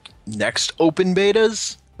these next open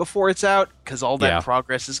betas before it's out, because all that Yeah.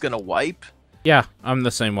 progress is gonna wipe. yeah, I'm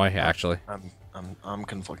the same way actually. I'm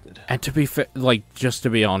conflicted. And to be like just to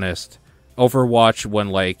be honest, Overwatch when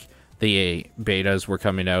like the betas were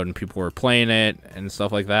coming out and people were playing it and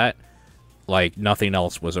stuff like that, like nothing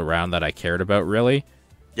else was around that I cared about really.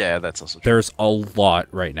 Yeah, that's also true. There's a lot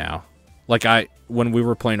right now. Like when we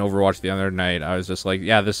were playing Overwatch the other night, I was just like,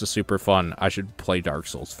 yeah, this is super fun. I should play Dark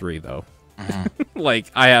Souls 3 though. Like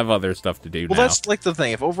I have other stuff to do Well, now. that's like the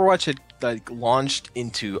thing. If Overwatch had like launched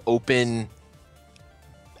into open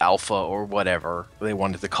alpha or whatever they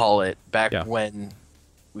wanted to call it back Yeah. when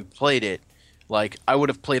we played it, like I would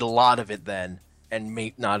have played a lot of it then, and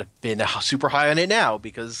may not have been super high on it now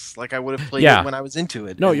because like I would have played Yeah. it when I was into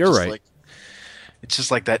it. No, And you're just, right. Like, it's just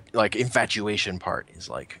like that. Like infatuation part is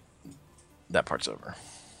like that part's over.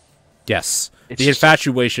 Yes. It's The just-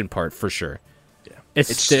 infatuation part for sure. Yeah,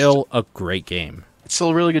 It's still a great game. it's still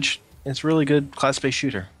a really good. It's a really good class-based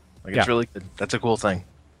shooter. Like it's Yeah. really good. That's a cool thing.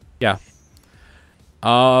 Yeah.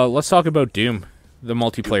 Let's talk about Doom, the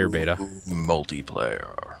multiplayer beta.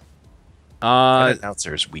 Multiplayer. Uh, That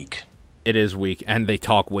announcer is weak. it is weak, and they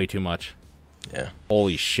talk way too much. Yeah.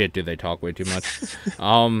 Holy shit, do they talk way too much?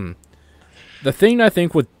 The thing I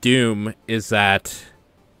think with Doom is that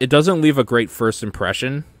it doesn't leave a great first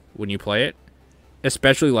impression when you play it.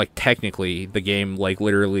 Especially, like, technically, the game, like,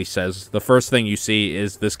 literally says the first thing you see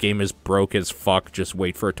is this game is broke as fuck, just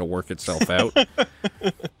wait for it to work itself out.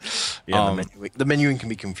 Yeah, the menuing can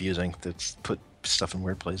be confusing. That's put stuff in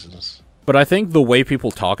weird places. But I think the way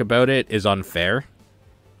people talk about it is unfair.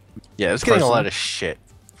 Yeah, it's getting a lot Personally? of shit.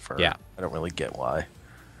 For, Yeah. I don't really get why.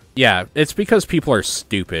 Yeah, it's because people are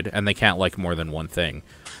stupid and they can't like more than one thing.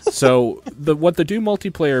 So what the Doom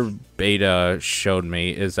multiplayer beta showed me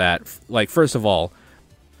is that, like, first of all,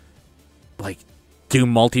 like,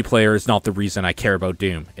 Doom multiplayer is not the reason I care about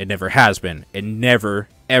Doom. It never has been. It never,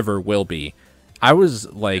 ever will be. I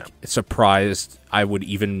was, like, surprised I would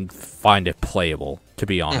even find it playable, to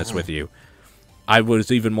be honest with you. I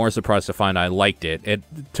was even more surprised to find I liked it. It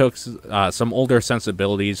took some older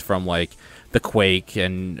sensibilities from, like, the Quake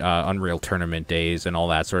and Unreal Tournament days and all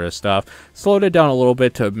that sort of stuff. Slowed it down a little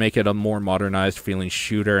bit to make it a more modernized feeling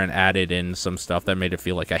shooter and added in some stuff that made it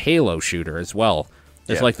feel like a Halo shooter as well.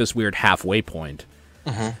 It's Yeah. like this weird halfway point.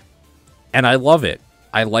 And I love it.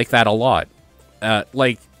 I like that a lot.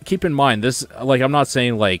 Like, keep in mind, this, like, I'm not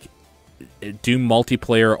saying, like, Doom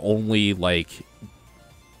multiplayer only, like,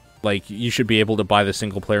 you should be able to buy the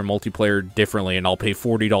single player multiplayer differently and I'll pay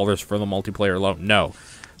 $40 for the multiplayer alone. No.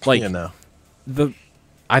 Like, You know.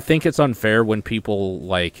 I think it's unfair when people,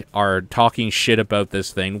 like, are talking shit about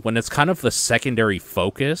this thing when it's kind of the secondary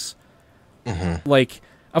focus. Like,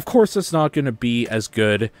 of course it's not going to be as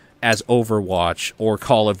good as Overwatch or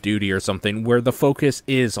Call of Duty or something where the focus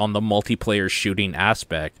is on the multiplayer shooting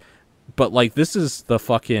aspect. But, like, this is the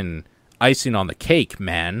fucking icing on the cake,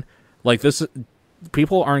 man. Like, this,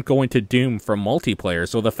 people aren't going to Doom for multiplayer,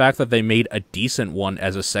 so the fact that they made a decent one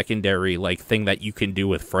as a secondary, like, thing that you can do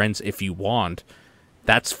with friends if you want,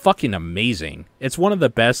 that's fucking amazing. It's one of the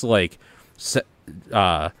best, like,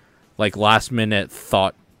 like, last minute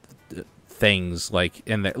thought things, like,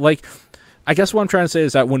 in the, like, I guess what I'm trying to say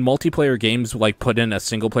is that when multiplayer games, like, put in a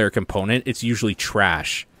single player component, it's usually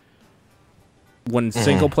trash. When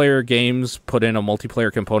single player games put in a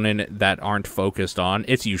multiplayer component that aren't focused on,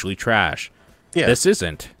 it's usually trash. Yeah. This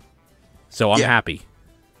isn't. So I'm Yeah. happy.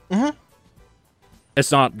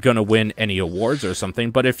 It's not gonna win any awards or something,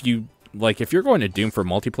 but if you're going to Doom for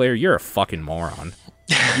multiplayer, you're a fucking moron.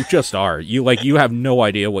 You just are. You have no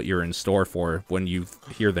idea what you're in store for when you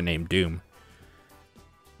hear the name Doom.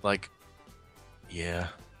 Like, yeah.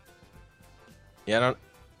 Yeah,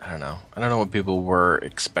 I don't know. I don't know what people were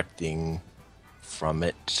expecting from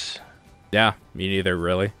it. Yeah, me neither,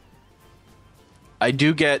 really. I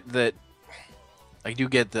do get that,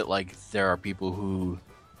 like, there are people who...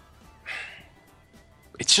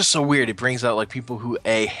 It's just so weird. It brings out, like, people who,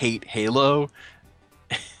 hate Halo.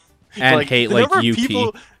 And hate, the like, number of UT.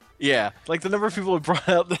 people- yeah, like, the number of people who brought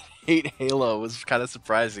out that hate Halo was kind of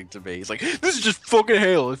surprising to me. He's like, this is just fucking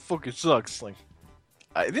Halo. It fucking sucks. Like,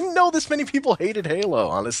 I didn't know this many people hated Halo,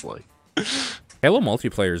 honestly. Halo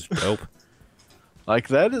multiplayer is dope. Like,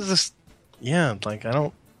 that is just, yeah, like, I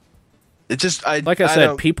don't, it just, Like I I said,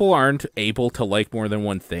 don't- people aren't able to like more than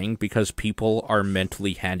one thing because people are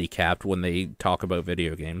mentally handicapped when they talk about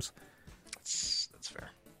video games. that's fair.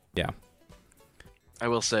 Yeah. I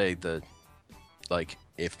will say that, like,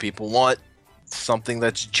 if people want something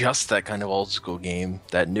that's just that kind of old school game,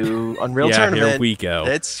 that new Unreal Yeah, Tournament, here we go.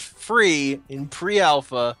 it's free in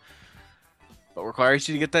pre-alpha, but requires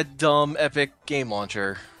you to get that dumb Epic game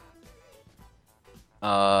launcher.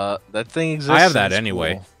 That thing exists. I have that and it's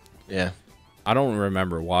anyway. cool. Yeah. I don't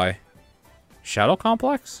remember why. Shadow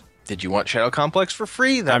Complex? Did you want Shadow Complex for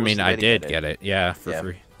free? That I was mean, the I way to did it. get it. Yeah, for Yeah.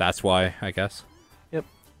 free. That's why, I guess.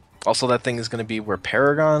 Also, that thing is going to be where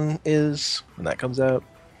Paragon is when that comes out.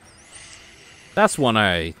 That's one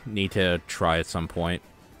I need to try at some point.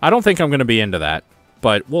 I don't think I'm going to be into that,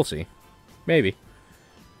 but we'll see. Maybe.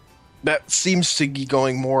 That seems to be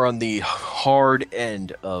going more on the hard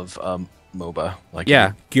end of MOBA. Like,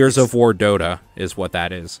 Yeah, Gears of War Dota is what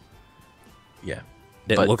that is. yeah.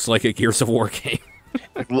 It But- looks like a Gears of War game.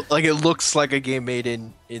 Like, it looks like a game made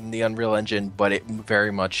in the Unreal Engine, but it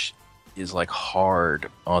very much is like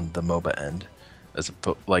hard on the MOBA end, as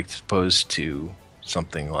opposed to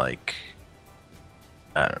something like,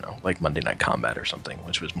 I don't know, like Monday Night Combat or something,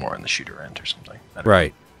 which was more on the shooter end or something. I don't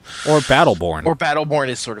Right. Or Battleborn. know. Or Battleborn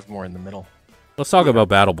is sort of more in the middle. Let's talk about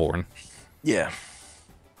Battleborn. Yeah.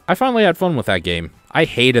 I finally had fun with that game. I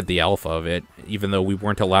hated the alpha of it, even though we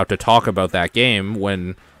weren't allowed to talk about that game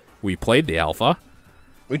when we played the alpha.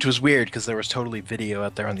 Which was weird because there was totally video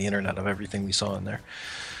out there on the internet of everything we saw in there.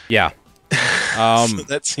 Yeah. So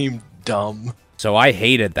that seemed dumb. So I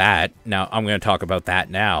hated that. Now, I'm going to talk about that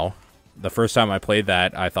now. The first time I played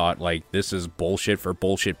that, I thought, like, this is bullshit for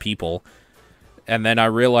bullshit people. And then I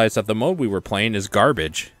realized that the mode we were playing is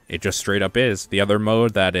garbage. It just straight up is. The other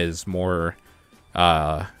mode that is more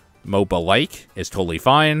MOBA-like is totally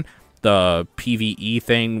fine. The PvE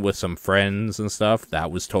thing with some friends and stuff,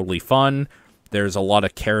 that was totally fun. There's a lot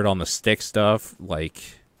of carrot on the stick stuff,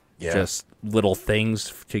 like Yeah. just little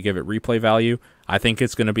things to give it replay value. I think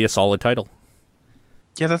it's going to be a solid title.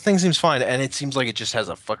 Yeah, that thing seems fine, and it seems like it just has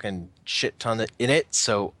a fucking shit ton in it.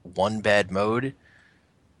 So one bad mode,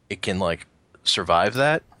 it can like survive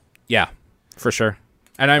that. Yeah, for sure.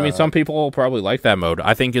 And I mean, some people will probably like that mode.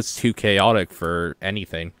 I think it's too chaotic for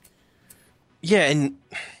anything. Yeah, and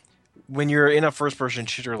when you're in a first-person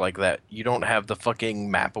shooter like that, you don't have the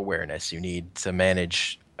fucking map awareness you need to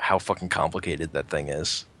manage how fucking complicated that thing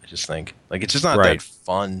is. I just think like it's just not Right. that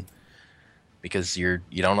fun because you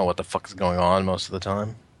don't know what the fuck is going on most of the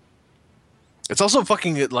time. It's also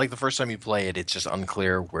fucking like the first time you play it, it's just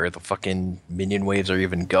unclear where the fucking minion waves are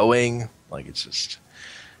even going. Like it's just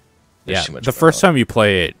there's Yeah, too much the going first on. time you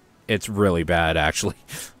play it, it's really bad, actually.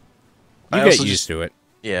 I You get also used just- to it.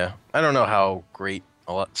 Yeah, I don't know how great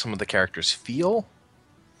some of the characters feel,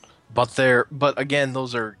 but again,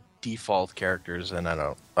 those are default characters, and I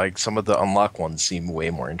don't like some of the unlock ones seem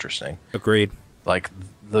way more interesting. Agreed. Like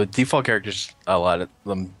the default characters, a lot of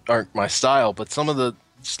them aren't my style, but some of the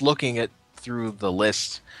just looking at through the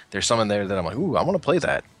list, there's some in there that I'm like, ooh, I want to play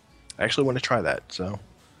that. I actually want to try that, so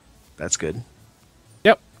that's good.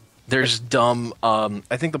 Yep. There's dumb.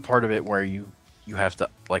 I think the part of it where you have to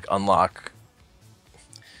like unlock.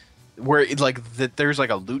 Where that there's like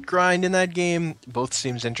a loot grind in that game, both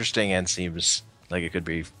seems interesting and seems like it could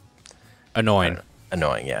be Annoying.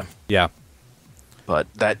 annoying, yeah. Yeah. But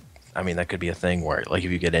that could be a thing where like if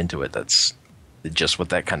you get into it, that's just what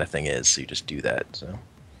that kind of thing is. So you just do that. So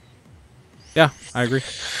Yeah, I agree.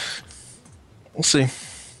 we'll see.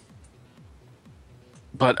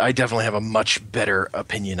 But I definitely have a much better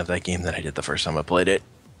opinion of that game than I did the first time I played it,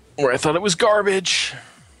 where I thought it was garbage.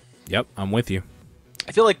 Yep, I'm with you.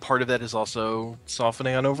 I feel like part of that is also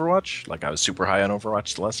softening on Overwatch. Like I was super high on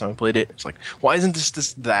Overwatch the last time I played it. It's like, why isn't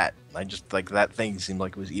this that? I just like that thing seemed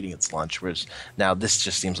like it was eating its lunch, whereas now this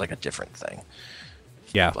just seems like a different thing.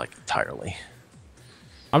 Yeah. Like entirely.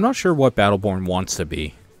 I'm not sure what Battleborn wants to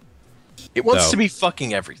be. It wants So- to be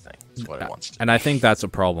fucking everything. Is what it wants to. And I think that's a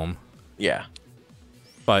problem. Yeah.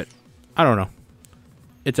 But I don't know.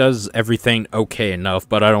 It does everything okay enough,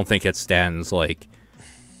 but I don't think it stands like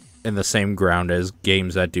in the same ground as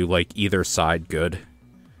games that do like either side good.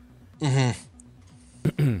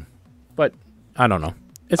 But I don't know.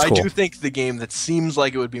 It's I cool. do think the game that seems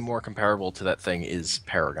like it would be more comparable to that thing is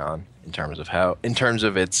Paragon in terms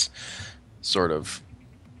of its sort of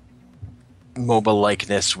MOBA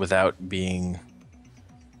likeness without being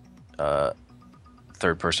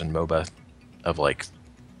third-person MOBA of like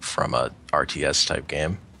from a RTS type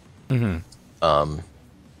game.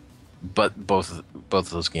 But both of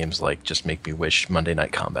those games like just make me wish Monday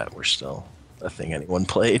Night Combat were still a thing anyone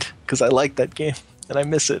played, because I like that game and I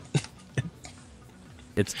miss it.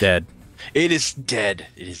 It's dead. It is dead.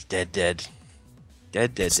 It is dead.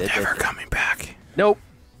 It's never coming back. Nope.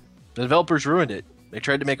 The developers ruined it. They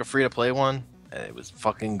tried to make a free-to-play one, and it was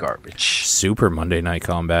fucking garbage. Super Monday Night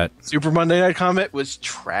Combat. Super Monday Night Combat was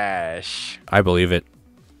trash. I believe it.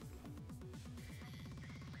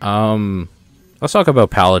 Let's talk about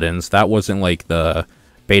Paladins. That wasn't like the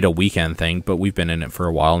beta weekend thing, but we've been in it for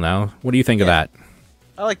a while now. What do you think of that?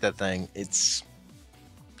 I like that thing. It's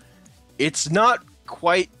not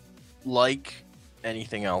quite like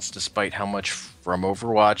anything else, despite how much from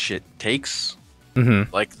Overwatch it takes.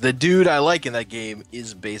 Like, the dude I like in that game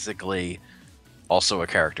is basically also a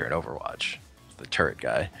character in Overwatch, the turret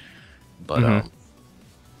guy. But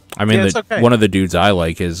I mean, it's okay. One of the dudes I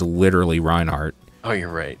like is literally Reinhardt. Oh, you're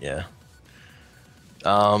right. Yeah.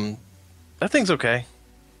 That thing's okay.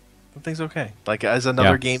 Like, as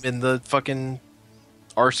another game in the fucking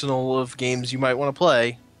arsenal of games you might want to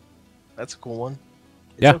play, that's a cool one.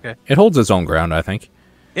 It's okay. It holds its own ground, I think.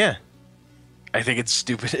 Yeah. I think it's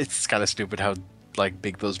stupid. It's kind of stupid how like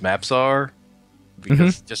big those maps are,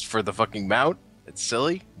 because just for the fucking mount, it's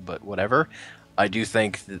silly, but whatever. I do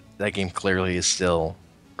think that game clearly is still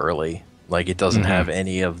early. Like, it doesn't have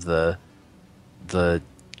any of the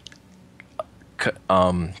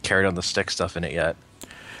carrot on the stick stuff in it yet.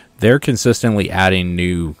 They're consistently adding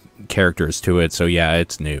new characters to it, so yeah,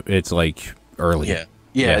 it's new. It's like early.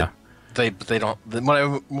 Yeah. They don't. What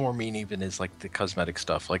I more mean even is like the cosmetic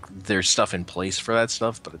stuff. Like, there's stuff in place for that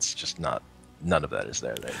stuff, but it's just not. None of that is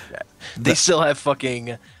there. They still have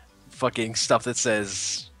fucking stuff that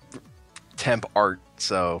says temp art.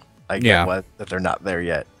 So I get that they're not there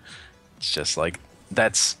yet. It's just like,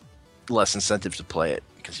 that's less incentive to play it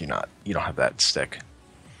because you don't have that stick.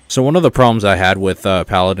 So one of the problems I had with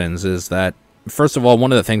Paladins is that, first of all,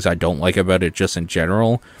 one of the things I don't like about it just in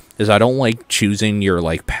general is I don't like choosing your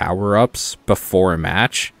like power-ups before a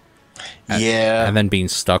match. And then being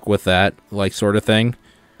stuck with that like sort of thing.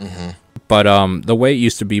 But the way it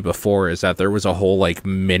used to be before is that there was a whole like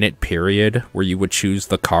minute period where you would choose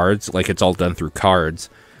the cards, like it's all done through cards.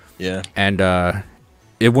 Yeah. And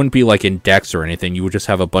it wouldn't be like in decks or anything. You would just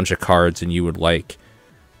have a bunch of cards and you would like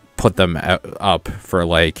put them up for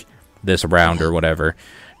like this round or whatever.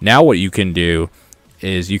 Now what you can do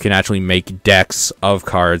is you can actually make decks of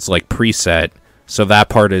cards like preset. So that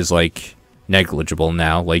part is like negligible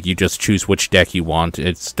now. Like, you just choose which deck you want.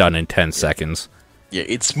 It's done in 10 seconds. Yeah,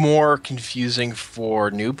 it's more confusing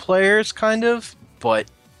for new players, kind of, but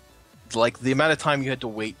like the amount of time you had to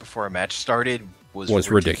wait before a match started was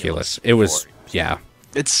ridiculous. It was, yeah.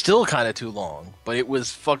 It's still kind of too long, but it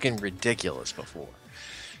was fucking ridiculous before.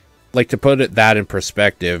 Like, to put that in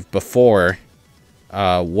perspective, before,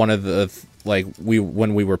 one of the,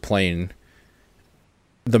 when we were playing,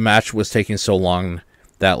 the match was taking so long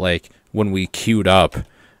that, like, when we queued up,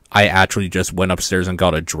 I actually just went upstairs and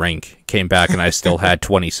got a drink, came back, and I still had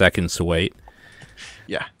 20 seconds to wait.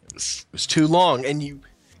 Yeah, it was too long, and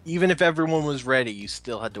even if everyone was ready, you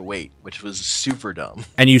still had to wait, which was super dumb.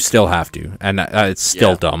 And you still have to, and it's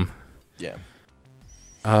still dumb. Yeah.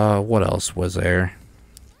 What else was there?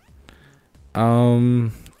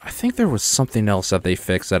 I think there was something else that they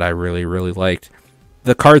fixed that I really, really liked.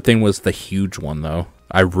 The card thing was the huge one, though.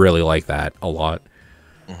 I really like that a lot.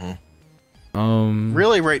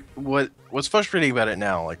 Really, right? What's frustrating about it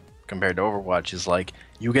now, like compared to Overwatch, is like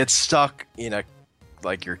you get stuck in a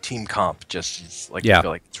like your team comp just like you feel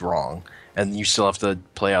like it's wrong, and you still have to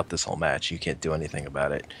play out this whole match. You can't do anything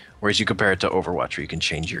about it. Whereas you compare it to Overwatch, where you can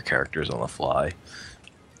change your characters on the fly.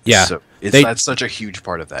 Yeah, so that's such a huge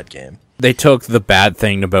part of that game. They took the bad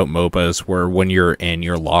thing about MOBAs, where when you're in,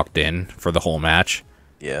 you're locked in for the whole match.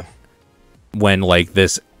 Yeah. When like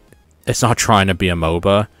this, it's not trying to be a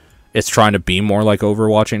MOBA. It's trying to be more like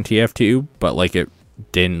Overwatch and TF2, but like it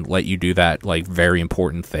didn't let you do that like very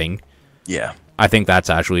important thing. Yeah. I think that's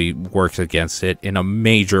actually works against it in a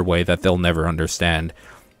major way that they'll never understand.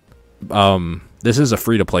 This is a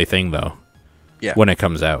free-to-play thing, though. Yeah. When it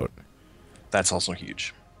comes out. That's also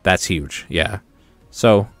huge. That's huge, yeah.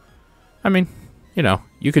 So, I mean,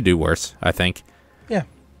 you could do worse, I think. Yeah.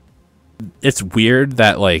 It's weird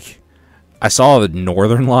that, like, I saw the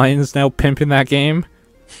Northern Lions now pimping that game.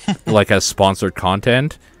 Like, as sponsored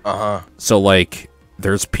content. So, like,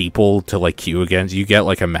 there's people to, like, queue against. You get,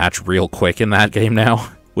 like, a match real quick in that game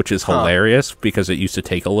now, which is hilarious because it used to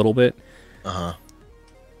take a little bit.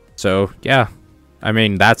 So, yeah. I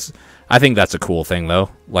mean, I think that's a cool thing,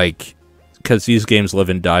 though. Like, because these games live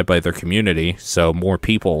and die by their community, so more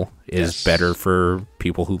people is better for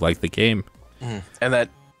people who like the game. And that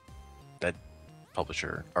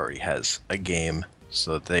publisher already has a game,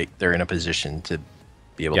 so they're in a position to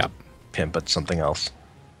be able to pimp at something else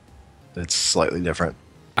that's slightly different.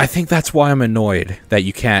 I think that's why I'm annoyed that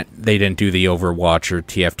they didn't do the Overwatch or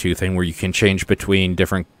TF2 thing where you can change between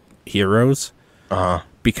different heroes.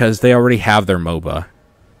 Because they already have their MOBA.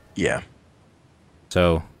 Yeah.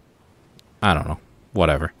 So, I don't know.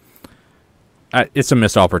 Whatever. It's a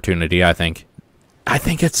missed opportunity, I think. I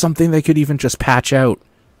think it's something they could even just patch out,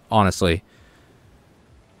 honestly.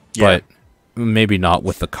 Yeah. But maybe not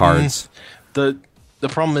with the cards. The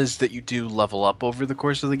problem is that you do level up over the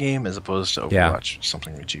course of the game as opposed to Overwatch,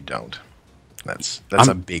 something that you don't. That's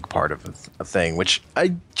a big part of a thing, which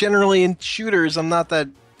I generally in shooters I'm not that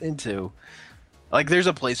into. Like, there's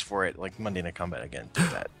a place for it, like Monday Night Combat again. Do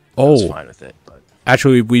that. I was fine with it, but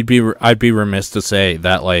actually, I'd be remiss to say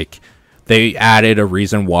that like they added a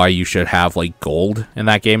reason why you should have like gold in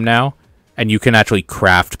that game now, and you can actually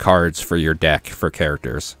craft cards for your deck for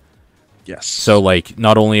characters. Yes. So like,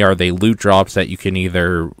 not only are they loot drops that you can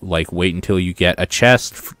either like wait until you get a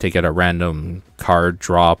chest to get a random card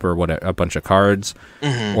drop or a bunch of cards,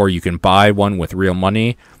 or you can buy one with real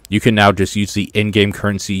money. You can now just use the in-game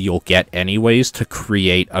currency you'll get anyways to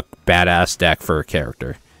create a badass deck for a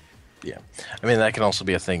character. Yeah. I mean, that can also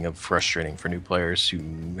be a thing of frustrating for new players who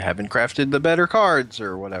haven't crafted the better cards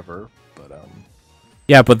or whatever. But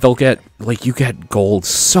yeah, but they'll get, like, you get gold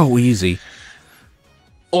so easy.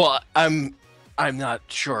 Well, I'm not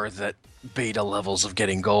sure that beta levels of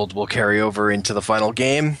getting gold will carry over into the final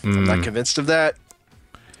game. I'm not convinced of that.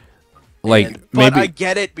 But I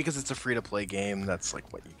get it because it's a free-to-play game. That's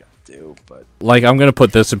like what you got to do. But like, I'm gonna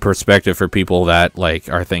put this in perspective for people that like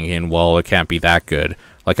are thinking, well, it can't be that good.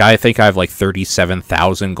 Like, I think I have like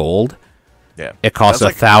 37,000 gold. Yeah, it costs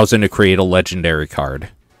 1,000 to create a legendary card.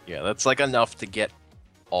 Yeah, that's like enough to get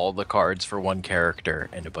all the cards for one character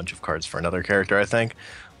and a bunch of cards for another character, I think.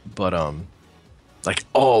 But like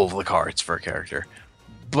all the cards for a character.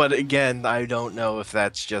 But again, I don't know if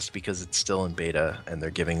that's just because it's still in beta and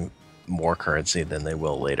they're giving more currency than they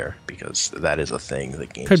will later, because that is a thing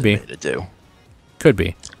that games could be to do. Could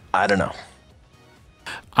be. I don't know.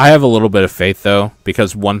 I have a little bit of faith though,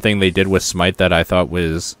 because one thing they did with Smite that I thought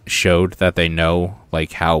showed that they know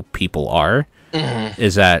like how people are,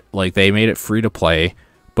 is that like they made it free to play,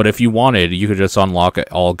 but if you wanted, you could just unlock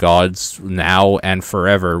all gods now and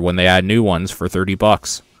forever when they add new ones for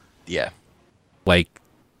 $30. Yeah. Like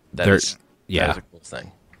that is a cool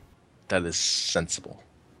thing. That is sensible.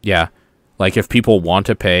 Yeah. Like, if people want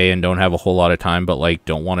to pay and don't have a whole lot of time, but, like,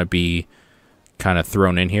 don't want to be kind of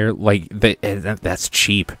thrown in here, like, that's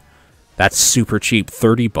cheap. That's super cheap.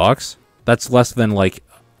 $30? That's less than, like,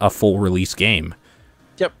 a full release game.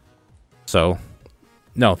 Yep. So,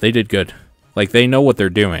 no, they did good. Like, they know what they're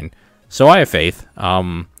doing. So I have faith.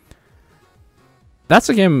 That's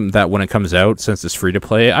a game that when it comes out, since it's free to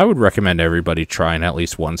play, I would recommend everybody trying at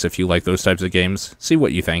least once if you like those types of games. See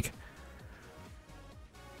what you think.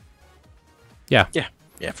 Yeah.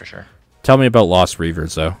 Yeah, for sure. Tell me about Lost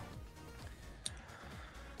Reavers, though.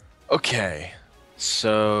 Okay,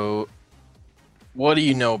 so what do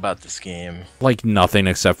you know about this game? Like, nothing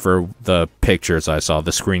except for the pictures I saw,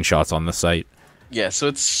 the screenshots on the site. Yeah, so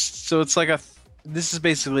it's like this is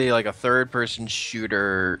basically like a third-person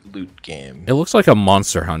shooter loot game. It looks like a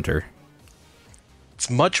Monster Hunter. It's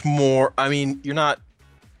much more. I mean,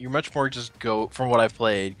 you're much more just from what I've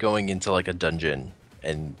played, going into like a dungeon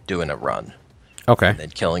and doing a run. Okay. And then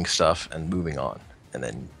killing stuff and moving on, and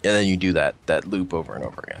then you do that loop over and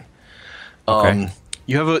over again. Okay.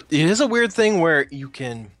 It is a weird thing where you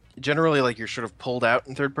can generally, like, you're sort of pulled out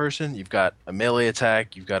in third person. You've got a melee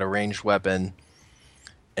attack, you've got a ranged weapon,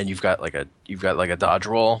 and you've got like a dodge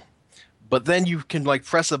roll. But then you can like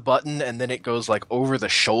press a button and then it goes like over the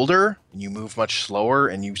shoulder and you move much slower,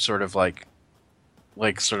 and you sort of like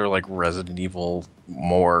Resident Evil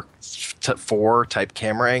more 4 type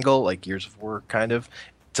camera angle, like Gears of War kind of,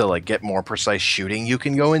 to like get more precise shooting you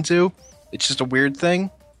can go into. It's just a weird thing.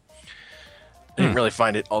 I didn't really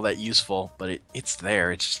find it all that useful, but it's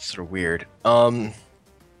there. It's just sort of weird.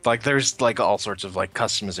 Like there's like all sorts of like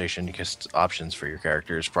customization options for your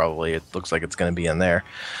characters. Probably it looks like it's going to be in there.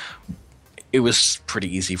 It was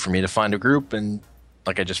pretty easy for me to find a group, and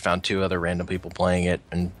like I just found 2 other random people playing it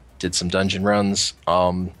and did some dungeon runs.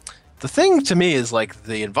 The thing to me is like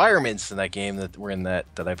the environments in that game that were in that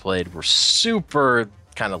I played were super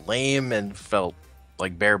kind of lame and felt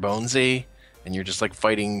like bare bonesy, and you're just like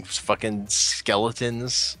fighting fucking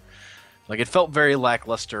skeletons. Like it felt very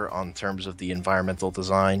lackluster on terms of the environmental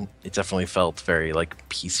design. It definitely felt very like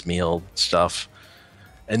piecemeal stuff.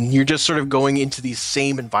 And you're just sort of going into these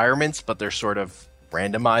same environments, but they're sort of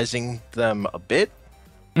randomizing them a bit.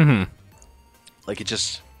 Mm-hmm. Like it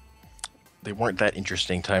just they weren't that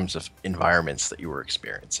interesting times of environments that you were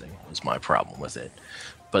experiencing was my problem with it.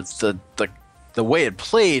 But the way it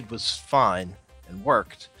played was fine and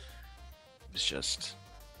worked. It was just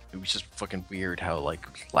fucking weird how like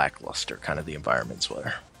lackluster kind of the environments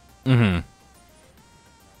were. Mm-hmm.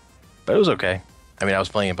 But it was okay. I mean, I was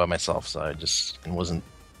playing it by myself, so I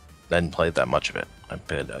didn't play that much of it. I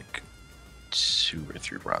played like 2 or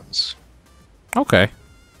 3 runs. Okay.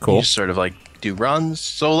 Cool. You just sort of like do runs.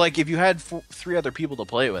 So like if you had 3 other people to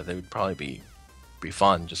play with, it would probably be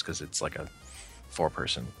fun just because it's like a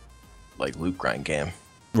 4-person like loot grind game.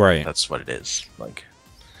 Right. That's what it is. Like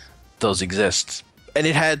those exist, and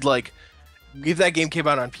it had like if that game came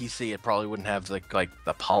out on PC, it probably wouldn't have like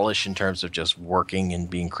the polish in terms of just working and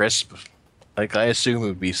being crisp. Like I assume it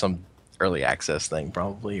would be some early access thing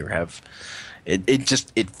probably, or have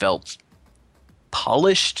it felt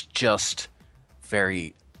polished, just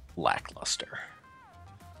very lackluster.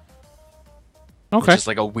 Okay. It's just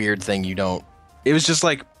like a weird thing you don't. It was just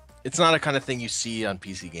like it's not a kind of thing you see on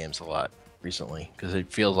PC games a lot recently, because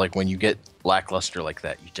it feels like when you get lackluster like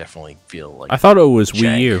that, you definitely feel like I thought it was Wii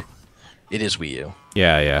jank. U. It is Wii U.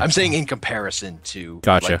 Yeah. I'm saying in comparison to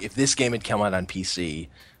Gotcha. like, if this game had come out on PC,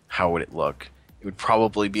 how would it look? It would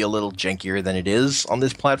probably be a little jankier than it is on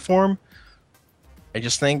this platform. I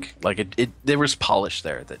just think like it there was polish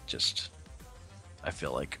there that just I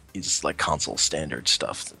feel like is like console standard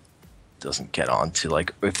stuff that doesn't get on to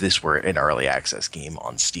like if this were an early access game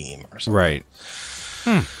on Steam or something. Right.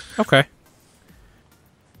 Okay.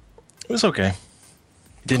 It was okay.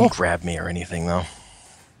 It didn't grab me or anything though.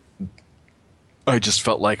 I just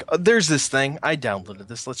felt like there's this thing. I downloaded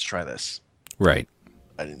this. Let's try this. Right.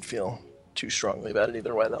 I didn't feel too strongly about it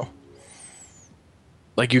either way though.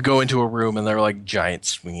 Like you go into a room and there are like giant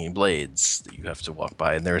swinging blades that you have to walk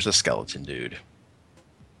by, and there's a skeleton dude.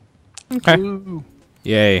 Okay. Ooh.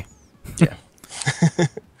 Yay. Yeah.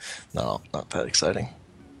 No, not that exciting.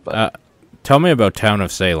 But Tell me about Town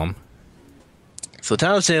of Salem. so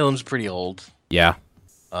Town of Salem's pretty old. Yeah.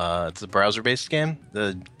 It's a browser-based game.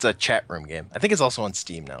 It's a chat room game. I think it's also on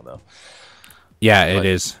Steam now, though. Yeah, it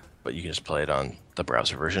is. But you can just play it on the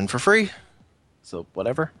browser version for free. So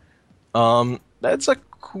whatever. That's a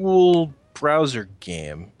cool browser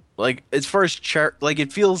game. Like as far as chat, like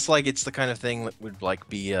it feels like it's the kind of thing that would like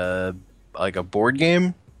be like a board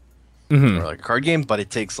game or like a card game, but it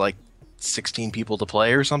takes like 16 people to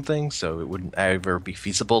play or something, so it wouldn't ever be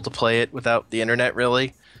feasible to play it without the internet,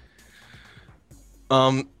 really.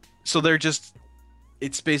 So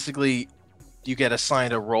it's basically you get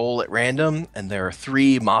assigned a role at random, and there are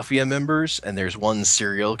 3 mafia members, and there's 1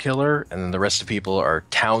 serial killer, and then the rest of the people are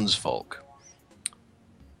townsfolk.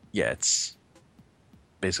 Yeah, it's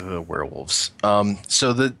basically the werewolves.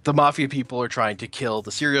 So the mafia people are trying to kill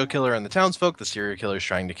the serial killer and the townsfolk. The serial killer is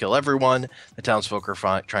trying to kill everyone. The townsfolk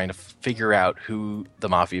are trying to figure out who the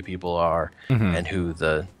mafia people are and who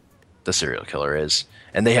the serial killer is.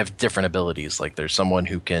 And they have different abilities. Like there's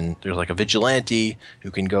like a vigilante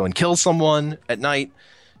who can go and kill someone at night.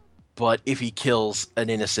 But if he kills an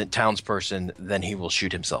innocent townsperson, then he will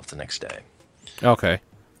shoot himself the next day. Okay.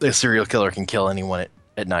 The serial killer can kill anyone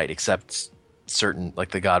at night except certain,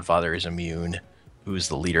 like the Godfather is immune, who's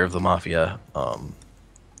the leader of the mafia.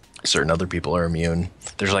 Certain other people are immune.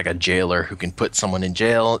 There's like a jailer who can put someone in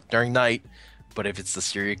jail during night, but if it's the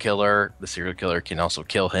serial killer can also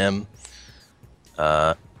kill him.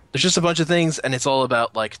 There's just a bunch of things, and it's all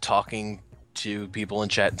about like talking to people in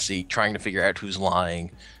chat and trying to figure out who's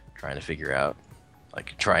lying, trying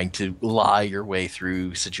to lie your way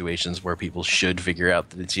through situations where people should figure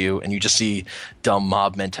out that it's you, and you just see dumb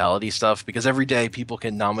mob mentality stuff because every day people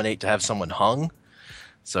can nominate to have someone hung.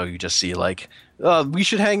 So you just see like, oh, we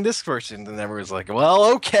should hang this person, and everyone's like,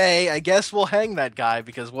 well, okay, I guess we'll hang that guy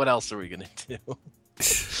because what else are we gonna do?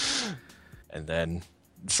 And then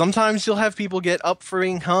sometimes you'll have people get up for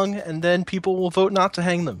being hung, and then people will vote not to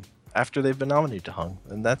hang them after they've been nominated to hung,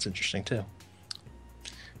 and that's interesting too.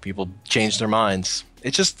 People change their minds.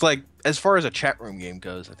 It's just like, as far as a chat room game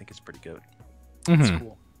goes, I think it's pretty good. It's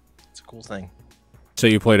cool. It's a cool thing. So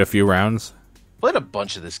you played a few rounds? Played a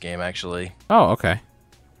bunch of this game, actually. Oh, okay.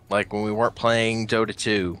 Like, when we weren't playing Dota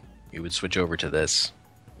 2, you would switch over to this.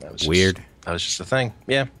 That was Weird. That was just a thing.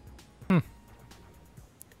 Yeah.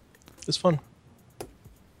 It's fun.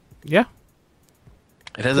 Yeah.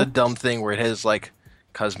 It has a dumb thing where it has, like,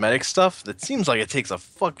 cosmetic stuff, that seems like it takes a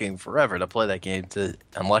fucking forever to play that game to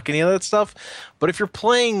unlock any of that stuff. But if you're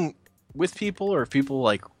playing with people, or if people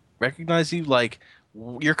like recognize you, like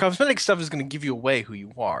your cosmetic stuff is going to give you away who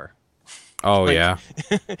you are. Oh Like, yeah.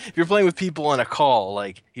 if you're playing with people on a call,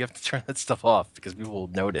 like you have to turn that stuff off because people will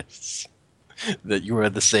notice that you are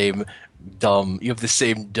the same dumb. You have the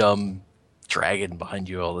same dumb dragon behind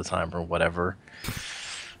you all the time, or whatever.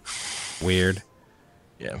 Weird.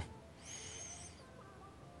 Yeah.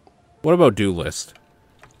 What about Duelist?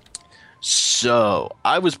 So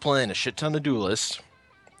I was playing a shit ton of Duelist.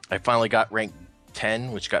 I finally got rank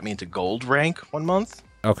 10, which got me into gold rank one month.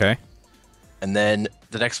 Okay. And then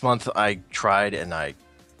the next month I tried and I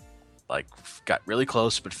like got really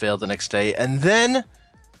close but failed the next day. And then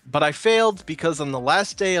but I failed because on the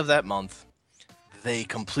last day of that month they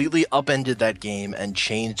completely upended that game and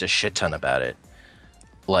changed a shit ton about it.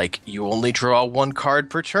 Like you only draw one card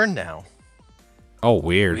per turn now, Oh,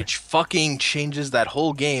 weird. which fucking changes that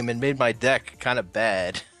whole game and made my deck kind of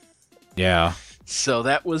bad. Yeah. So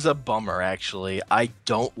that was a bummer, actually. I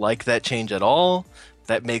don't like that change at all.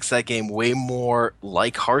 That makes that game way more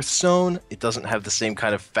like Hearthstone. It doesn't have the same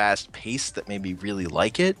kind of fast pace that made me really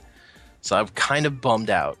like it. So I'm kind of bummed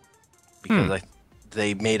out because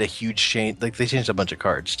they made a huge change. Like they changed a bunch of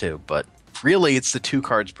cards too, but really it's the 2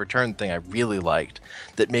 cards per turn thing I really liked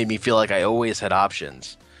that made me feel like I always had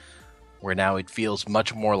options. Where now it feels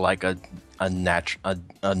much more like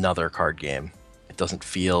another card game. It doesn't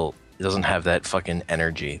have that fucking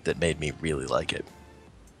energy that made me really like it.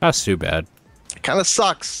 That's too bad. It kind of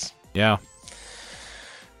sucks. Yeah.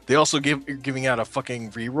 They also you're giving out a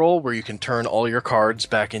fucking reroll where you can turn all your cards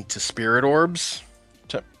back into spirit orbs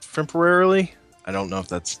temporarily. I don't know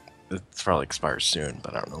if it's probably expires soon,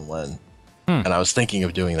 but I don't know when. And I was thinking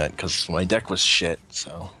of doing that because my deck was shit,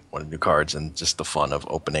 so wanted new cards and just the fun of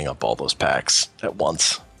opening up all those packs at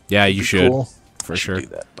once. Yeah, you should. Cool. For I should sure. do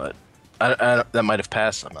that, but that might have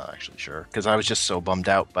passed. I'm not actually sure because I was just so bummed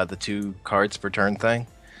out by the 2 cards per turn thing,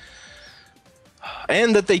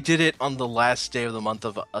 and that they did it on the last day of the month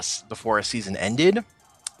of us before a season ended.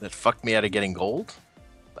 That fucked me out of getting gold.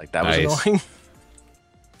 Like that was Nice. annoying.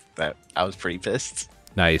 That I was pretty pissed.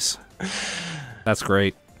 Nice. That's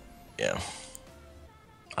great. Yeah,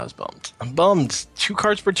 I was bummed. I'm bummed. 2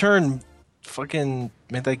 cards per turn, fucking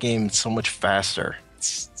made that game so much faster.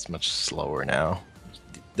 It's much slower now.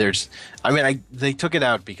 They took it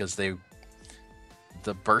out because the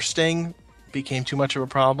bursting became too much of a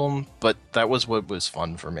problem, but that was what was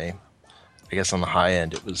fun for me. I guess on the high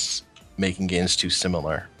end, it was making games too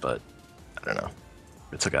similar, but I don't know.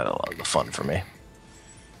 It took out a lot of the fun for me.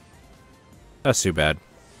 That's too bad.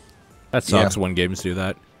 That sucks when games do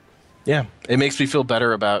that. Yeah, it makes me feel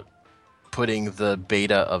better about putting the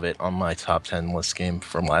beta of it on my top 10 list game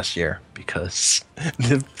from last year because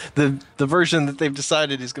the version that they've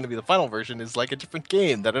decided is going to be the final version is like a different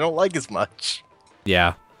game that I don't like as much.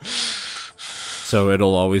 Yeah. So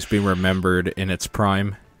it'll always be remembered in its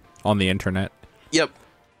prime on the internet. Yep.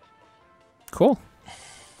 Cool.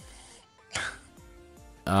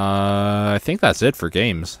 I think that's it for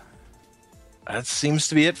games. That seems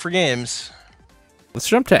to be it for games. Let's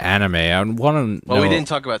jump to anime. I want to know... Well, we didn't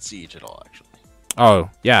talk about Siege at all, actually. Oh,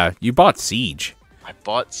 yeah. You bought Siege. I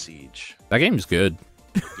bought Siege. That game's good.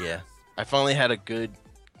 Yeah. I finally had a good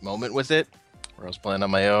moment with it where I was playing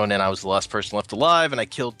on my own and I was the last person left alive and I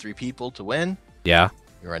killed 3 people to win. Yeah.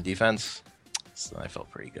 We were on defense. So I felt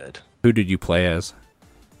pretty good. Who did you play as?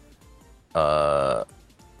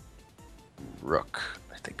 Rook,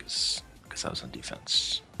 I think is because I was on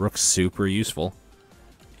defense. Rook's super useful.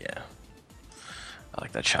 Yeah. I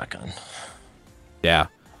like that shotgun. Yeah.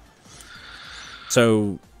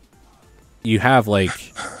 So, you have,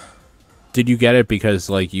 like... Did you get it because,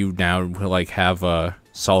 like, you now, like, have a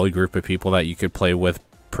solid group of people that you could play with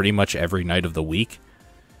pretty much every night of the week?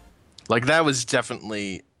 Like, that was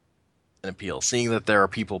definitely an appeal. Seeing that there are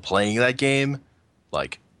people playing that game,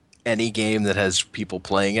 like, any game that has people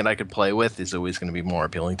playing it I could play with is always going to be more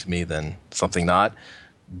appealing to me than something not.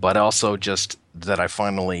 But also just that I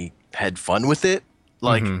finally had fun with it.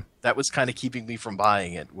 Like, that was kind of keeping me from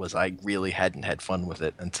buying it, was I really hadn't had fun with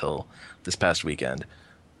it until this past weekend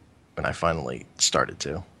when I finally started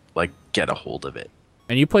to, like, get a hold of it.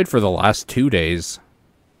 And you played for the last 2 days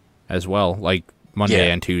as well, like Monday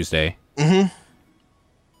and Tuesday. Mm-hmm.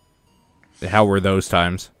 How were those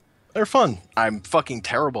times? They're fun. I'm fucking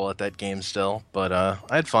terrible at that game still, but I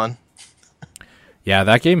had fun. Yeah,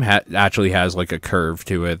 that game actually has, like, a curve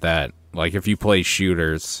to it that, like, if you play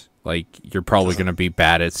shooters, like, you're probably going to be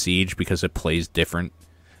bad at Siege because it plays different.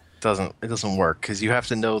 It doesn't work because you have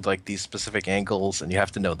to know, like, these specific angles and you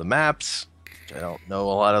have to know the maps I don't know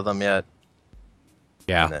a lot of them yet.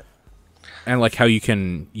 Yeah. And like how you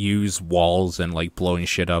can use walls and like blowing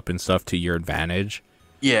shit up and stuff to your advantage.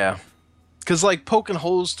 Yeah, because like poking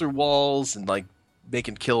holes through walls and like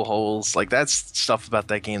making kill holes, like that's stuff about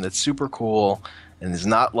that game that's super cool and is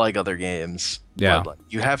not like other games. Yeah. But, like,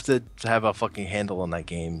 you have to have a fucking handle on that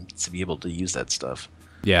game to be able to use that stuff.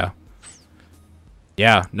 Yeah.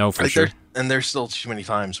 Yeah, no, for Like, sure. And there's still too many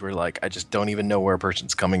times where like I just don't even know where a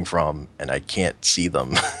person's coming from, and I can't see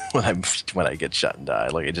them when I get shot and die.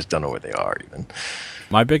 Like I just don't know where they are even.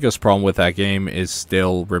 My biggest problem with that game is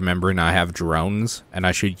still remembering I have drones and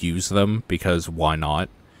I should use them because why not?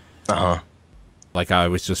 Uh-huh. Like I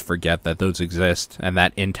always just forget that those exist and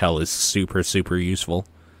that intel is super, super useful.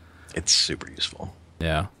 It's super useful.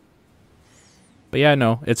 Yeah. But yeah,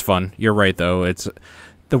 no, it's fun. You're right though. It's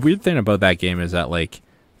the weird thing about that game is that like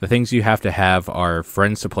the things you have to have are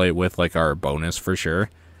friends to play it with, like are a bonus for sure.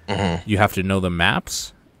 Mm-hmm. You have to know the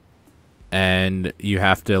maps and you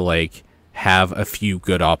have to like have a few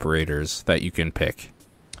good operators that you can pick.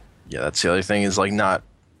 Yeah, that's the other thing is like not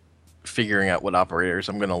figuring out what operators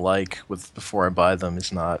I'm gonna like with before I buy them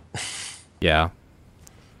is not. Yeah.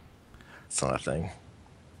 It's not a thing.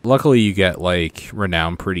 Luckily, you get like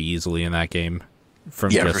renown pretty easily in that game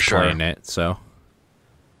from Yeah, just for sure. playing it, so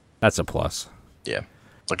that's a plus. Yeah,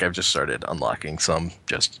 like I've just started unlocking some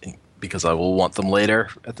just because I will want them later.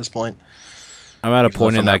 At this point, I'm at a Because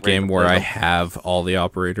point if in I'm that not ready game to where play I them. have all the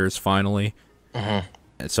operators finally, Mhm.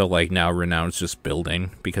 and so like now renown's just building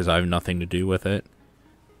because I have nothing to do with it,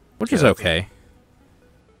 which is Yeah. okay.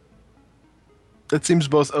 That seems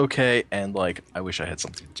both okay and like I wish I had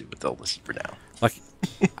something to do with all this for now. Like,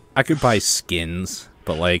 I could buy skins,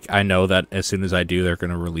 but like I know that as soon as I do, they're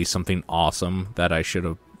gonna release something awesome that I should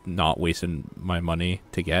have not wasted my money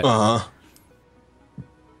to get. Uh-huh.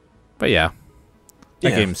 But yeah, that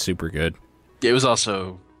Yeah. game's super good. It was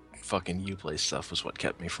also fucking Uplay stuff was what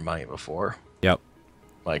kept me from buying it before. Yep.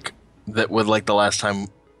 Like that with like the last time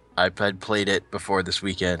I had played it before this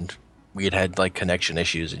weekend, we had like connection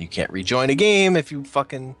issues and you can't rejoin a game if you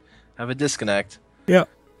fucking have a disconnect. Yep.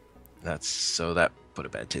 That put a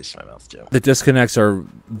bad taste in my mouth too. The disconnects are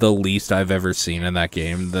the least I've ever seen in that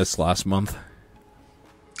game this last month.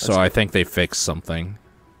 So I think they fixed something.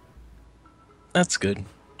 That's good.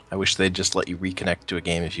 I wish they'd just let you reconnect to a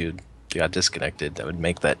game if you got disconnected. That would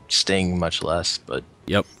make that sting much less, but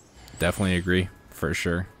Yep. Definitely agree, for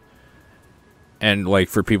sure. And like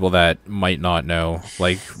for people that might not know,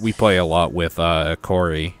 like we play a lot with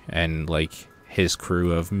Corey and like his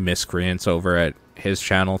crew of miscreants over at his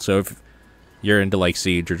channel. So if you're into like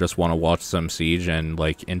Siege or just want to watch some Siege and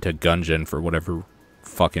like into Gungeon for whatever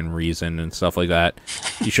fucking reason and stuff like that,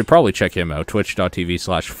 you should probably check him out.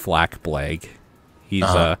 Twitch.tv/Flackblag.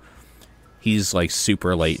 He's like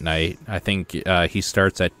super late night. I think he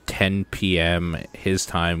starts at 10 p.m. his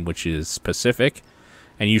time, which is Pacific,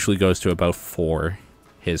 and usually goes to about 4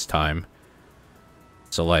 his time.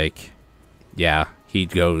 So like, yeah, he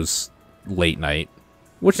goes late night,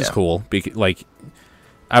 which is Yeah. cool. Like,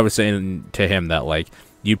 I was saying to him that like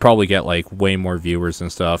you'd probably get like way more viewers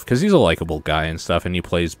and stuff because he's a likable guy and stuff, and he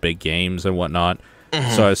plays big games and whatnot.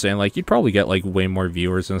 So I was saying like you'd probably get like way more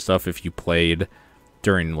viewers and stuff if you played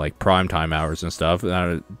during like primetime hours and stuff.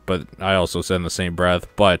 But I also said in the same breath,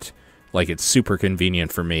 but like it's super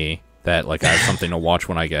convenient for me that like I have something to watch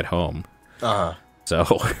when I get home. uh-huh. So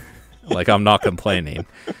like I'm not complaining.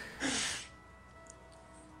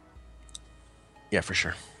 Yeah, for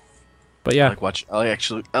sure. But yeah,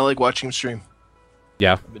 I like watching him stream.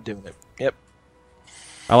 yeah. I've been doing it. Yep.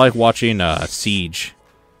 I like watching Siege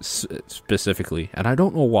specifically, and I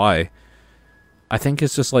don't know why. I think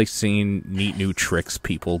it's just like seeing neat new tricks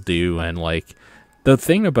people do, and like the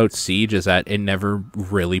thing about Siege is that it never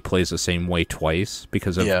really plays the same way twice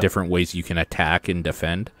because of Yeah. different ways you can attack and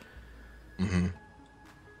defend. Mm-hmm.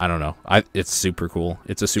 I don't know. It's super cool.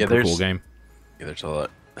 It's a super there's- cool game. Yeah, there's a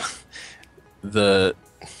lot. The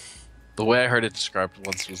way I heard it described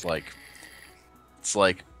once was like, it's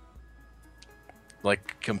like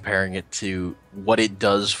comparing it to what it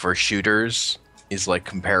does for shooters is like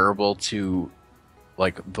comparable to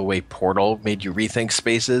like the way Portal made you rethink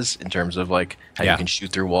spaces in terms of like how Yeah. you can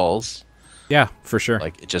shoot through walls. Yeah, for sure.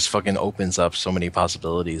 Like it just fucking opens up so many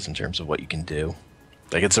possibilities in terms of what you can do.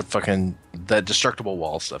 Like it's a fucking that destructible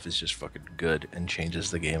wall stuff is just fucking good and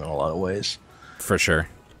changes the game in a lot of ways. For sure.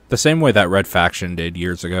 The same way that Red Faction did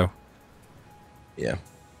years ago, Yeah.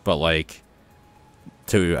 but like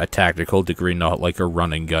to a tactical degree, not like a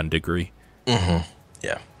run and gun degree. Mm-hmm.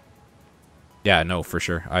 Yeah. Yeah, no, for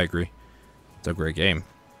sure. I agree. It's a great game.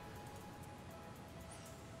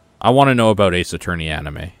 I want to know about Ace Attorney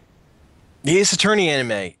anime. The Ace Attorney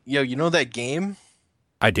anime. Yo, you know that game?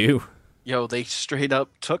 I do. Yo, they straight up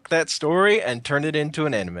took that story and turned it into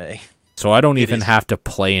an anime. So I don't It even is have to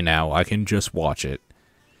play now. I can just watch it.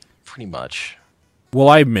 pretty much. Will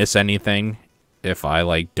I miss anything if I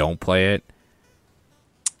like don't play it?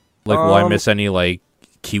 Like, will I miss any like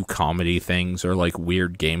cute comedy things or like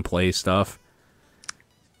weird gameplay stuff?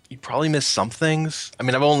 You probably missed some things. I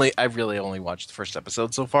mean, I really only watched the first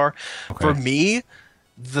episode so far. Okay. For me,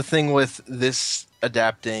 the thing with this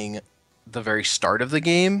adapting the very start of the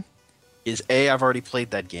game is A, I've already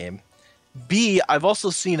played that game. B, I've also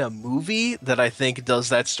seen a movie that I think does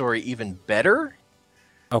that story even better.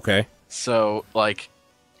 Okay. So, like,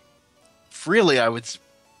 freely,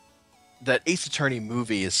 that Ace Attorney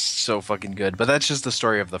movie is so fucking good, but that's just the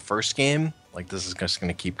story of the first game. Like, this is just going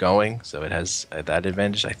to keep going, so it has that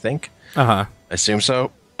advantage, I think. Uh-huh. I assume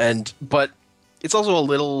so. But it's also a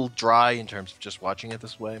little dry in terms of just watching it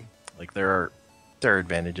this way. Like, there are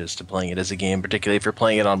advantages to playing it as a game, particularly if you're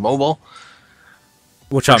playing it on mobile.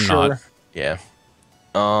 Which For I'm sure. not. Yeah.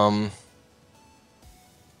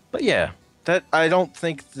 But yeah, that I don't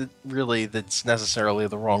think that really that's necessarily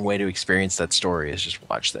the wrong way to experience that story is just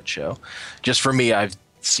watch that show. Just for me, I've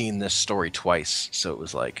seen this story twice, so it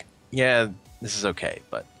was like, yeah, this is okay,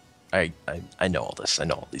 but I know all this. I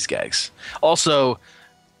know all these gags. Also,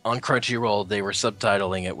 on Crunchyroll, they were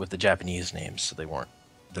subtitling it with the Japanese names, so they weren't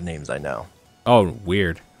the names I know. Oh,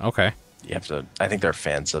 weird. Okay. You have to. I think there are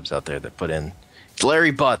fan subs out there that put in it's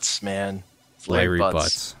Larry Butts, man. It's Larry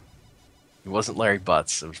Butts. It wasn't Larry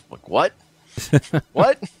Butts. It was like, what?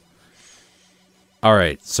 What? All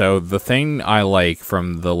right. So the thing I like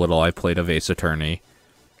from the little I played of Ace Attorney,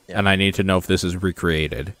 Yeah. and I need to know if this is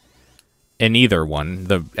recreated in either one,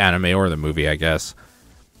 the anime or the movie, I guess.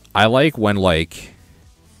 I like when like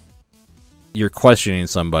you're questioning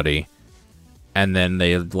somebody and then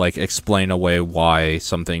they like explain away why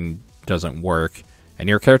something doesn't work and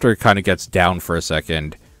your character kind of gets down for a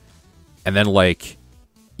second and then like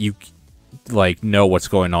you like know what's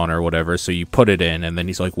going on or whatever, so you put it in and then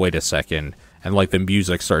he's like, wait a second, and like the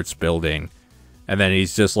music starts building and then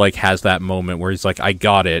he's just like has that moment where he's like, I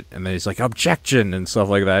got it, and then he's like, objection and stuff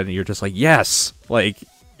like that, and you're just like, yes, like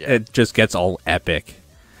Yeah. it just gets all epic.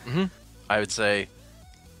 I would say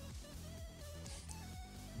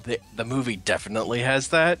the movie definitely has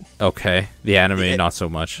that. Okay, the anime The- not so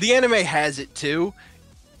much. The anime has it too.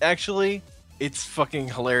 Actually, it's fucking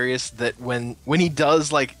hilarious that when he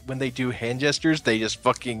does like when they do hand gestures, they just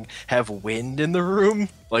fucking have wind in the room.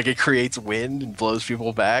 Like it creates wind and blows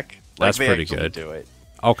people back. Like, That's they pretty actually good. Do it.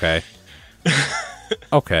 Okay.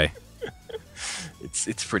 Okay.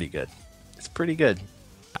 It's pretty good. It's pretty good.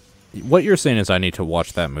 What you're saying is I need to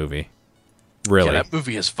watch that movie. Really? Yeah, that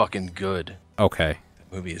movie is fucking good. Okay.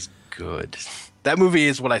 That movie is good. That movie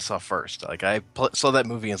is what I saw first. Like I saw that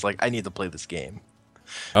movie and it's like I need to play this game.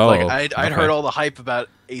 Oh, Like I'd okay. heard all the hype about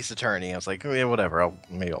Ace Attorney. I was like, oh, yeah, whatever.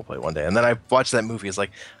 Maybe I'll play it one day. And then I watched that movie. It's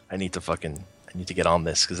like I need to get on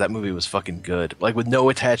this because that movie was fucking good. Like with no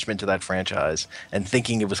attachment to that franchise and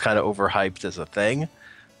thinking it was kind of overhyped as a thing.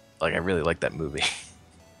 Like I really like that movie.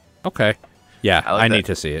 Okay. Yeah, I like I that. need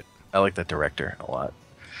to see it. I like that director a lot.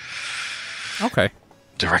 Okay.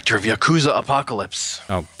 Director of Yakuza Apocalypse.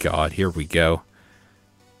 Oh god, here we go.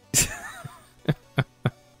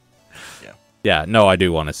 Yeah. Yeah, no, I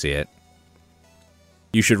do want to see it.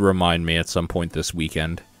 You should remind me at some point this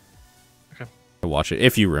weekend. Okay. To watch it,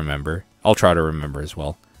 if you remember. I'll try to remember as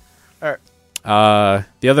well. All right.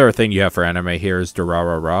 The other thing you have for anime here is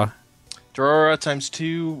Durarara. Durarara times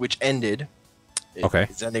 2, which ended. Okay.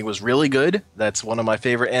 Its ending was really good. That's one of my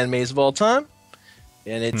favorite animes of all time.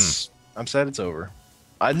 And I'm sad it's over.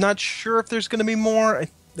 I'm not sure if there's going to be more.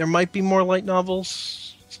 There might be more light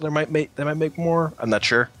novels. So they might make more. I'm not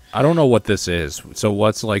sure. I don't know what this is. So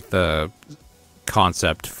what's like the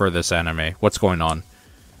concept for this anime? What's going on?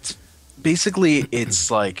 Basically,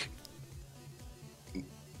 it's like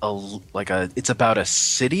it's about a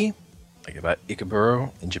city, like about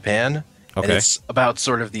Ikeburo in Japan. And Okay. it's about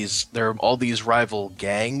sort of there are all these rival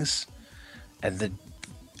gangs, and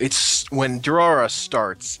it's when Durara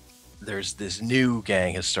starts, there's this new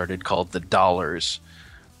gang has started called the Dollars,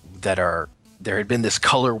 there had been this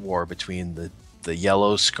color war between the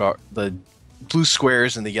blue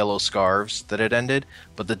squares and the yellow scarves that had ended,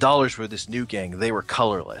 but the Dollars were this new gang. They were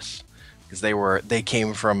colorless because they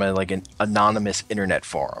came from an anonymous internet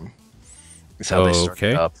forum. That's how they started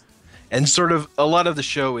Okay. up. And sort of a lot of the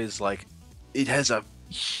show is like it has a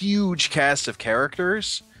huge cast of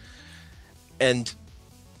characters, and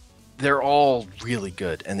they're all really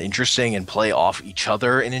good and interesting and play off each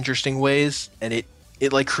other in interesting ways. And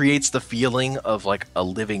it like creates the feeling of like a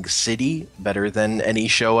living city better than any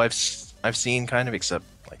show I've seen, kind of, except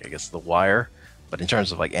like I guess The Wire. But in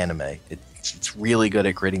terms of like anime, it's really good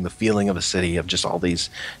at creating the feeling of a city of just all these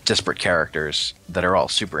disparate characters that are all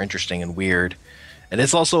super interesting and weird. And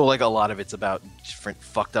it's also like a lot of it's about different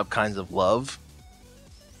fucked up kinds of love.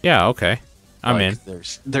 Yeah, okay. I'm Like, in.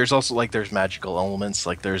 there's also like there's magical elements.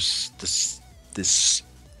 Like there's this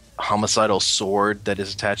homicidal sword that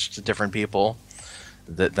is attached to different people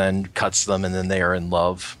that then cuts them, and then they are in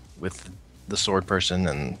love with the sword person,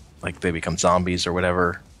 and like they become zombies or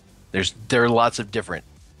whatever. There are lots of different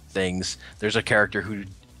things. There's a character who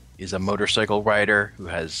is a motorcycle rider who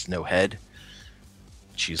has no head.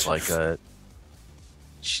 She's like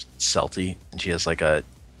she's Celty, and she has like a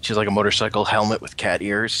motorcycle helmet with cat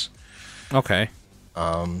ears. Okay.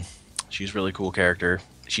 She's a really cool character.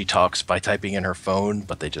 She talks by typing in her phone,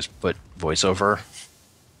 but they just put voiceover.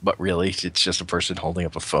 But really, it's just a person holding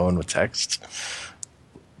up a phone with text.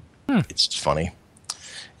 It's just funny.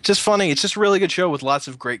 It's just funny. It's just a really good show with lots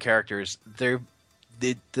of great characters. The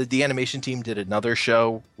animation team did another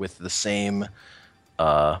show with the same,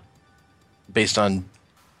 based on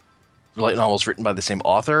light novels written by the same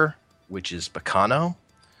author, which is Bacano,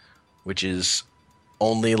 which is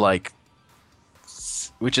only like,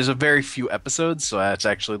 which is a very few episodes. So that's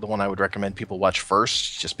actually the one I would recommend people watch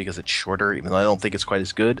first, just because it's shorter. Even though I don't think it's quite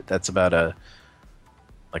as good. That's about a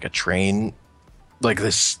train, like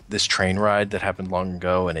this train ride that happened long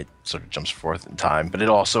ago, and it sort of jumps forth in time. But it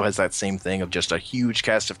also has that same thing of just a huge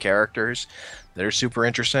cast of characters that are super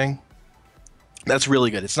interesting. That's really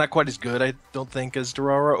good. It's not quite as good, I don't think, as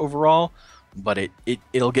Durara overall, but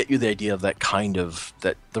it'll get you the idea of that kind of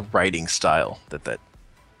the writing style that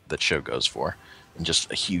show goes for, and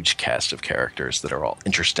just a huge cast of characters that are all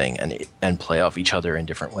interesting and play off each other in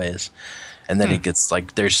different ways. And then it gets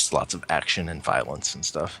like there's lots of action and violence and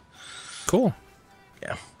stuff. Cool.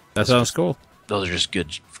 Yeah, That sounds cool. those are just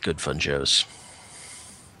good fun shows.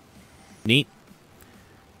 Neat.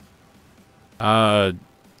 All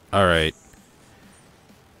right.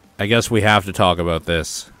 I guess we have to talk about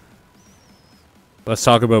this. Let's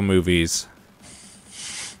talk about movies.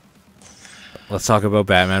 Let's talk about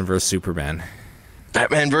Batman vs. Superman.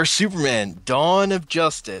 Batman vs Superman: Dawn of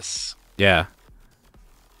Justice. Yeah.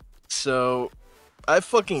 So, I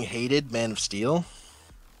fucking hated Man of Steel.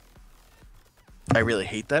 I really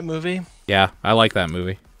hate that movie. Yeah, I like that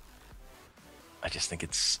movie. I just think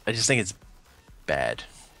it's bad.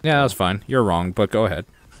 Yeah, that's fine. You're wrong, but go ahead.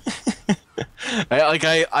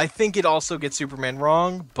 I think it also gets Superman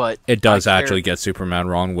wrong, but It does I care- actually get Superman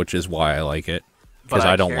wrong, which is why I like it. Because But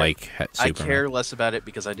I I don't care- like I Superman. care less about it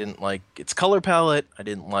because I didn't like its color palette. I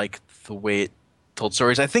didn't like the way it told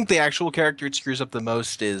stories. I think the actual character it screws up the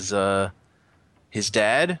most is his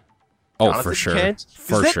dad. Oh, Jonathan for sure. Kent. 'Cause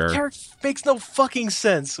For that sure. character makes no fucking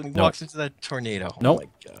sense when he Nope. walks into that tornado. Nope. Oh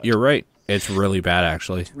my god. You're right. It's really bad,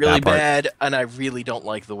 actually. Really that part. bad, and I really don't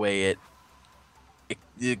like the way it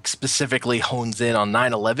specifically hones in on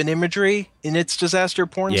 9/11 imagery in its disaster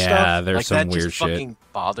porn Yeah, stuff. there's like, some that weird just shit. fucking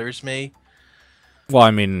bothers me. Well,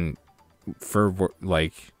 I mean, for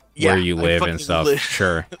like Yeah, where you I live fucking and stuff. live-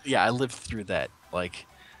 Sure. Yeah, I lived through that. Like,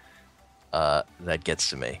 that gets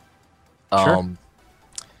to me. Sure.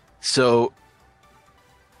 So,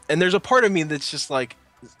 and there's a part of me that's just like,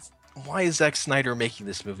 why is Zack Snyder making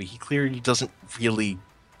this movie? He clearly doesn't really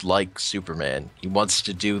like Superman. He wants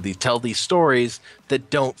to tell these stories that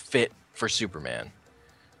don't fit for Superman.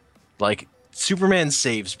 Like, Superman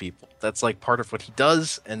saves people. That's like part of what he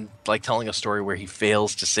does, and like telling a story where he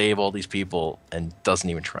fails to save all these people and doesn't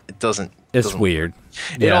even try. It doesn't. It's doesn't weird.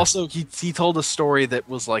 It Yeah. also he told a story that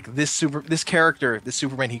was like this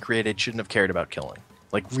Superman he created shouldn't have cared about killing.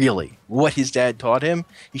 Like, really, what his dad taught him,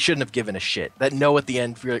 he shouldn't have given a shit. That no at the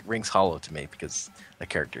end rings hollow to me because that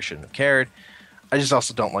character shouldn't have cared. I just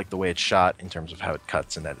also don't like the way it's shot in terms of how it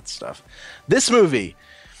cuts and edits stuff. This movie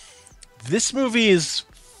is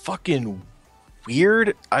fucking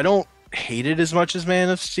weird. I don't hate it as much as Man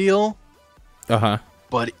of Steel, Uh-huh.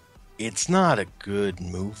 but it's not a good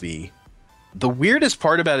movie. The weirdest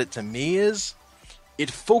part about it to me is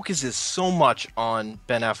it focuses so much on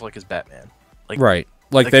Ben Affleck as Batman. Like, Right.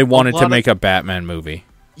 Like like, they a wanted lot to of- make a Batman movie,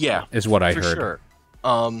 yeah, is what I for heard.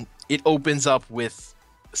 sure. It opens up with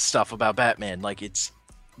stuff about Batman. Like, it's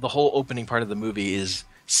the whole opening part of the movie is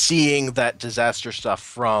seeing that disaster stuff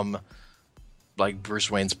from like Bruce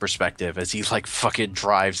Wayne's perspective as he like fucking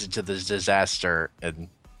drives into this disaster in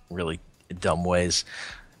really dumb ways.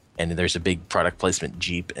 And there's a big product placement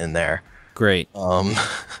Jeep in there. Great.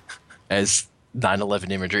 As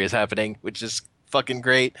 9/11 imagery is happening, which is fucking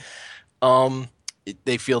great.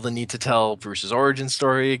 they feel the need to tell Bruce's origin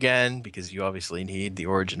story again because you obviously need the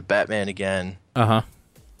origin of Batman again. Uh-huh.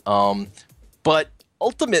 Um, but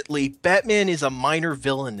ultimately, Batman is a minor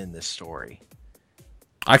villain in this story.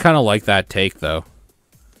 I kind of like that take, though.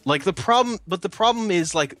 Like the problem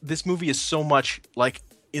is like this movie is so much like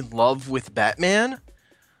in love with Batman.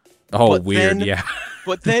 Oh, But weird, then- yeah.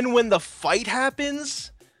 But then when the fight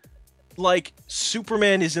happens, like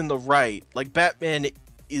Superman is in the right. Like Batman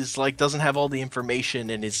is like doesn't have all the information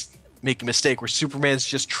and is making a mistake where Superman's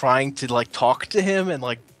just trying to like talk to him and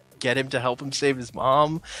like get him to help him save his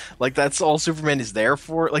mom. Like that's all Superman is there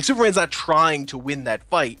for. Like Superman's not trying to win that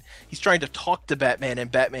fight. He's trying to talk to Batman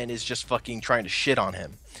and Batman is just fucking trying to shit on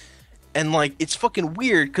him. And like it's fucking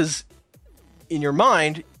weird cuz in your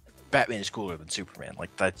mind Batman is cooler than Superman.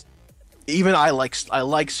 Like that's even I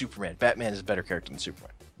like Superman. Batman is a better character than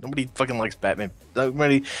Superman. Nobody fucking likes Batman.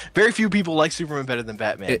 Very few people like Superman better than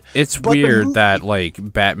Batman. It's But the weird movie- that, like,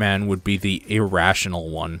 Batman would be the irrational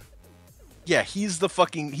one. Yeah, he's the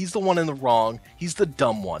one in the wrong. He's the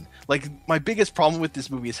dumb one. Like my biggest problem with this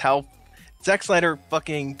movie is how Zack Snyder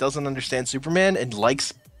fucking doesn't understand Superman and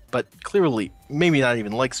likes, but clearly maybe not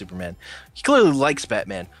even like Superman. He clearly likes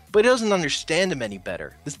Batman, but he doesn't understand him any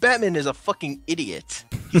better. This Batman is a fucking idiot.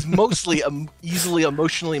 He's mostly easily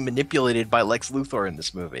emotionally manipulated by Lex Luthor in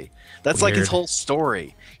this movie. That's like his Weird. whole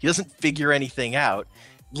story. He doesn't figure anything out.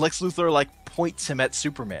 Lex Luthor like points him at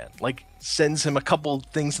Superman, like sends him a couple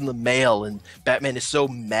things in the mail, and Batman is so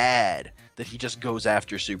mad that he just goes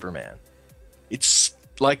after Superman. It's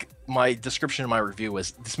like my description of my review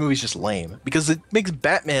was this movie's just lame because it makes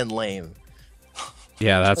Batman lame.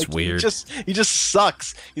 Yeah, that's Like, weird. He just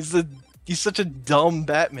sucks. He's such a dumb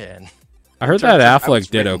Batman. I heard terms that of how Affleck it's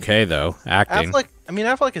did written. okay, though, acting.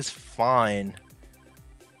 Affleck is fine,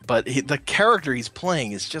 but the character he's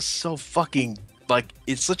playing is just so fucking like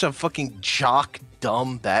it's such a fucking jock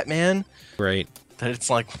dumb Batman Great. that it's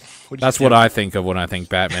like That's what I think of when I think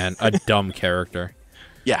Batman. A dumb character.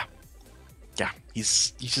 Yeah.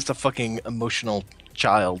 He's just a fucking emotional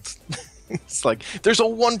child. It's like there's a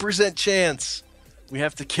 1% chance we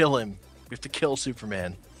have to kill him. We have to kill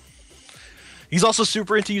Superman. He's also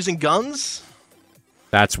super into using guns,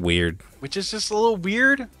 That's weird. which is just a little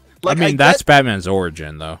weird. Like I mean, get- that's Batman's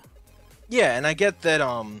origin, though. yeah, and I get that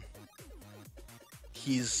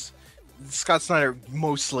he's Scott Snyder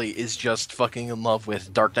mostly is just fucking in love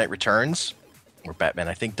with Dark Knight Returns, where Batman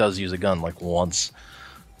I think does use a gun like once,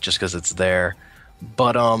 just because it's there.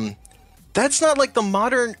 But that's not like the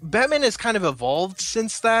modern Batman has kind of evolved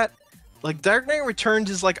since that. Like Dark Knight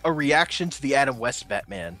Returns is like a reaction to the Adam West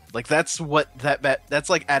Batman. Like that's what that's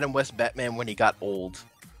like Adam West Batman when he got old.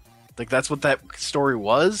 Like that's what that story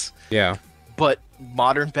was. Yeah. But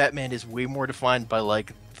modern Batman is way more defined by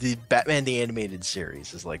like the Batman the Animated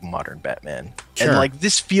Series is like modern Batman. Sure. And like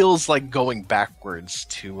this feels like going backwards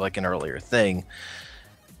to like an earlier thing.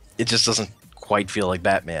 It just doesn't quite feel like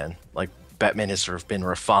Batman. Like Batman has sort of been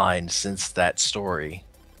refined since that story.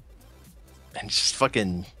 And it's just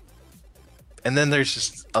fucking and then there's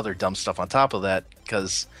just other dumb stuff on top of that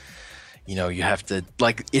because you know, you have to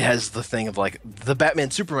like it has the thing of like the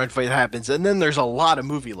Batman Superman fight happens and then there's a lot of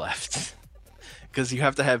movie left. Because you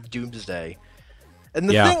have to have Doomsday. And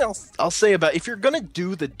the Yeah. thing I'll say about if you're gonna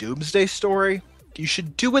do the Doomsday story, you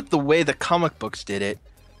should do it the way the comic books did it,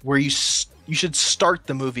 where you should start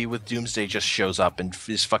the movie with Doomsday just shows up and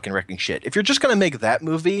is fucking wrecking shit. If you're just gonna make that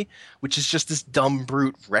movie, which is just this dumb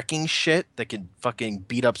brute wrecking shit that can fucking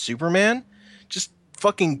beat up Superman, just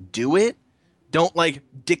fucking do it. Don't like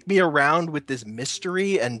dick me around with this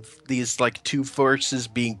mystery and these like two forces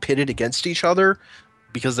being pitted against each other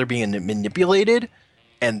because they're being manipulated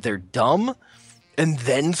and they're dumb, and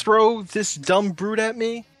then throw this dumb brute at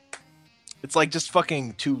me. It's like just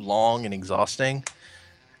fucking too long and exhausting.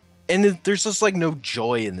 And there's just like no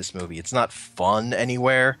joy in this movie. It's not fun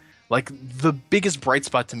anywhere. Like the biggest bright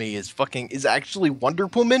spot to me is actually Wonder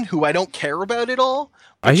Woman, who I don't care about at all.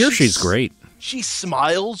 I but hear she's great. She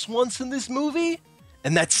smiles once in this movie,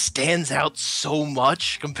 and that stands out so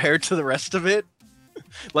much compared to the rest of it.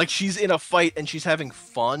 Like she's in a fight and she's having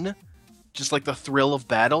fun, just like the thrill of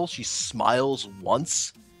battle. She smiles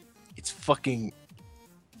once. It's fucking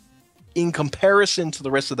in comparison to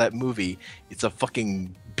the rest of that movie, it's a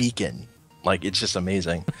fucking beacon. Like it's just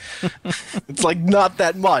amazing. It's like not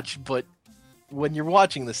that much, but when you're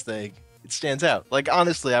watching this thing, it stands out. Like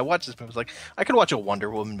honestly, I watched this movie. I was like, I could watch a Wonder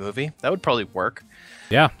Woman movie. That would probably work.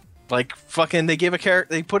 Yeah. Like fucking, they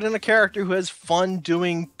put in a character who has fun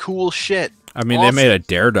doing cool shit. I mean, Awesome. they made a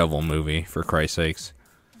Daredevil movie, for Christ's sakes.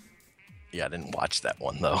 Yeah, I didn't watch that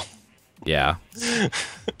one though. Yeah.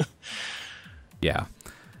 Yeah.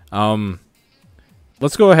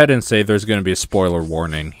 let's go ahead and say there's going to be a spoiler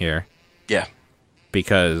warning here. Yeah.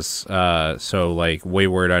 Because, so, like,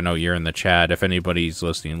 Wayward, I know you're in the chat. If anybody's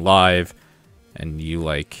listening live and you,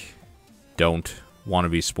 like, don't want to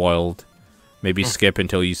be spoiled, maybe skip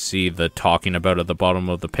until you see the talking about at the bottom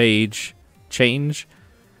of the page change.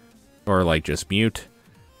 Or, like, just mute.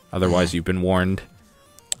 Otherwise, you've been warned.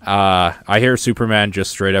 I hear Superman just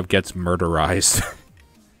straight up gets murderized.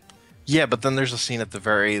 Yeah, but then there's a scene at the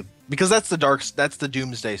very... Because that's the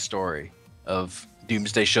Doomsday story of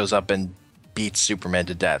Doomsday shows up and beats Superman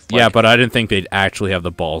to death. Yeah, but I didn't think they'd actually have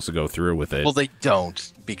the balls to go through with it. Well, they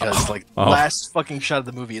don't, because last fucking shot of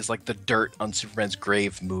the movie is like the dirt on Superman's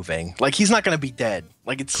grave moving. Like, he's not going to be dead.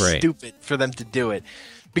 Like, it's stupid for them to do it.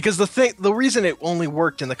 Because the reason it only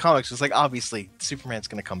worked in the comics was, like, obviously Superman's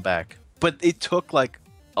going to come back. But it took, like,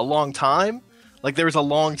 a long time. Like, there was a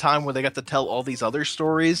long time where they got to tell all these other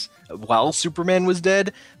stories while Superman was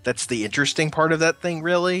dead. That's the interesting part of that thing,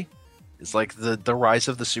 really. Is, like, the rise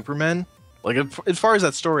of the Supermen. Like, as far as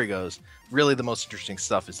that story goes, really the most interesting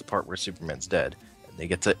stuff is the part where Superman's dead. And they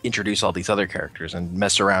get to introduce all these other characters and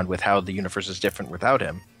mess around with how the universe is different without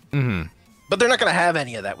him. Mm-hmm. But they're not going to have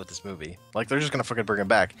any of that with this movie. Like, they're just going to fucking bring him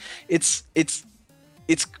back. It's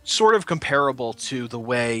sort of comparable to the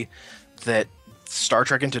way that Star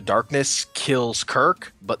Trek Into Darkness kills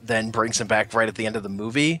Kirk, but then brings him back right at the end of the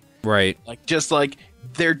movie. Right. Like, just like,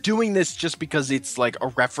 they're doing this just because it's, like, a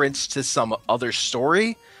reference to some other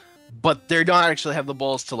story, but they don't actually have the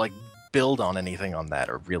balls to, like, build on anything on that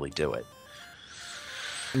or really do it.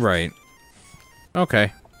 Right.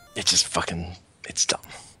 Okay. It's just fucking... It's dumb.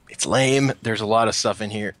 It's lame. There's a lot of stuff in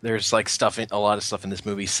here. There's, like, a lot of stuff in this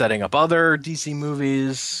movie setting up other DC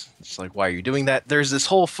movies. It's like, why are you doing that? There's this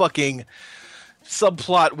whole fucking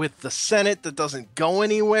subplot with the Senate that doesn't go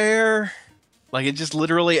anywhere. Like, it just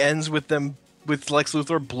literally ends with them, with Lex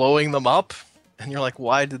Luthor blowing them up. And you're like,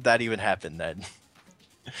 why did that even happen then?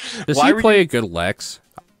 Does he play a good Lex?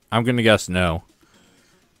 I'm gonna guess no.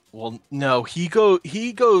 Well, no, he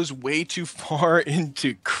goes way too far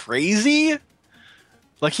into crazy.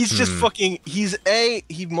 Like, he's just fucking.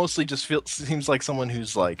 He mostly just seems like someone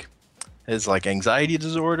who's like has like anxiety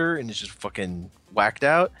disorder and is just fucking whacked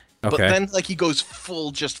out. Okay. But then, like, he goes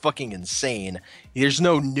full just fucking insane. There's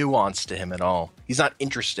no nuance to him at all. He's not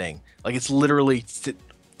interesting. Like, it's literally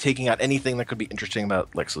taking out anything that could be interesting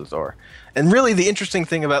about Lex Luthor. And really, the interesting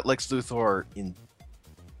thing about Lex Luthor in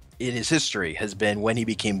his history has been when he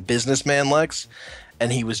became businessman Lex,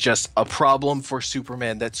 and he was just a problem for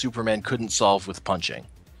Superman that Superman couldn't solve with punching.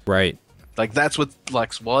 Right. Like, that's what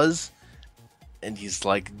Lex was, and he's,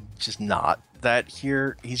 like, just not that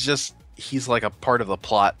here. He's like a part of the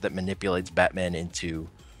plot that manipulates Batman into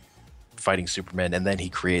fighting Superman, and then he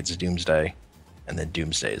creates Doomsday, and then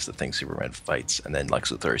Doomsday is the thing Superman fights, and then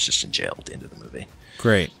Lex Luthor is just in jail at the end of the movie.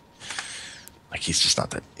 Great. Like, he's just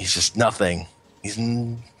not that. He's just nothing. He's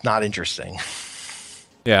not interesting.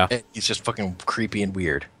 Yeah. He's just fucking creepy and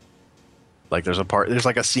weird. Like, there's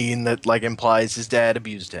like a scene that, like, implies his dad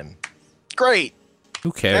abused him. Great.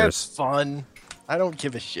 Who cares? That's fun. I don't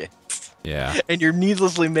give a shit. Yeah. And you're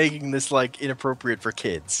needlessly making this, like, inappropriate for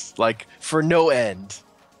kids. Like, for no end.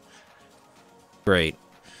 Great.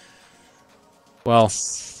 Well,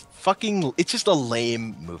 it's just a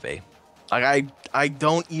lame movie. Like, I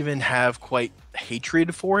don't even have quite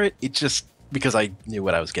hatred for it. It's just because I knew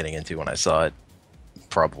what I was getting into when I saw it.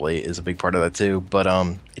 Probably is a big part of that too. But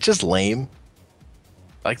it's just lame.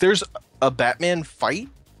 Like, there's a Batman fight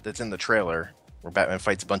that's in the trailer where Batman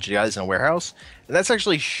fights a bunch of guys in a warehouse, and that's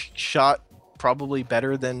actually shot probably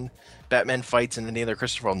better than Batman fights in any other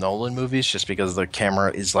Christopher Nolan movies, just because the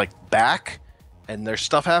camera is, like, back and there's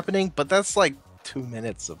stuff happening. But that's like 2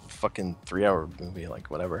 minutes of a fucking 3-hour movie, like,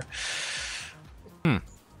 whatever.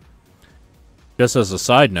 Just as a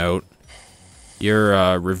side note,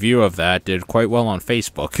 your review of that did quite well on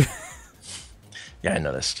Facebook. Yeah, I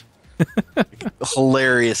noticed.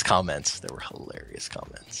 Hilarious comments. There were hilarious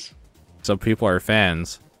comments. Some people are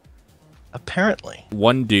fans. Apparently.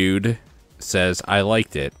 One dude says, "I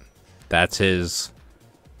liked it." That's his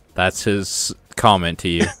comment to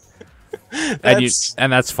you.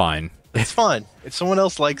 And that's fine. It's fine. If someone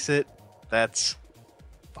else likes it, that's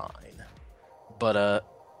fine. But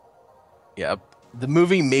yeah, the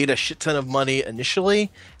movie made a shit ton of money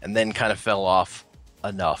initially, and then kind of fell off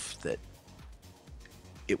enough that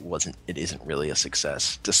it isn't really a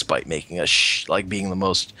success, despite making being the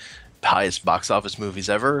most highest box office movies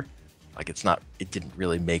ever. Like, it didn't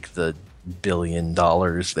really make the $1 billion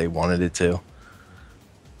they wanted it to.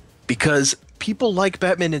 Because people like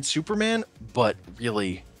Batman and Superman, but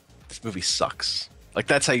really, this movie sucks. Like,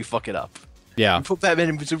 that's how you fuck it up. Yeah. You put Batman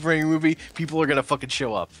and Superman in a movie, people are gonna fucking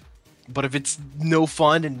show up. But if it's no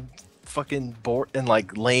fun and fucking bored and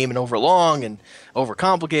like lame and overlong and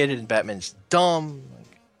overcomplicated and Batman's dumb,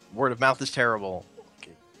 like, word of mouth is terrible.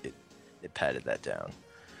 It patted that down.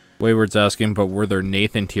 Wayward's asking, but were there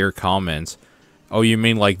Nathan tier comments? Oh, you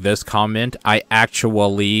mean like this comment? I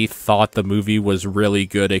actually thought the movie was really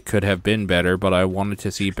good. It could have been better, but I wanted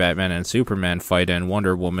to see Batman and Superman fight and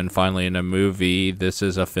Wonder Woman finally in a movie. This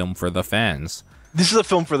is a film for the fans. This is a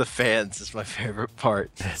film for the fans. Is my favorite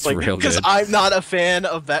part. It's like, real because good. I'm not a fan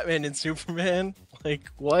of Batman and Superman.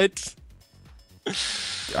 Like, what?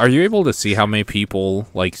 Are you able to see how many people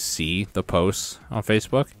like see the posts on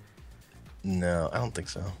Facebook? No, I don't think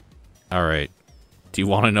so. All right. Do you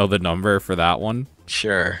want to know the number for that one?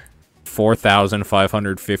 Sure.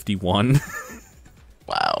 4,551.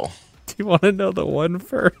 Wow. Do you want to know the one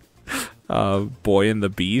for Boy and the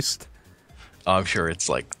Beast? Oh, I'm sure it's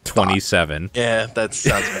like 27. Yeah, that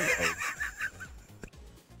sounds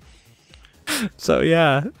right. So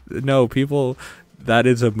yeah, no, people, that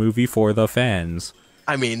is a movie for the fans.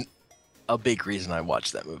 I mean, a big reason I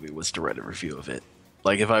watched that movie was to write a review of it.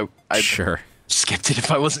 Like, if I Sure. skipped it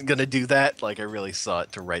if I wasn't gonna do that. Like, I really saw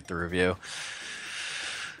it to write the review.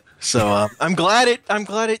 So I'm glad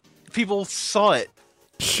it people saw it.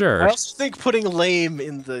 Sure. I also think putting lame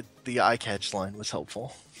in the eye catch line was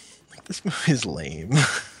helpful. Like, this movie is lame.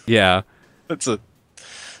 Yeah. That's a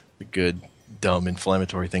good, dumb,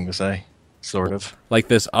 inflammatory thing to say. Sort of. Like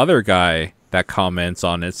this other guy that comments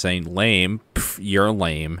on it saying lame, pff, you're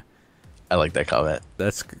lame. I like that comment.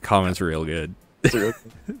 That's comment's real good.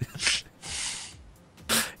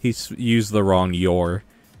 He's used the wrong your.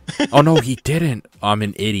 Oh no, he didn't. I'm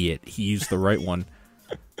an idiot. He used the right one.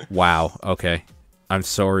 Wow. Okay. I'm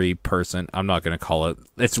sorry, person. I'm not gonna call it.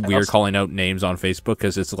 It's weird calling out names on Facebook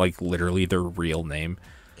because it's like literally their real name.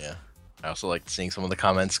 Yeah. I also liked seeing some of the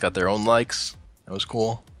comments got their own likes. That was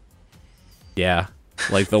cool. Yeah.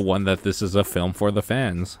 Like the one that this is a film for the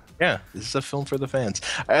fans. Yeah, this is a film for the fans.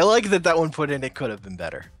 I like that one put in it could have been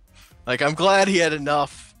better. Like, I'm glad he had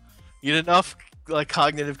enough like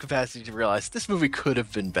cognitive capacity to realize this movie could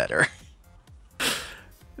have been better.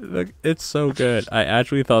 Look, it's so good. I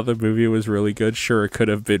actually thought the movie was really good. Sure, it could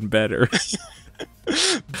have been better.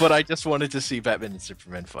 But I just wanted to see Batman and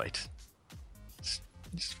Superman fight.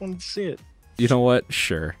 Just wanted to see it. You know what?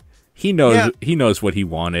 Sure. He knows what he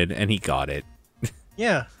wanted and he got it.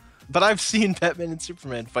 Yeah. But I've seen Batman and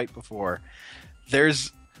Superman fight before.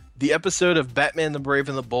 There's the episode of Batman the Brave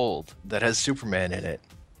and the Bold that has Superman in it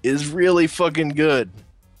is really fucking good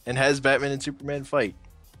and has Batman and Superman fight.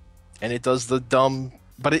 And it does the dumb,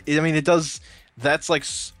 but it does, that's like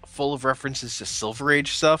full of references to Silver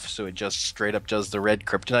Age stuff, so it just straight up does the red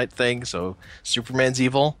kryptonite thing, so Superman's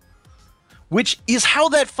evil. Which is how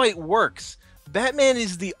that fight works. Batman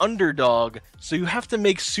is the underdog, so you have to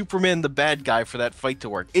make Superman the bad guy for that fight to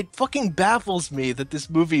work. It fucking baffles me that this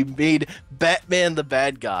movie made Batman the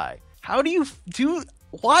bad guy. Why do you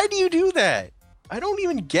do that? I don't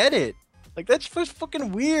even get it. Like, that's just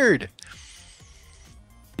fucking weird.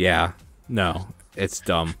 Yeah. No, it's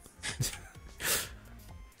dumb.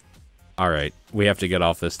 All right, we have to get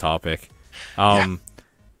off this topic.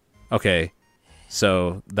 Okay.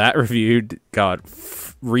 So that review got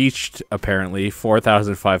reached apparently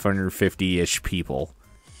 4,550-ish people.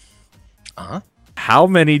 Uh-huh. How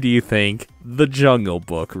many do you think The Jungle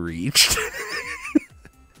Book reached?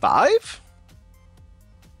 5?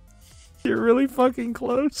 You're really fucking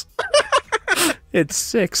close. It's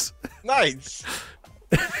 6. Nice.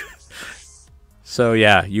 So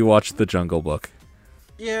yeah, you watched The Jungle Book.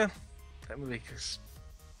 Yeah, that movie is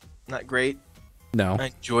not great. No. I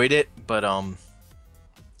enjoyed it, but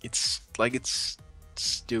it's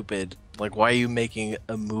stupid. Like, why are you making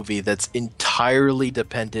a movie that's entirely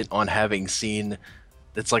dependent on having seen,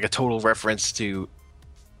 that's like a total reference to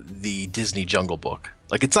the Disney Jungle Book?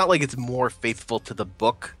 Like, it's not like it's more faithful to the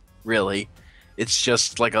book, really. It's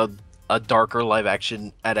just like a darker live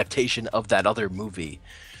action adaptation of that other movie.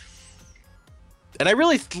 And I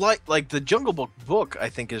really like the Jungle Book I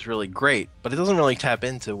think is really great, but it doesn't really tap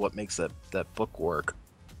into what makes that book work.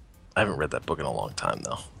 I haven't read that book in a long time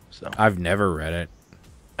though. So I've never read it.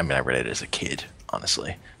 I mean, I read it as a kid,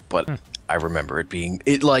 honestly, but I remember it being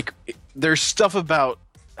there's stuff about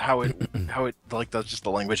how it like that's just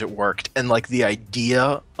the language it worked, and like the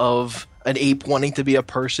idea of an ape wanting to be a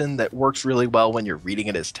person that works really well when you're reading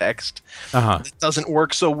it as text. It doesn't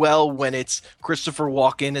work so well when it's Christopher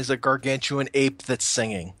Walken as a gargantuan ape that's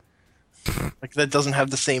singing. Like, that doesn't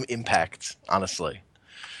have the same impact, honestly.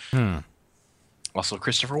 Also,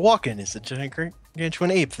 Christopher Walken is a giant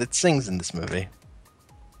gargantuan ape that sings in this movie.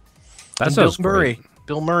 That And Bill sounds great. Murray.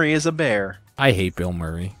 Bill Murray is a bear. I hate Bill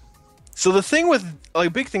Murray. So the thing with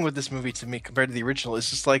like big thing with this movie to me compared to the original is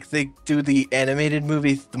just like they do the animated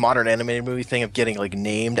movie, the modern animated movie thing of getting like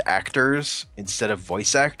named actors instead of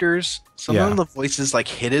voice actors. So none of the voices like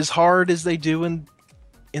hit as hard as they do in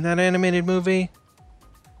that animated movie.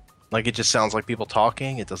 Like it just sounds like people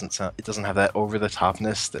talking. It doesn't have that over the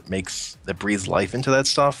topness that breathes life into that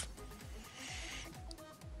stuff.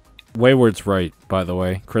 Wayward's right, by the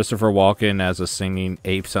way. Christopher Walken as a singing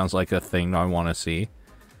ape sounds like a thing I want to see.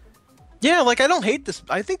 Yeah, like I don't hate this.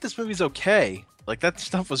 I think this movie's okay. Like that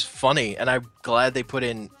stuff was funny, and I'm glad they put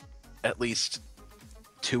in at least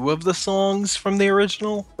 2 of the songs from the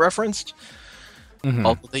original referenced.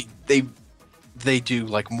 Although they do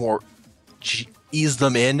like more ease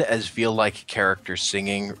them in as feel like characters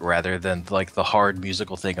singing rather than like the hard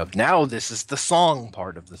musical thing of now this is the song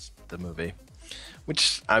part of the movie,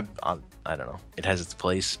 which I don't know. It has its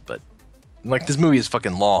place, but like this movie is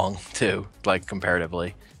fucking long too, like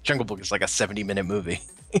comparatively. Jungle Book is like a 70-minute movie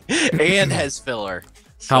and has filler.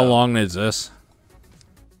 So How long is this?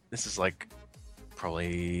 this is like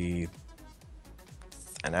probably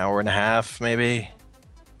an hour and a half, maybe.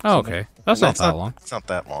 Oh, okay. That's not that long. It's not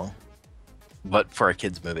that long. But for a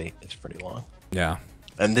kids movie, it's pretty long. Yeah.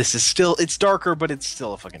 And this is still, it's darker, but it's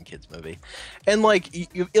still a fucking kids movie. And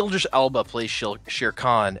like, Idris Elba plays Shere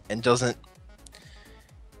Khan and he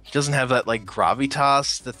doesn't have that like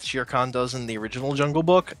gravitas that Shere Khan does in the original Jungle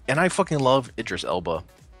Book. And I fucking love Idris Elba.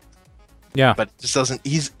 Yeah. But it just doesn't,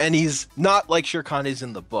 he's not like Shere Khan is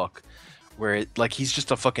in the book, where he's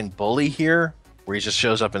just a fucking bully here, where he just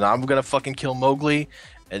shows up and I'm gonna fucking kill Mowgli.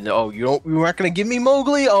 And you aren't gonna give me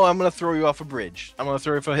Mowgli? Oh, I'm gonna throw you off a bridge. I'm gonna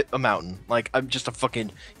throw you off a mountain. Like he's just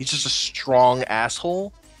a strong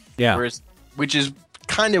asshole. Yeah. Which is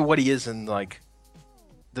kind of what he is in like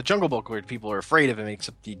the Jungle Book, where people are afraid of him.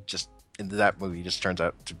 Except he just in that movie he just turns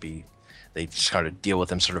out to be, they just kind of deal with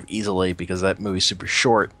him sort of easily because that movie's super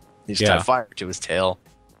short. He's got fire to his tail,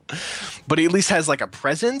 but he at least has like a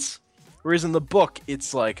presence. Whereas in the book,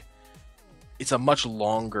 it's like, it's a much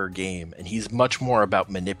longer game, and he's much more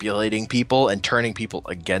about manipulating people and turning people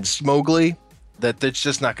against Mowgli. That's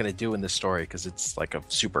just not going to do in this story because it's like a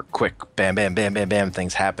super quick bam, bam, bam, bam, bam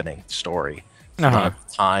things happening story. Not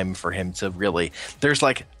enough time for him to really. There's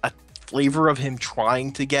like a flavor of him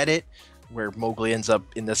trying to get it, where Mowgli ends up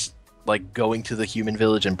in this like going to the human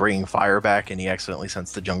village and bringing fire back, and he accidentally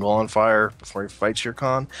sets the jungle on fire before he fights Shere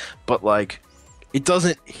Khan. But like, it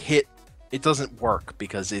doesn't work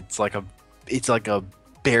because it's like a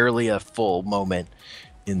barely a full moment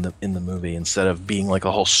in the movie, instead of being like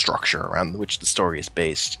a whole structure around which the story is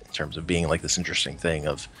based, in terms of being like this interesting thing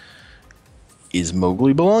of, is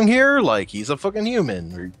Mowgli belong here? Like he's a fucking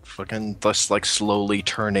human, or fucking thus like slowly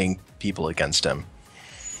turning people against him.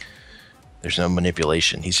 There's no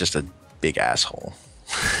manipulation. He's just a big asshole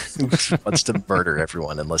who wants to murder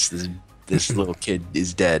everyone unless this little kid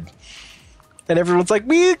is dead. And everyone's like,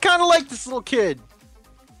 we kind of like this little kid.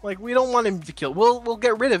 Like, we don't want him to kill. We'll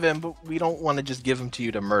get rid of him, but we don't want to just give him to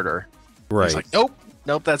you to murder. Right. He's like,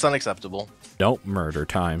 nope, that's unacceptable. Nope, murder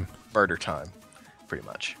time. Murder time, pretty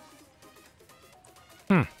much.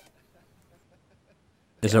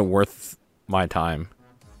 Is it worth my time?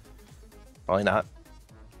 Probably not.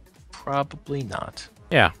 Probably not.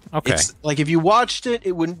 Yeah, okay. It's like, if you watched it,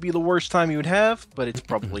 it wouldn't be the worst time you would have, but it's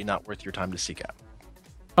probably not worth your time to seek out.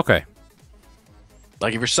 Okay.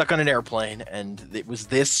 Like, if you're stuck on an airplane and it was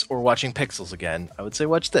this or watching Pixels again, I would say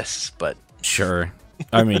watch this, but... Sure.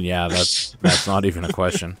 I mean, yeah, that's not even a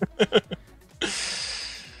question.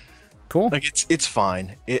 Cool. Like, it's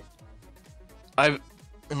fine. In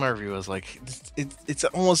my review, I was like, it's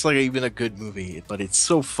almost like even a good movie, but it's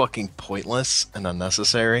so fucking pointless and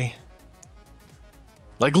unnecessary.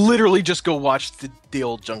 Like, literally just go watch the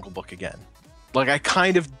old Jungle Book again. Like, I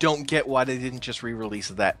kind of don't get why they didn't just re-release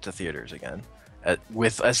that to theaters again.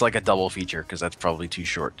 As like a double feature, because that's probably too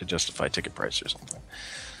short to justify ticket price or something.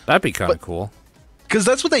 That'd be kind of cool. Because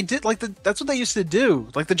that's what they did. Like that's what they used to do.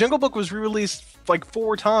 Like the Jungle Book was re-released like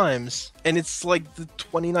 4 times, and it's like the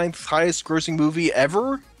 29th highest grossing movie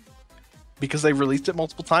ever. Because they released it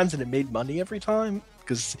multiple times and it made money every time.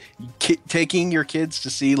 Because taking your kids to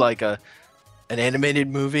see like an animated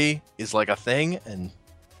movie is like a thing, and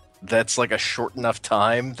that's like a short enough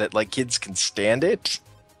time that like kids can stand it.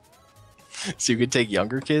 So you could take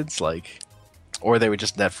younger kids, like, or they would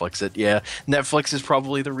just Netflix it. Yeah, Netflix is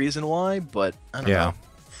probably the reason why, but I don't know.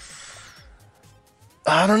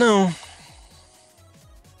 I don't know.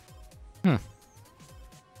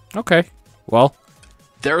 Okay. Well,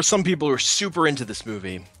 there are some people who are super into this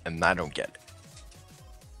movie, and I don't get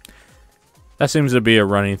it. That seems to be a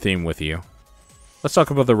running theme with you. Let's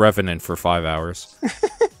talk about The Revenant for 5 hours.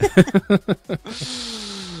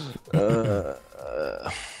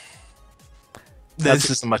 This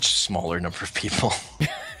is a much smaller number of people.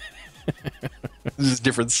 This is a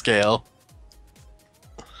different scale.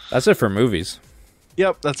 That's it for movies.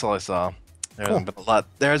 Yep, that's all I saw. There Cool. hasn't been a lot.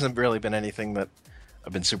 There hasn't really been anything that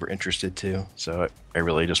I've been super interested to. So I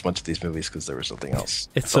really just went to these movies because there was something else.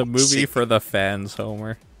 It's I a felt movie sick. for the fans,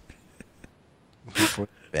 Homer. For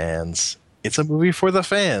the fans. It's a movie for the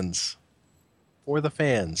fans. For the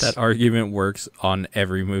fans. That argument works on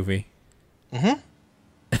every movie. Movie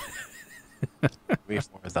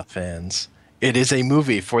for the fans. It is a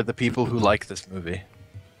movie for the people who like this movie.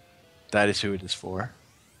 That is who it is for.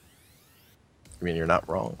 I mean, you're not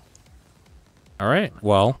wrong. All right.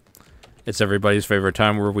 Well, it's everybody's favorite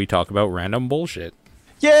time where we talk about random bullshit.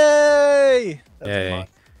 Yay! That's Yay. my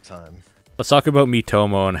time. Let's talk about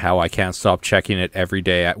Mitomo and how I can't stop checking it every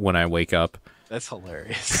day when I wake up. That's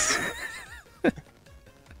hilarious.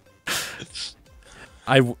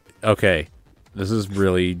 Okay, this is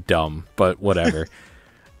really dumb, but whatever.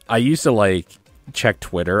 I used to like check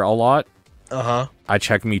Twitter a lot. Uh-huh. I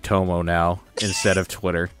check Mitomo now instead of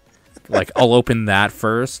Twitter. Like I'll open that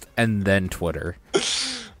first and then Twitter.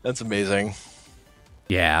 That's amazing.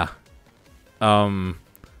 Yeah.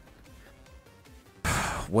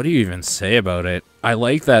 What do you even say about it? I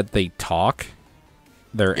like that they talk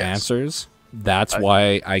their Yes. answers. That's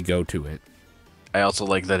why I go to it. I also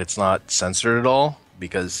like that it's not censored at all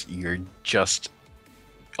because you're just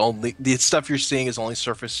only the stuff you're seeing is only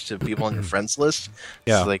surfaced to people on your friends list.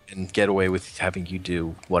 Yeah. So they can get away with having you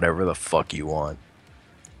do whatever the fuck you want.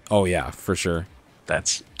 Oh yeah, for sure.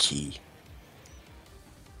 That's key.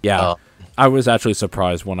 Yeah. Uh, I was actually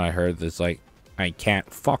surprised when I heard this, like, I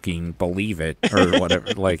can't fucking believe it, or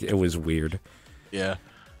whatever. Like, it was weird. Yeah.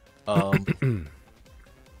 I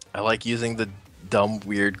like using the dumb,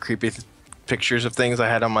 weird, creepy pictures of things I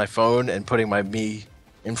had on my phone and putting my me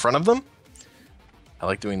in front of them. I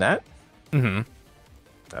like doing that. Mm-hmm.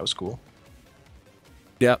 That was cool.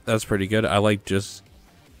 Yeah, that's pretty good. I like just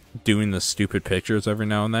doing the stupid pictures every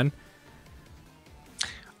now and then.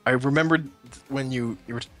 I remembered when we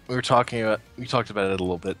were talking about, we talked about it a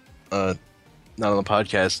little bit, not on the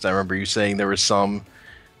podcast. I remember you saying there was some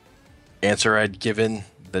answer I'd given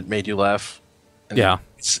that made you laugh. And Yeah.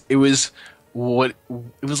 it was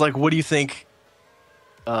like, what do you think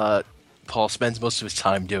Paul spends most of his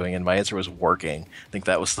time doing? And my answer was working. I think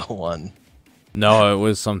that was the one. No, it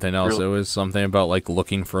was something else. Really? It was something about, like,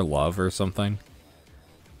 looking for love or something.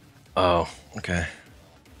 Oh, okay.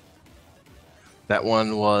 That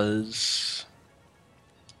one was,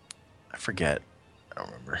 I forget. I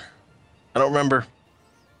don't remember.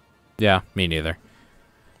 Yeah, me neither.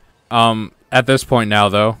 At this point now,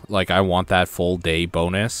 though, like, I want that full day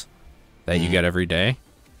bonus that you get every day.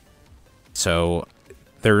 So,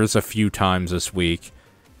 there is a few times this week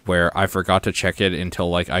where I forgot to check it until,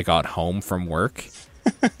 like, I got home from work.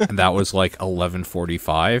 And that was, like,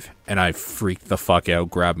 11:45. And I freaked the fuck out,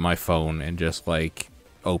 grabbed my phone, and just, like,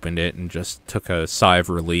 opened it and just took a sigh of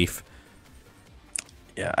relief.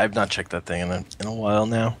 Yeah, I've not checked that thing in a while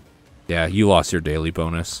now. Yeah, you lost your daily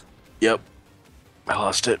bonus. Yep. I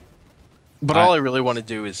lost it. But all I really want to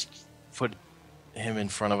do is put him in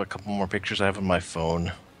front of a couple more pictures I have on my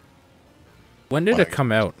phone. When did it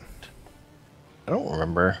come out? I don't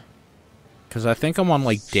remember. Because I think I'm on,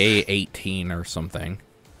 like, day 18 or something.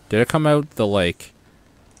 Did it come out the, like,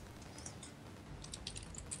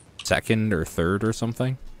 second or third or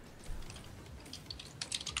something?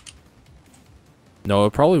 No,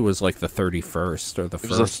 it probably was, like, the 31st or the It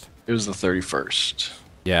was 1st. it was the 31st.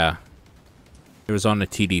 Yeah. It was on a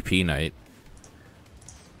TDP night.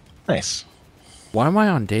 Nice. Why am I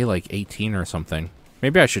on day, like, 18 or something?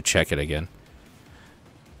 Maybe I should check it again.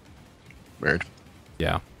 Weird.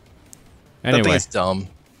 Yeah. That thing Anyway, is dumb.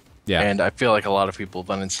 yeah, And I feel like a lot of people have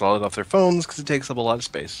uninstalled it off their phones because it takes up a lot of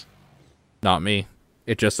space. not me.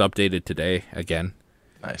 It just updated today again.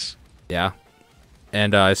 Nice. Yeah.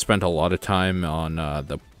 And I spent a lot of time on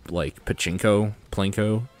the, like, plinko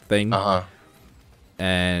thing. Uh-huh.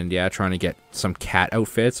 And, yeah, trying to get some cat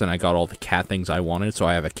outfits, and I got all the cat things I wanted. So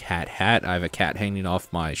I have a cat hat, I have a cat hanging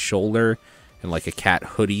off my shoulder, and, like, a cat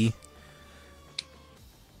hoodie.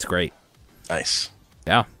 It's great. Nice.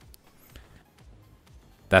 Yeah.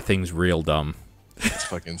 That thing's real dumb. It's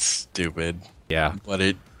fucking stupid. Yeah.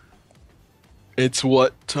 But it's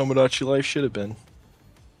what Tomodachi Life should have been.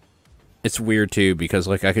 It's weird, too, because,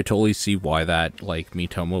 like, I could totally see why that, like,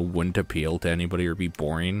 Mitomo wouldn't appeal to anybody or be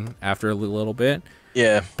boring after a little bit.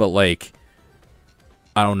 Yeah. But, like,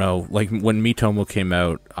 I don't know, like when Mitomo came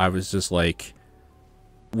out, I was just like,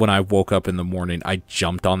 when I woke up in the morning, I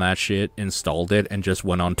jumped on that shit, installed it, and just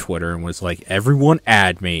went on Twitter and was like, everyone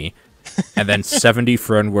add me. And then 70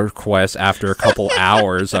 friend requests after a couple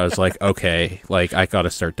hours, I was like, okay, like I gotta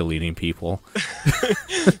start deleting people.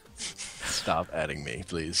 Stop adding me,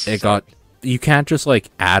 please. You can't just like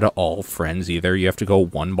add all friends either. You have to go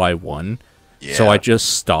one by one. Yeah. So I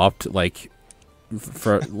just stopped, like,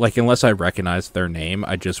 for like, unless I recognize their name,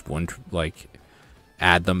 I just wouldn't like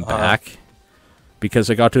add them back.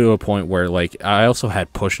 Because it got to a point where, like, I also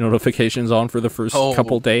had push notifications on for the first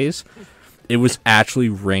couple days. It was actually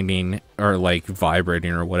ringing or, like,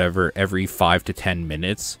 vibrating or whatever every 5 to 10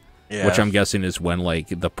 minutes. Yeah. Which I'm guessing is when, like,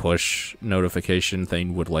 the push notification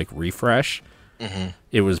thing would, like, refresh. Mm-hmm.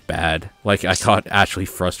 It was bad. Like, I got actually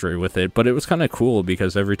frustrated with it. But it was kind of cool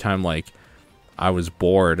because every time, like, I was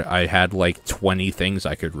bored, I had, like, 20 things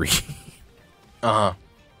I could read. Uh-huh.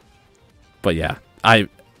 But, yeah, I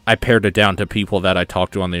pared it down to people that I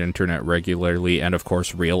talk to on the internet regularly, and of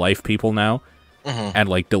course real life people now, and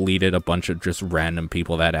like deleted a bunch of just random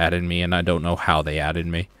people that added me, and I don't know how they added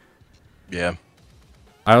me. Yeah.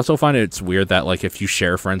 I also find it's weird that like if you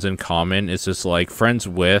share friends in common, it's just like friends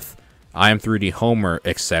with I am 3D Homer,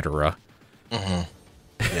 etc. Yeah.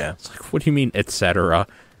 It's like, what do you mean, etc.?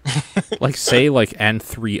 Like say like and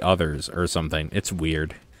 3 others or something. It's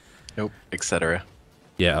weird. Nope, etc.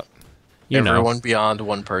 Yeah. Everyone beyond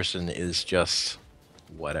one person is just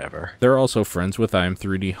whatever. They're also friends with I am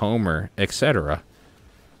 3D Homer, etc.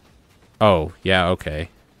 Oh, yeah, okay.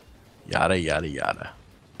 Yada, yada, yada.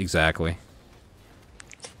 Exactly.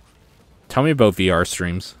 Tell me about VR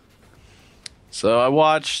streams. So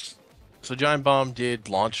Giant Bomb did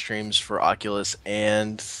launch streams for Oculus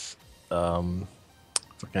and fucking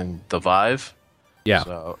the Vive.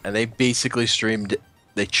 Yeah. And they basically streamed,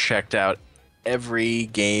 they checked out every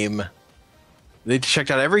game. They checked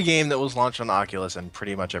out every game that was launched on Oculus and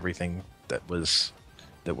pretty much everything that was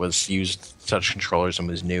used touch controllers and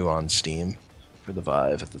was new on Steam for the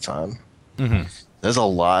Vive at the time. Mm-hmm. There's a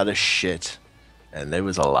lot of shit, and there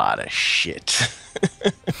was a lot of shit.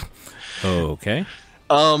 Okay.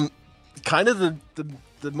 Kind of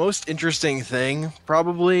the most interesting thing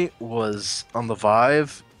probably was on the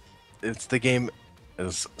Vive. The game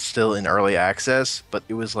is still in early access, but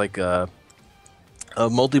it was like a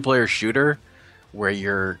multiplayer shooter where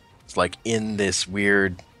you're like in this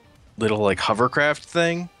weird little like hovercraft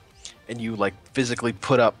thing and you like physically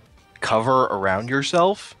put up cover around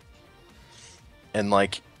yourself, and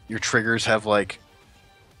like your triggers have like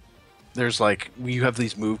there's like you have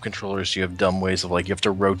these move controllers, so you have dumb ways of like you have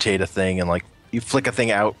to rotate a thing and like you flick a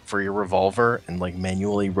thing out for your revolver and like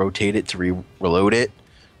manually rotate it to reload it,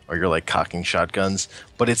 or you're like cocking shotguns,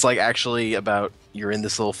 but it's like actually about you're in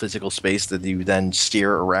this little physical space that you then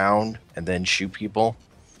steer around and then shoot people,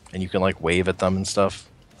 and you can like wave at them and stuff.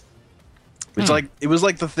 It's like it was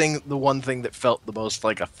like the one thing that felt the most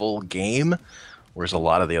like a full game, whereas a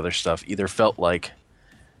lot of the other stuff either felt like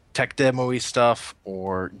tech demo-y stuff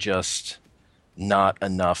or just not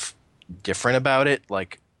enough different about it.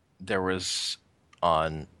 Like there was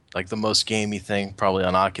on like the most gamey thing probably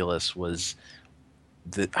on Oculus was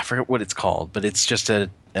I forget what it's called, but it's just an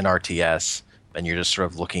RTS, and you're just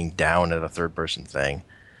sort of looking down at a third-person thing,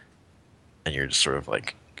 and you're just sort of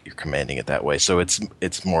like you're commanding it that way. So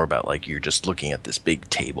it's more about like you're just looking at this big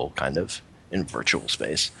table kind of in virtual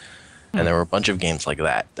space. And there were a bunch of games like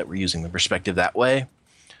that were using the perspective that way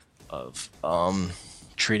of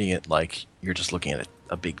treating it like you're just looking at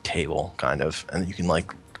a big table kind of, and you can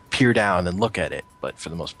like peer down and look at it, but for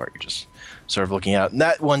the most part you're just sort of looking out. And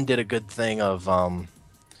that one did a good thing of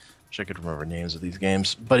wish I could remember names of these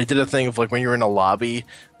games, but it did a thing of like when you're in a lobby,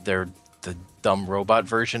 the dumb robot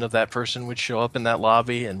version of that person would show up in that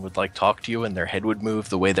lobby and would like talk to you, and their head would move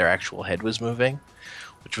the way their actual head was moving,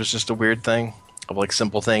 which was just a weird thing of like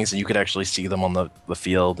simple things, and you could actually see them on the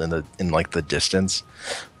field and in like the distance.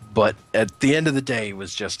 But at the end of the day, it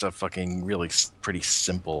was just a fucking really pretty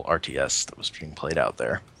simple RTS that was being played out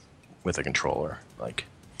there with a controller. Like,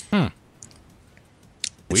 weird.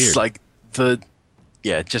 It's like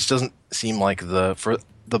it just doesn't seem like for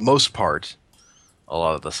the most part, a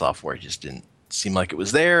lot of the software just didn't seem like it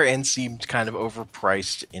was there and seemed kind of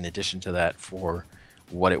overpriced in addition to that for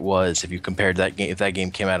what it was. If you compared that game, if that game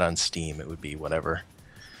came out on Steam, it would be whatever.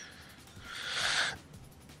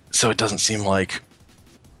 So it doesn't seem like,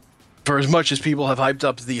 for as much as people have hyped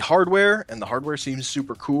up the hardware, and the hardware seems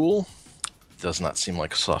super cool, it does not seem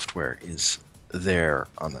like software is there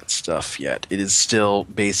on that stuff yet. It is still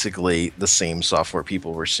basically the same software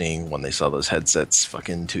people were seeing when they saw those headsets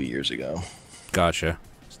fucking 2 years ago. Gotcha.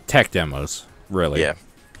 Tech demos. Really? Yeah,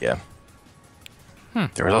 yeah.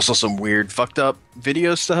 There was also some weird, fucked up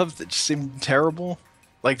video stuff that just seemed terrible.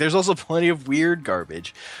 Like, there's also plenty of weird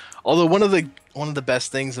garbage. Although one of the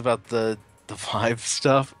best things about the Vive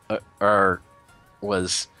stuff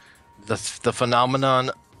was the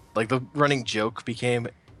phenomenon. Like, the running joke became,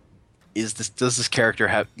 does this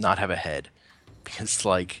character not have a head? Because,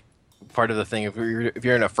 like, part of the thing, if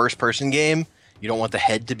you're in a first person game, you don't want the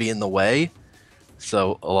head to be in the way.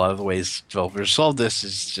 So a lot of the ways developers solve this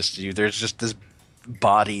is just there's just this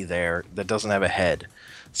body there that doesn't have a head.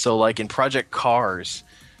 So, like, in Project Cars,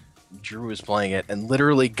 Drew was playing it and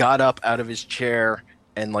literally got up out of his chair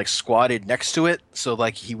and, like, squatted next to it, so,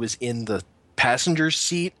 like, he was in the passenger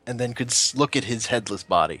seat and then could look at his headless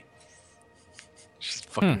body. Just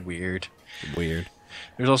fucking weird. Weird.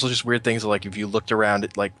 There's also just weird things, like, if you looked around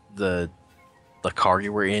at, like, the car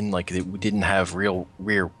you were in, like, it didn't have real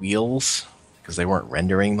rear wheels because they weren't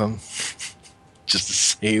rendering them just to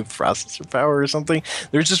save processor power or something.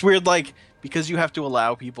 There's just weird, like, because you have to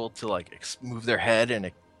allow people to, like, move their head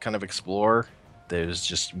and kind of explore, there's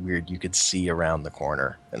just weird, you could see around the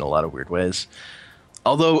corner in a lot of weird ways.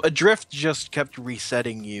 Although Adrift just kept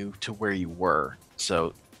resetting you to where you were,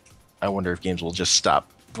 so I wonder if games will just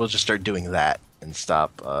start doing that and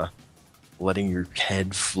stop letting your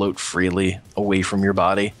head float freely away from your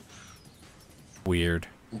body. Weird.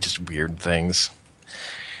 Just weird things.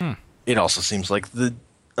 It also seems like the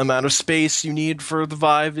amount of space you need for the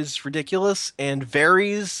Vive is ridiculous and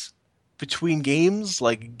varies between games.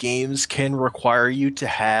 Like, games can require you to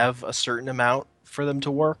have a certain amount for them to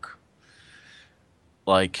work.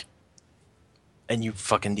 Like, and you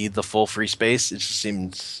fucking need the full free space. It just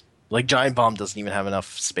seems like Giant Bomb doesn't even have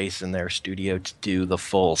enough space in their studio to do the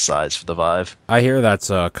full size for the Vive. I hear that's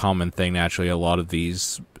a common thing. Actually, a lot of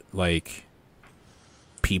these, like,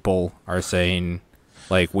 people are saying,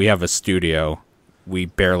 like, we have a studio, we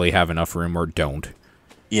barely have enough room or don't.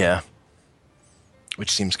 Yeah.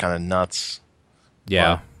 Which seems kind of nuts. Yeah.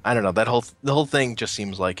 Well, I don't know. The whole thing just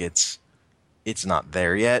seems like it's not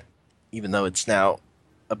there yet, even though it's now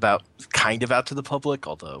kind of out to the public,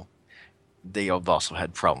 although they have also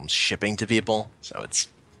had problems shipping to people, so it's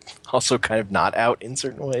also kind of not out in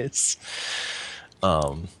certain ways.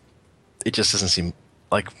 It just doesn't seem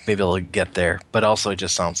like maybe they'll get there, but also it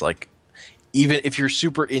just sounds like even if you're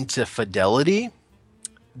super into fidelity,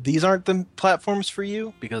 these aren't the platforms for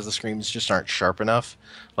you because the screens just aren't sharp enough.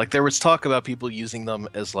 Like, there was talk about people using them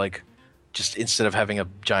as, like, just instead of having a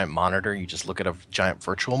giant monitor, you just look at a giant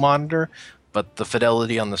virtual monitor, but the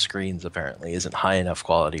fidelity on the screens apparently isn't high enough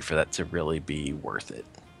quality for that to really be worth it.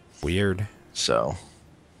 Weird. So,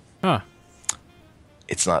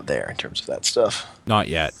 it's not there in terms of that stuff. Not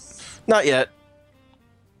yet. Not yet.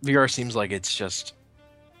 VR seems like it's just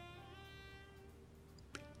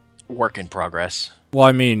work in progress. Well,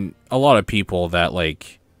 I mean, a lot of people that,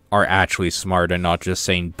 like, are actually smart and not just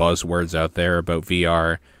saying buzzwords out there about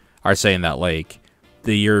VR are saying that, like,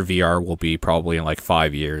 the year VR will be probably in, like,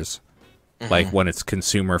 5 years. Like, when it's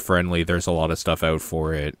consumer friendly, there's a lot of stuff out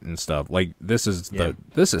for it and stuff. Like, this is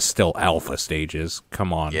still alpha stages.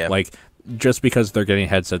 Come on. Yeah. Like, just because they're getting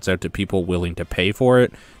headsets out to people willing to pay for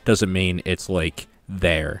it doesn't mean it's, like,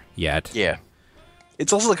 there yet. Yeah.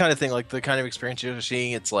 It's also the kind of thing, like, the kind of experience you're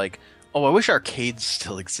seeing, it's like, oh, I wish arcades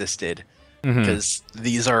still existed. Because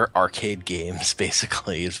these are arcade games,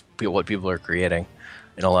 basically, is what people are creating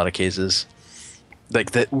in a lot of cases.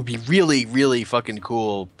 Like, that would be really, really fucking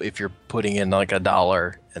cool if you're putting in, like,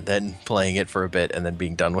 $1 and then playing it for a bit and then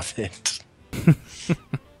being done with it.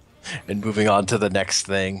 And moving on to the next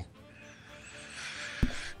thing.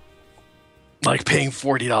 Like, paying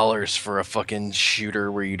 $40 for a fucking shooter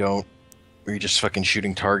where you're just fucking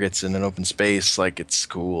shooting targets in an open space. Like, it's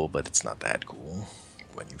cool, but it's not that cool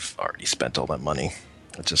when you've already spent all that money.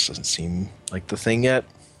 It just doesn't seem like the thing yet.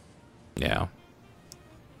 Yeah.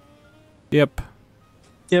 Yep.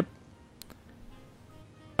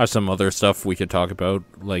 I have some other stuff we could talk about,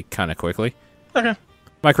 like, kind of quickly. Okay.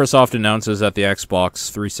 Microsoft announces that the Xbox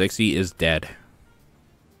 360 is dead.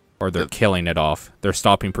 Or they're killing it off. They're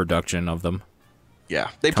stopping production of them. Yeah.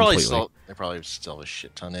 They probably still have a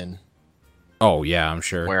shit ton in Oh, yeah, I'm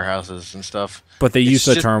sure. warehouses and stuff. But they use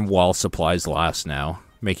the term while supplies last now,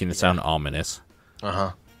 making it sound ominous.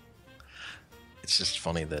 Uh-huh. It's just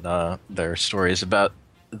funny that there are stories about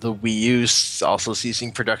the Wii U also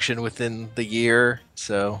ceasing production within the year,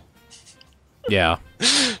 so... Yeah.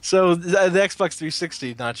 So the Xbox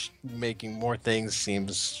 360 not making more things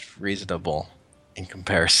seems reasonable in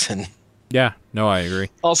comparison. Yeah, no, I agree.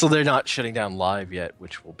 Also, they're not shutting down Live yet,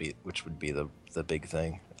 which would be the big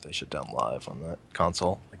thing if they shut down Live on that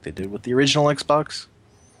console, like they did with the original Xbox.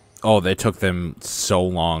 Oh, they took them so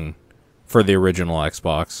long for the original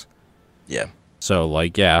Xbox. Yeah. So,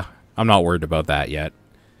 like, yeah, I'm not worried about that yet.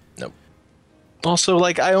 Nope. Also,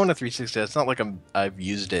 like, I own a 360. It's not like I've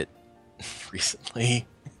used it recently,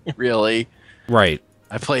 really. Right.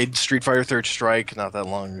 I played Street Fighter Third Strike not that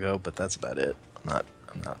long ago, but that's about it. I'm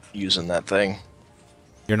not using that thing.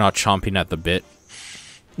 You're not chomping at the bit.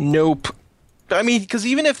 Nope. I mean, because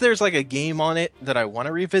even if there's like a game on it that I want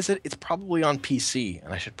to revisit, it's probably on PC,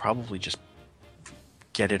 and I should probably just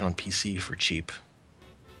get it on PC for cheap.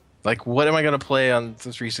 Like, what am I going to play on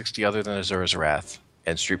the 360 other than Azura's Wrath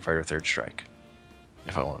and Street Fighter Third Strike,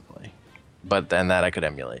 if I want to play? But then that I could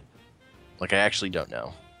emulate. Like, I actually don't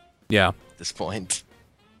know Yeah. at this point.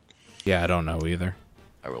 Yeah, I don't know either.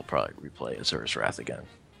 I will probably replay Azura's Wrath again,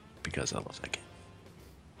 because I love that game.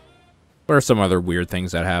 What are some other weird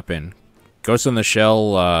things that happen? Ghost in the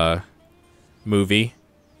Shell movie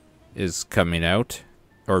is coming out,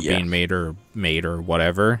 or being made or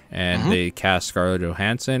whatever, and they cast Scarlett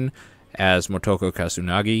Johansson as Motoko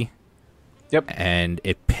Kasunagi. Yep. And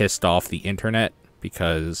it pissed off the internet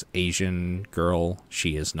because Asian girl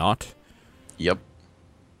she is not. Yep.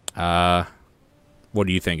 What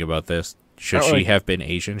do you think about this? Should she have been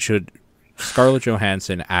Asian? Should Scarlett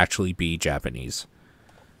Johansson actually be Japanese?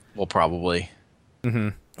 Well, probably.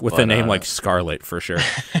 With a name like Scarlett, for sure.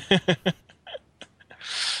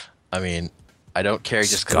 I mean, I don't care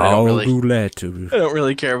just because I don't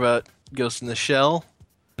really care about Ghost in the Shell.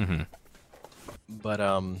 But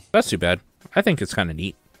That's too bad. I think it's kind of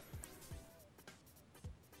neat.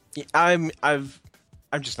 I'm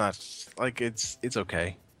just not like it's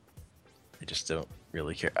okay. I just don't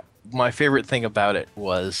really care. My favorite thing about it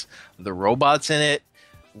was the robots in it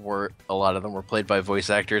were a lot of them were played by voice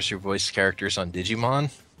actors who voiced characters on Digimon.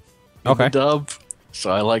 Okay. Dub.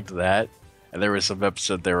 So I liked that. And there was some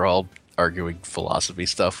episode they were all arguing philosophy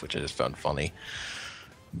stuff, which I just found funny.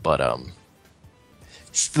 But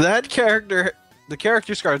that character, the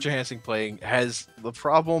character Scarlett Johansson playing, has the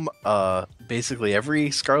problem basically every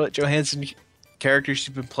Scarlett Johansson character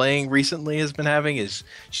she's been playing recently has been having is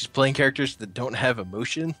she's playing characters that don't have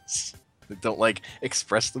emotions, that don't like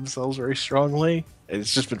express themselves very strongly. And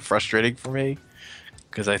it's just been frustrating for me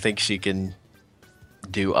because I think she can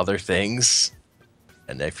do other things,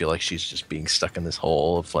 and I feel like she's just being stuck in this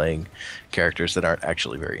hole of playing characters that aren't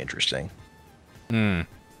actually very interesting in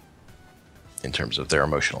terms of their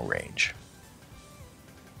emotional range.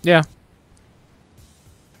 Yeah.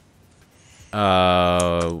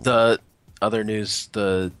 The other news,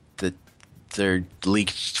 they're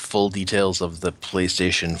leaked full details of the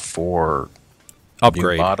PlayStation 4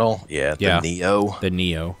 upgrade new model. The Neo. The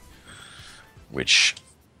Neo. Which,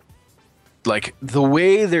 like, the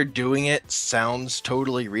way they're doing it sounds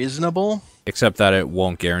totally reasonable. Except that it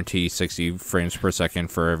won't guarantee 60 frames per second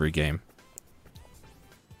for every game.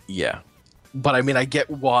 Yeah. But, I mean, I get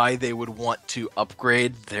why they would want to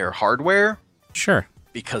upgrade their hardware. Sure.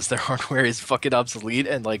 Because their hardware is fucking obsolete,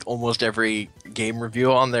 and, like, almost every game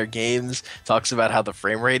review on their games talks about how the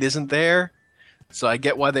frame rate isn't there. So I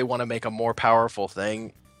get why they want to make a more powerful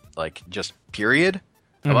thing, like, just period,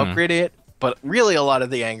 of upgrading it. But really, a lot of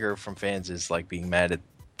the anger from fans is, like, being mad at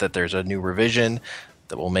that there's a new revision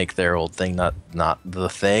that will make their old thing not the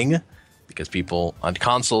thing. Because people on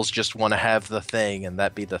consoles just want to have the thing, and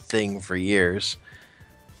that be the thing for years.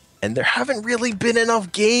 And there haven't really been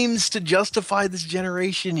enough games to justify this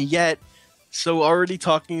generation yet. So already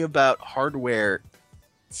talking about hardware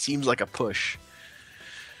seems like a push.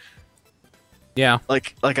 Yeah.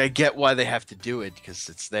 Like I get why they have to do it because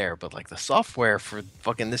it's there, but like the software for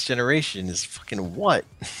fucking this generation is fucking what?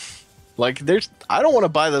 Like I don't want to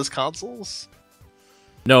buy those consoles.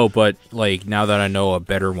 No, but like now that I know a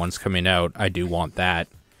better one's coming out, I do want that.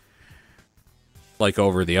 Like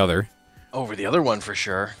over the other. Over the other one for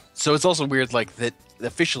sure. So it's also weird like that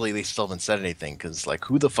officially they still haven't said anything because like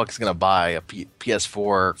who the fuck is gonna buy a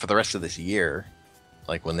PS4 for the rest of this year?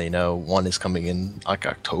 Like when they know one is coming in like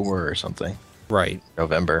October or something. Right.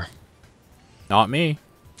 November. Not me.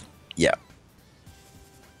 Yeah.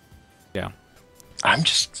 Yeah. I'm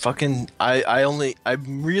just fucking I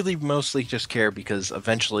really mostly just care because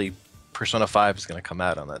eventually Persona 5 is gonna come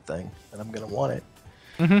out on that thing and I'm gonna want it.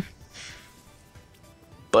 Mm-hmm.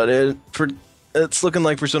 But it's looking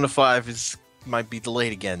like Persona 5 might be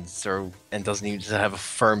delayed again, and doesn't even have a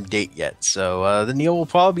firm date yet. So the Neo will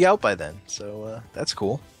probably be out by then. So that's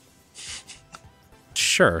cool.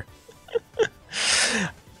 Sure.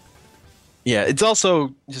 Yeah, it's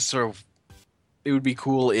also just sort of. It would be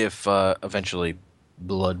cool if eventually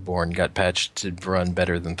Bloodborne got patched to run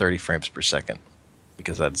better than 30 frames per second,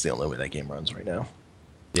 because that's the only way that game runs right now.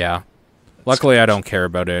 Yeah. Luckily, I don't care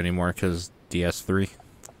about it anymore because DS3.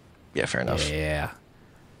 Yeah, fair enough. Yeah.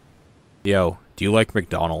 Yo, do you like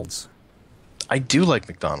McDonald's? I do like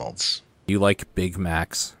McDonald's. Do you like Big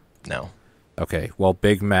Macs? No. Okay, well,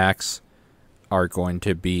 Big Macs are going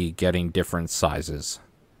to be getting different sizes.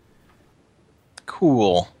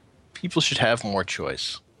 Cool. People should have more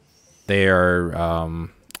choice. They are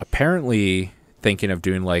apparently thinking of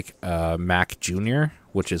doing like a Mac Junior,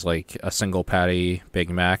 which is like a single patty Big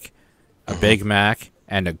Mac, a Big Mac,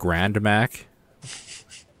 and a Grand Mac.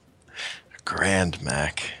 Grand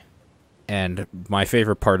Mac. And my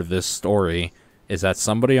favorite part of this story is that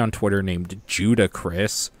somebody on Twitter named Judah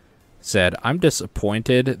Chris said, "I'm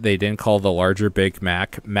disappointed they didn't call the larger Big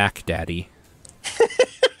Mac Mac Daddy."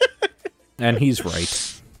 And he's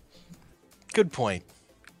right. Good point.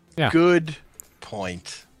 Yeah. Good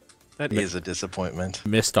point. That is a disappointment.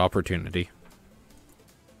 Missed opportunity.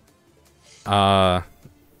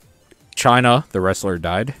 China, the wrestler,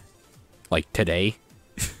 died. Like today.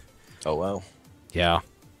 Oh, wow. Yeah.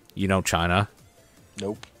 You know China?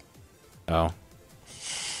 Nope. Oh.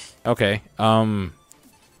 Okay.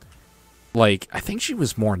 Like, I think she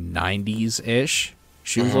was more 90s-ish.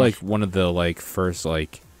 She was, like, one of the, like, first,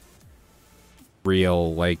 like,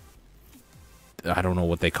 real, like, I don't know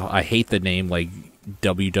what they call, I hate the name, like,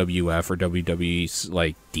 WWF or WWE,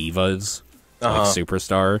 like, divas, like,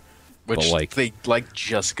 superstar. Which but, like, they, like,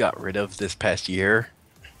 just got rid of this past year.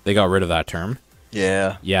 they got rid of that term.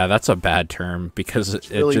 Yeah. Yeah, that's a bad term because it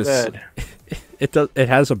Really just bad. it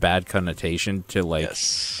has a bad connotation to, like,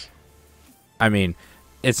 Yes. I mean,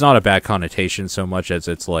 it's not a bad connotation so much as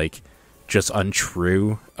it's like just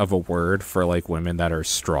untrue of a word for like women that are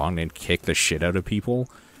strong and kick the shit out of people.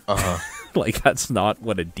 Like that's not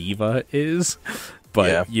what a diva is. But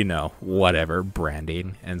Yeah. you know, whatever,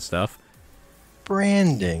 branding and stuff.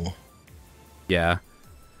 Branding. Yeah.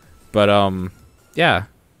 But yeah,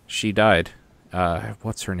 she died.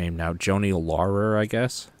 What's her name now? Joni Laurer, I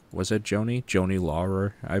guess. Was it Joni? Joni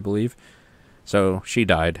Laurer, I believe. So she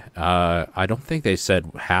died. I don't think they said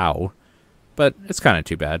how, but it's kind of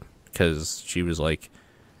too bad because she was like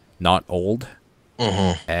not old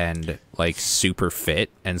and like super fit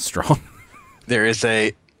and strong. There is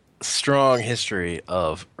a strong history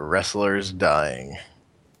of wrestlers dying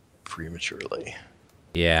prematurely.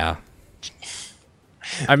 Yeah.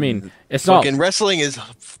 I mean, it's Fucking not. wrestling is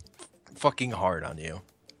fucking hard on you.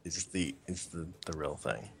 Is the real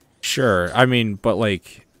thing. Sure. I mean, but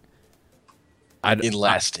like, In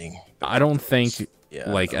lasting. I don't think Yeah,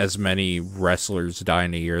 like no. as many wrestlers die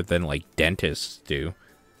in a year than like dentists do.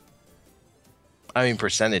 I mean,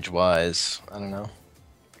 percentage wise, I don't know.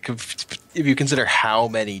 If you consider how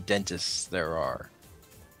many dentists there are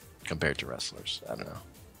compared to wrestlers, I don't know.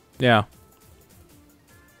 Yeah.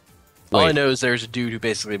 All I Wait. know is there's a dude who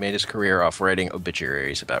basically made his career off writing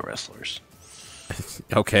obituaries about wrestlers.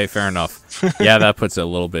 Okay, fair enough. Yeah, that puts it a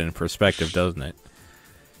little bit in perspective, doesn't it?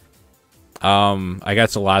 I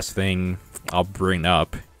guess the last thing I'll bring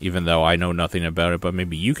up, even though I know nothing about it, but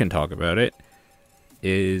maybe you can talk about it,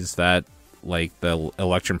 is that like the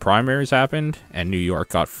election primaries happened and New York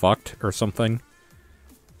got fucked or something.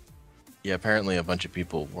 Yeah, apparently a bunch of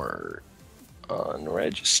people were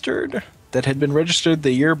unregistered that had been registered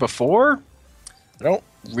the year before. I don't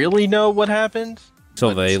really know what happened. So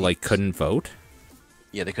but they it like seems- couldn't vote.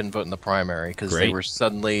 Yeah, they couldn't vote in the primary because they Great. were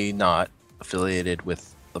suddenly not affiliated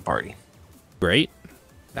with the party. Great.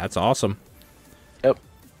 That's awesome. Yep.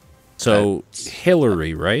 So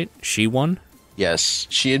Hillary, right? She won? Yes,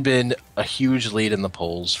 she had been a huge lead in the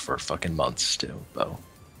polls for fucking months too, though.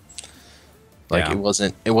 Like Yeah.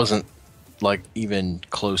 it wasn't like even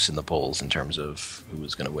close in the polls in terms of who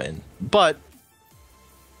was going to win. But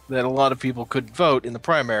that a lot of people couldn't vote in the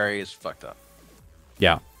primary is fucked up.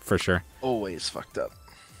 Yeah, for sure. Always fucked up.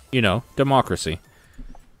 You know, democracy.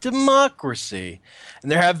 Democracy.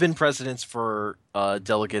 And there have been precedents for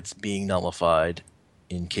delegates being nullified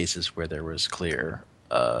in cases where there was clear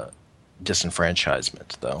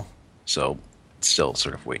disenfranchisement, though. So still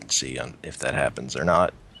sort of wait and see on if that happens or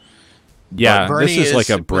not. Yeah, Bernie this is like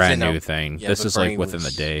a was brand in a- new thing. yeah, this but is like Bernie within the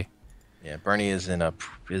was- day. Yeah, Bernie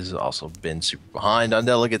is also been super behind on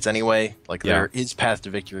delegates anyway. Like Yeah. his path to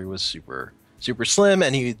victory was super slim,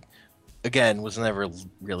 and he again was never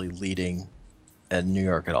really leading at New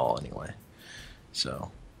York at all anyway.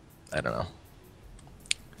 So I don't know.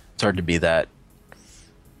 It's hard to be that.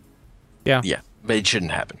 Yeah. Yeah, but it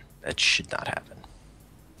shouldn't happen. That should not happen.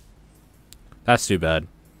 That's too bad.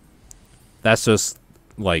 That's just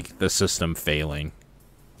like the system failing.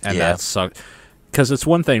 And Yeah. that sucks. Because it's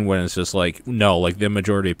one thing when it's just like, no, like the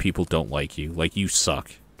majority of people don't like you. Like you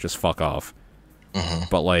suck. Just fuck off.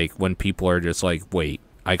 But like when people are just like, wait,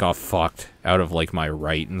 I got fucked out of like my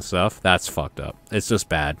right and stuff, that's fucked up. It's just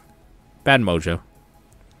bad. Bad mojo.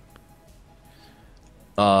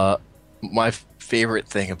 My favorite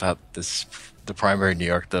thing about the primary in New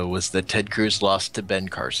York, though, was that Ted Cruz lost to Ben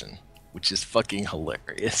Carson, which is fucking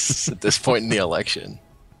hilarious at this point in the election.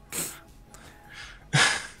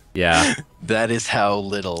 Yeah. That is how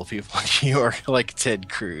little people in New York like Ted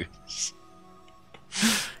Cruz.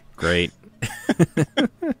 Great.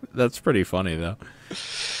 That's pretty funny, though.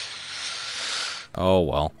 Oh,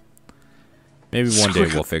 well. Maybe one day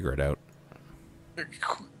we'll figure it out.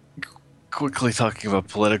 Quickly talking about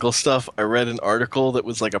political stuff, I read an article that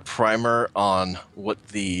was like a primer on what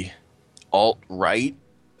the alt-right,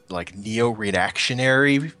 like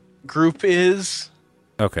neo-reactionary group is.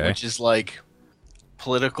 Okay. Which is like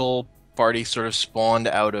political party sort of spawned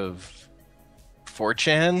out of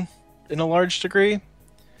 4chan in a large degree.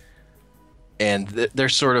 And they're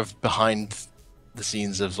sort of behind the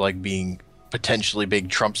scenes of like being potentially big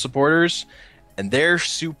Trump supporters. And they're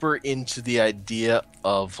super into the idea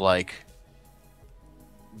of like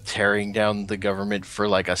tearing down the government for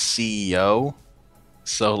like a CEO.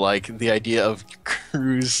 So like the idea of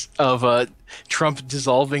Trump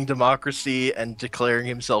dissolving democracy and declaring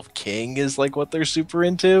himself king is like what they're super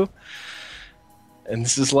into. And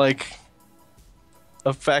this is like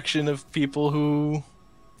a faction of people who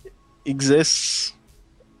exists,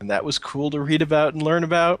 and that was cool to read about and learn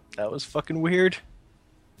about. That was fucking weird.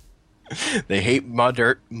 They hate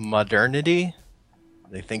modernity.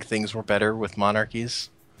 They think things were better with monarchies.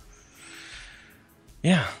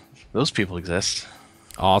 Yeah, those people exist.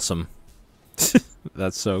 Awesome.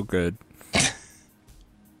 That's so good.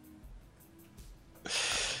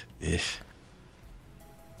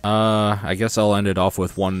 I guess I'll end it off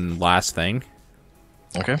with one last thing.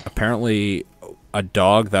 Okay. Apparently, a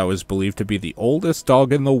dog that was believed to be the oldest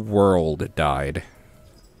dog in the world died.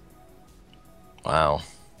 Wow.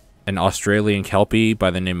 An Australian Kelpie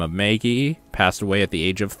by the name of Maggie passed away at the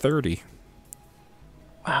age of 30.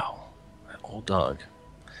 Wow. That old dog.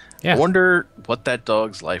 Yeah. I wonder what that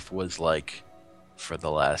dog's life was like for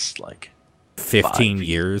the last, like, 15 5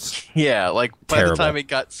 years. Yeah, like, by Terrible. the time it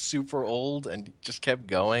got super old and just kept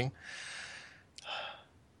going.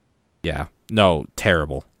 Yeah. No,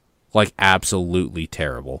 terrible. Like, absolutely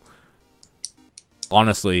terrible.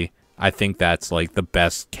 Honestly, I think that's, like, the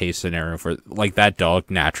best case scenario for... Like, that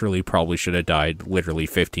dog naturally probably should have died literally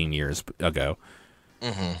 15 years ago.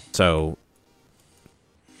 Mm-hmm. So,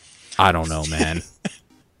 I don't know, man.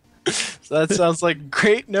 So that sounds like a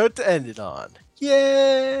great note to end it on.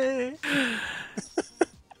 Yay!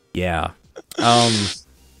 Yeah.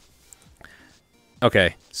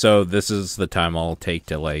 Okay, so this is the time I'll take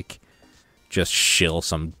to, like, just shill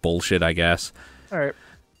some bullshit, I guess. Alright.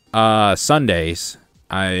 Sundays.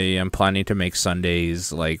 I am planning to make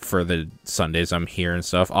Sundays, like, for the Sundays I'm here and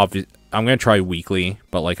stuff. I'm gonna try weekly,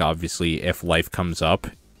 but, like, obviously, if life comes up,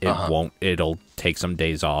 it'll take some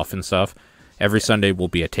days off and stuff. Every Sunday will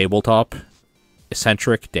be a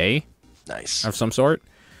tabletop-centric day. Nice. Of some sort.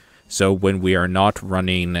 So when we are not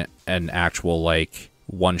running an actual, like,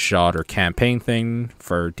 one-shot or campaign thing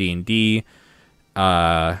for D&D,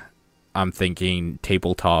 I'm thinking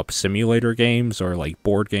tabletop simulator games or, like,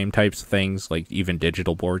 board game types of things, like even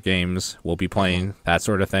digital board games we'll be playing, that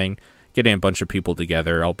sort of thing. Getting a bunch of people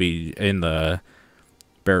together. I'll be in the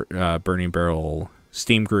Burning Barrel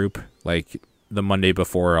Steam group, like, the Monday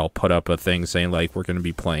before. I'll put up a thing saying, like, we're going to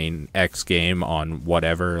be playing X game on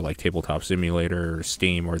whatever, like Tabletop Simulator or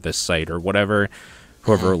Steam or this site or whatever.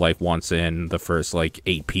 Whoever, like, wants in the first, like,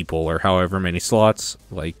 8 people or however many slots,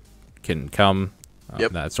 like, can come,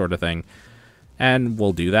 that sort of thing. And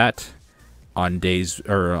we'll do that. On days,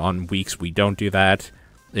 or on weeks we don't do that,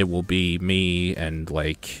 it will be me and,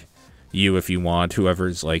 like, you if you want,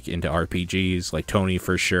 whoever's, like, into RPGs, like Tony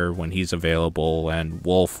for sure when he's available, and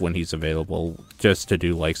Wolf when he's available, just to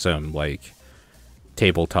do, like, some, like,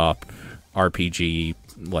 tabletop RPG,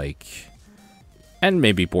 like, and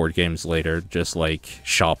maybe board games later, just, like,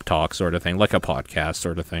 shop talk sort of thing, like a podcast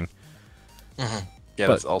sort of thing. Mm-hmm. Yeah,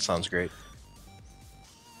 But that all sounds great.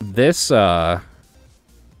 This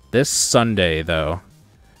Sunday, though,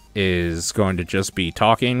 is going to just be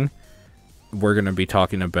talking. We're going to be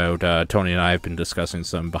talking about, Tony and I have been discussing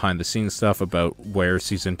some behind-the-scenes stuff about where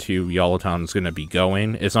Season 2 Yolotown is going to be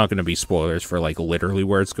going. It's not going to be spoilers for, like, literally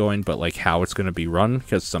where it's going, but, like, how it's going to be run,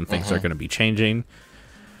 because some things are going to be changing.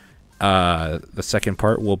 The second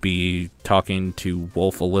part, we'll be talking to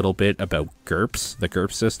Wolf a little bit about GURPS, the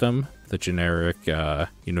GURPS system, the generic,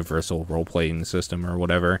 universal role-playing system or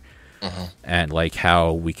whatever. and like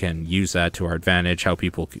how we can use that to our advantage,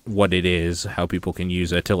 what it is, how people can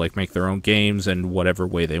use it to like make their own games in whatever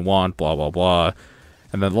way they want, blah blah blah.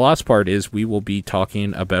 And then the last part is we will be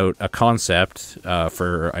talking about a concept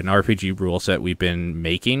for an RPG rule set we've been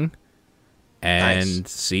making, and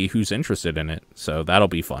see who's interested in it. So that'll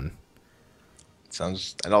be fun.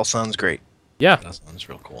 That all sounds great. Yeah. That sounds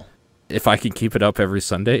real cool. If I can keep it up every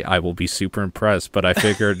Sunday, I will be super impressed. But I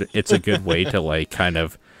figured it's a good way to like kind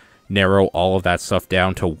of narrow all of that stuff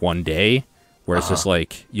down to one day, where it's just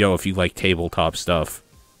like, yo, if you like tabletop stuff,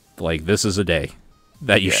 like this is a day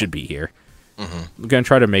that you should be here. I'm gonna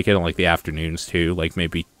try to make it in like the afternoons too, like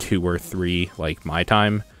maybe 2 or 3, like my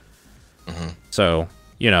time. So,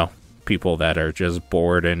 you know, people that are just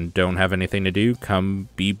bored and don't have anything to do, come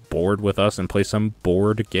be bored with us and play some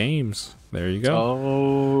board games. There you go.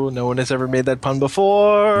 Oh, no one has ever made that pun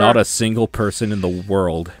before. Not a single person in the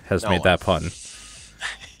world has made that pun.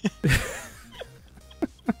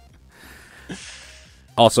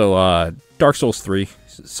 Also, Dark Souls 3,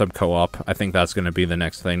 some co-op. I think that's going to be the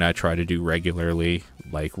next thing I try to do regularly,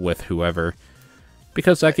 like with whoever,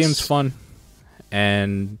 because that game's fun.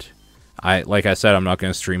 And like I said, I'm not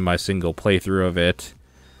going to stream my single playthrough of it,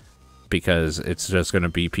 because it's just going to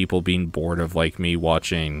be people being bored of like me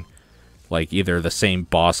watching like either the same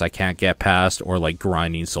boss I can't get past or like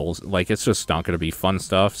grinding souls. Like it's just not going to be fun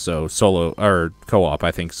stuff. So solo or co-op,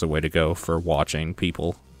 I think, is the way to go for watching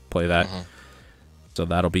people play that. So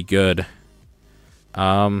that'll be good.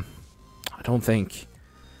 I don't think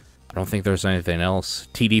there's anything else.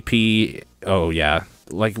 TDP. Oh yeah,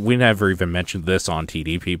 like we never even mentioned this on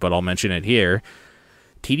TDP, but I'll mention it here.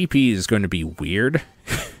 TDP is going to be weird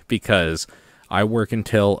because I work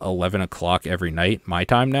until 11 o'clock every night, my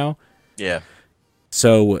time now. Yeah.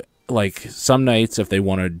 So, like, some nights, if they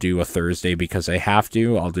want to do a Thursday because they have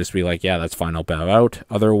to, I'll just be like, yeah, that's fine, I'll bow out.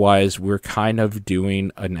 Otherwise, we're kind of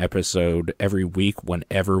doing an episode every week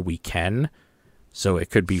whenever we can. So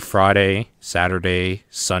it could be Friday, Saturday,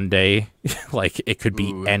 Sunday. Like, it could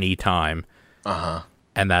be any time.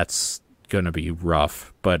 And that's going to be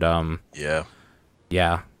rough. But,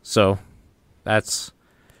 yeah. So, that's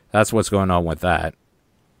what's going on with that.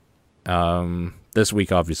 This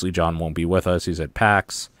week, obviously, John won't be with us. He's at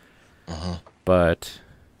PAX. But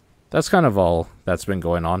that's kind of all that's been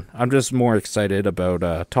going on. I'm just more excited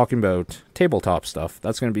about talking about tabletop stuff.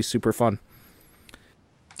 That's going to be super fun.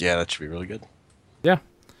 Yeah, that should be really good. Yeah.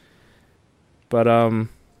 But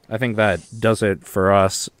I think that does it for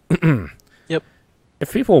us. Yep.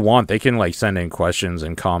 If people want, they can like send in questions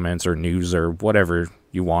and comments or news or whatever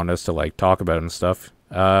you want us to like talk about and stuff.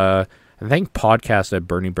 I think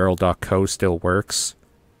podcast@burningbarrel.co still works.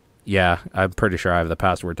 Yeah, I'm pretty sure I have the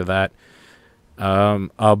password to that.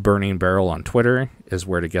 A Burning Barrel on Twitter is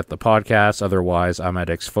where to get the podcast. Otherwise, I'm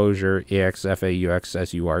at Exposure,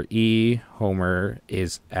 EXFAUXSURE. Homer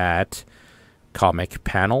is at Comic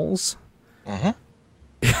Panels.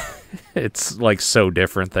 It's like so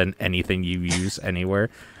different than anything you use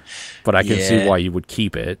anywhere. But I can see why you would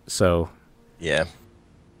keep it. So yeah.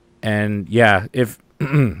 And yeah, if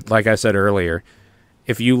like I said earlier,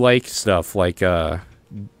 if you like stuff like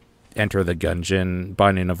Enter the Gungeon,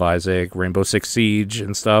 Binding of Isaac, Rainbow Six Siege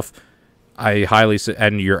and stuff, I highly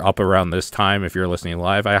and you're up around this time if you're listening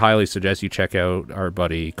live, I highly suggest you check out our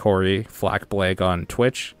buddy Corey Flackblag on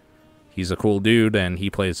Twitch. He's a cool dude and he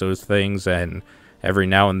plays those things, and every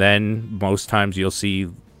now and then, most times you'll see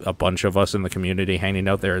a bunch of us in the community hanging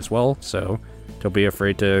out there as well, so don't be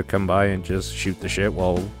afraid to come by and just shoot the shit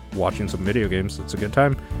while watching some video games. It's a good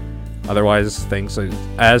time. Otherwise, thanks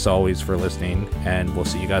as always for listening, and we'll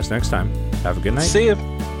see you guys next time. Have a good night. See ya.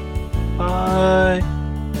 Bye.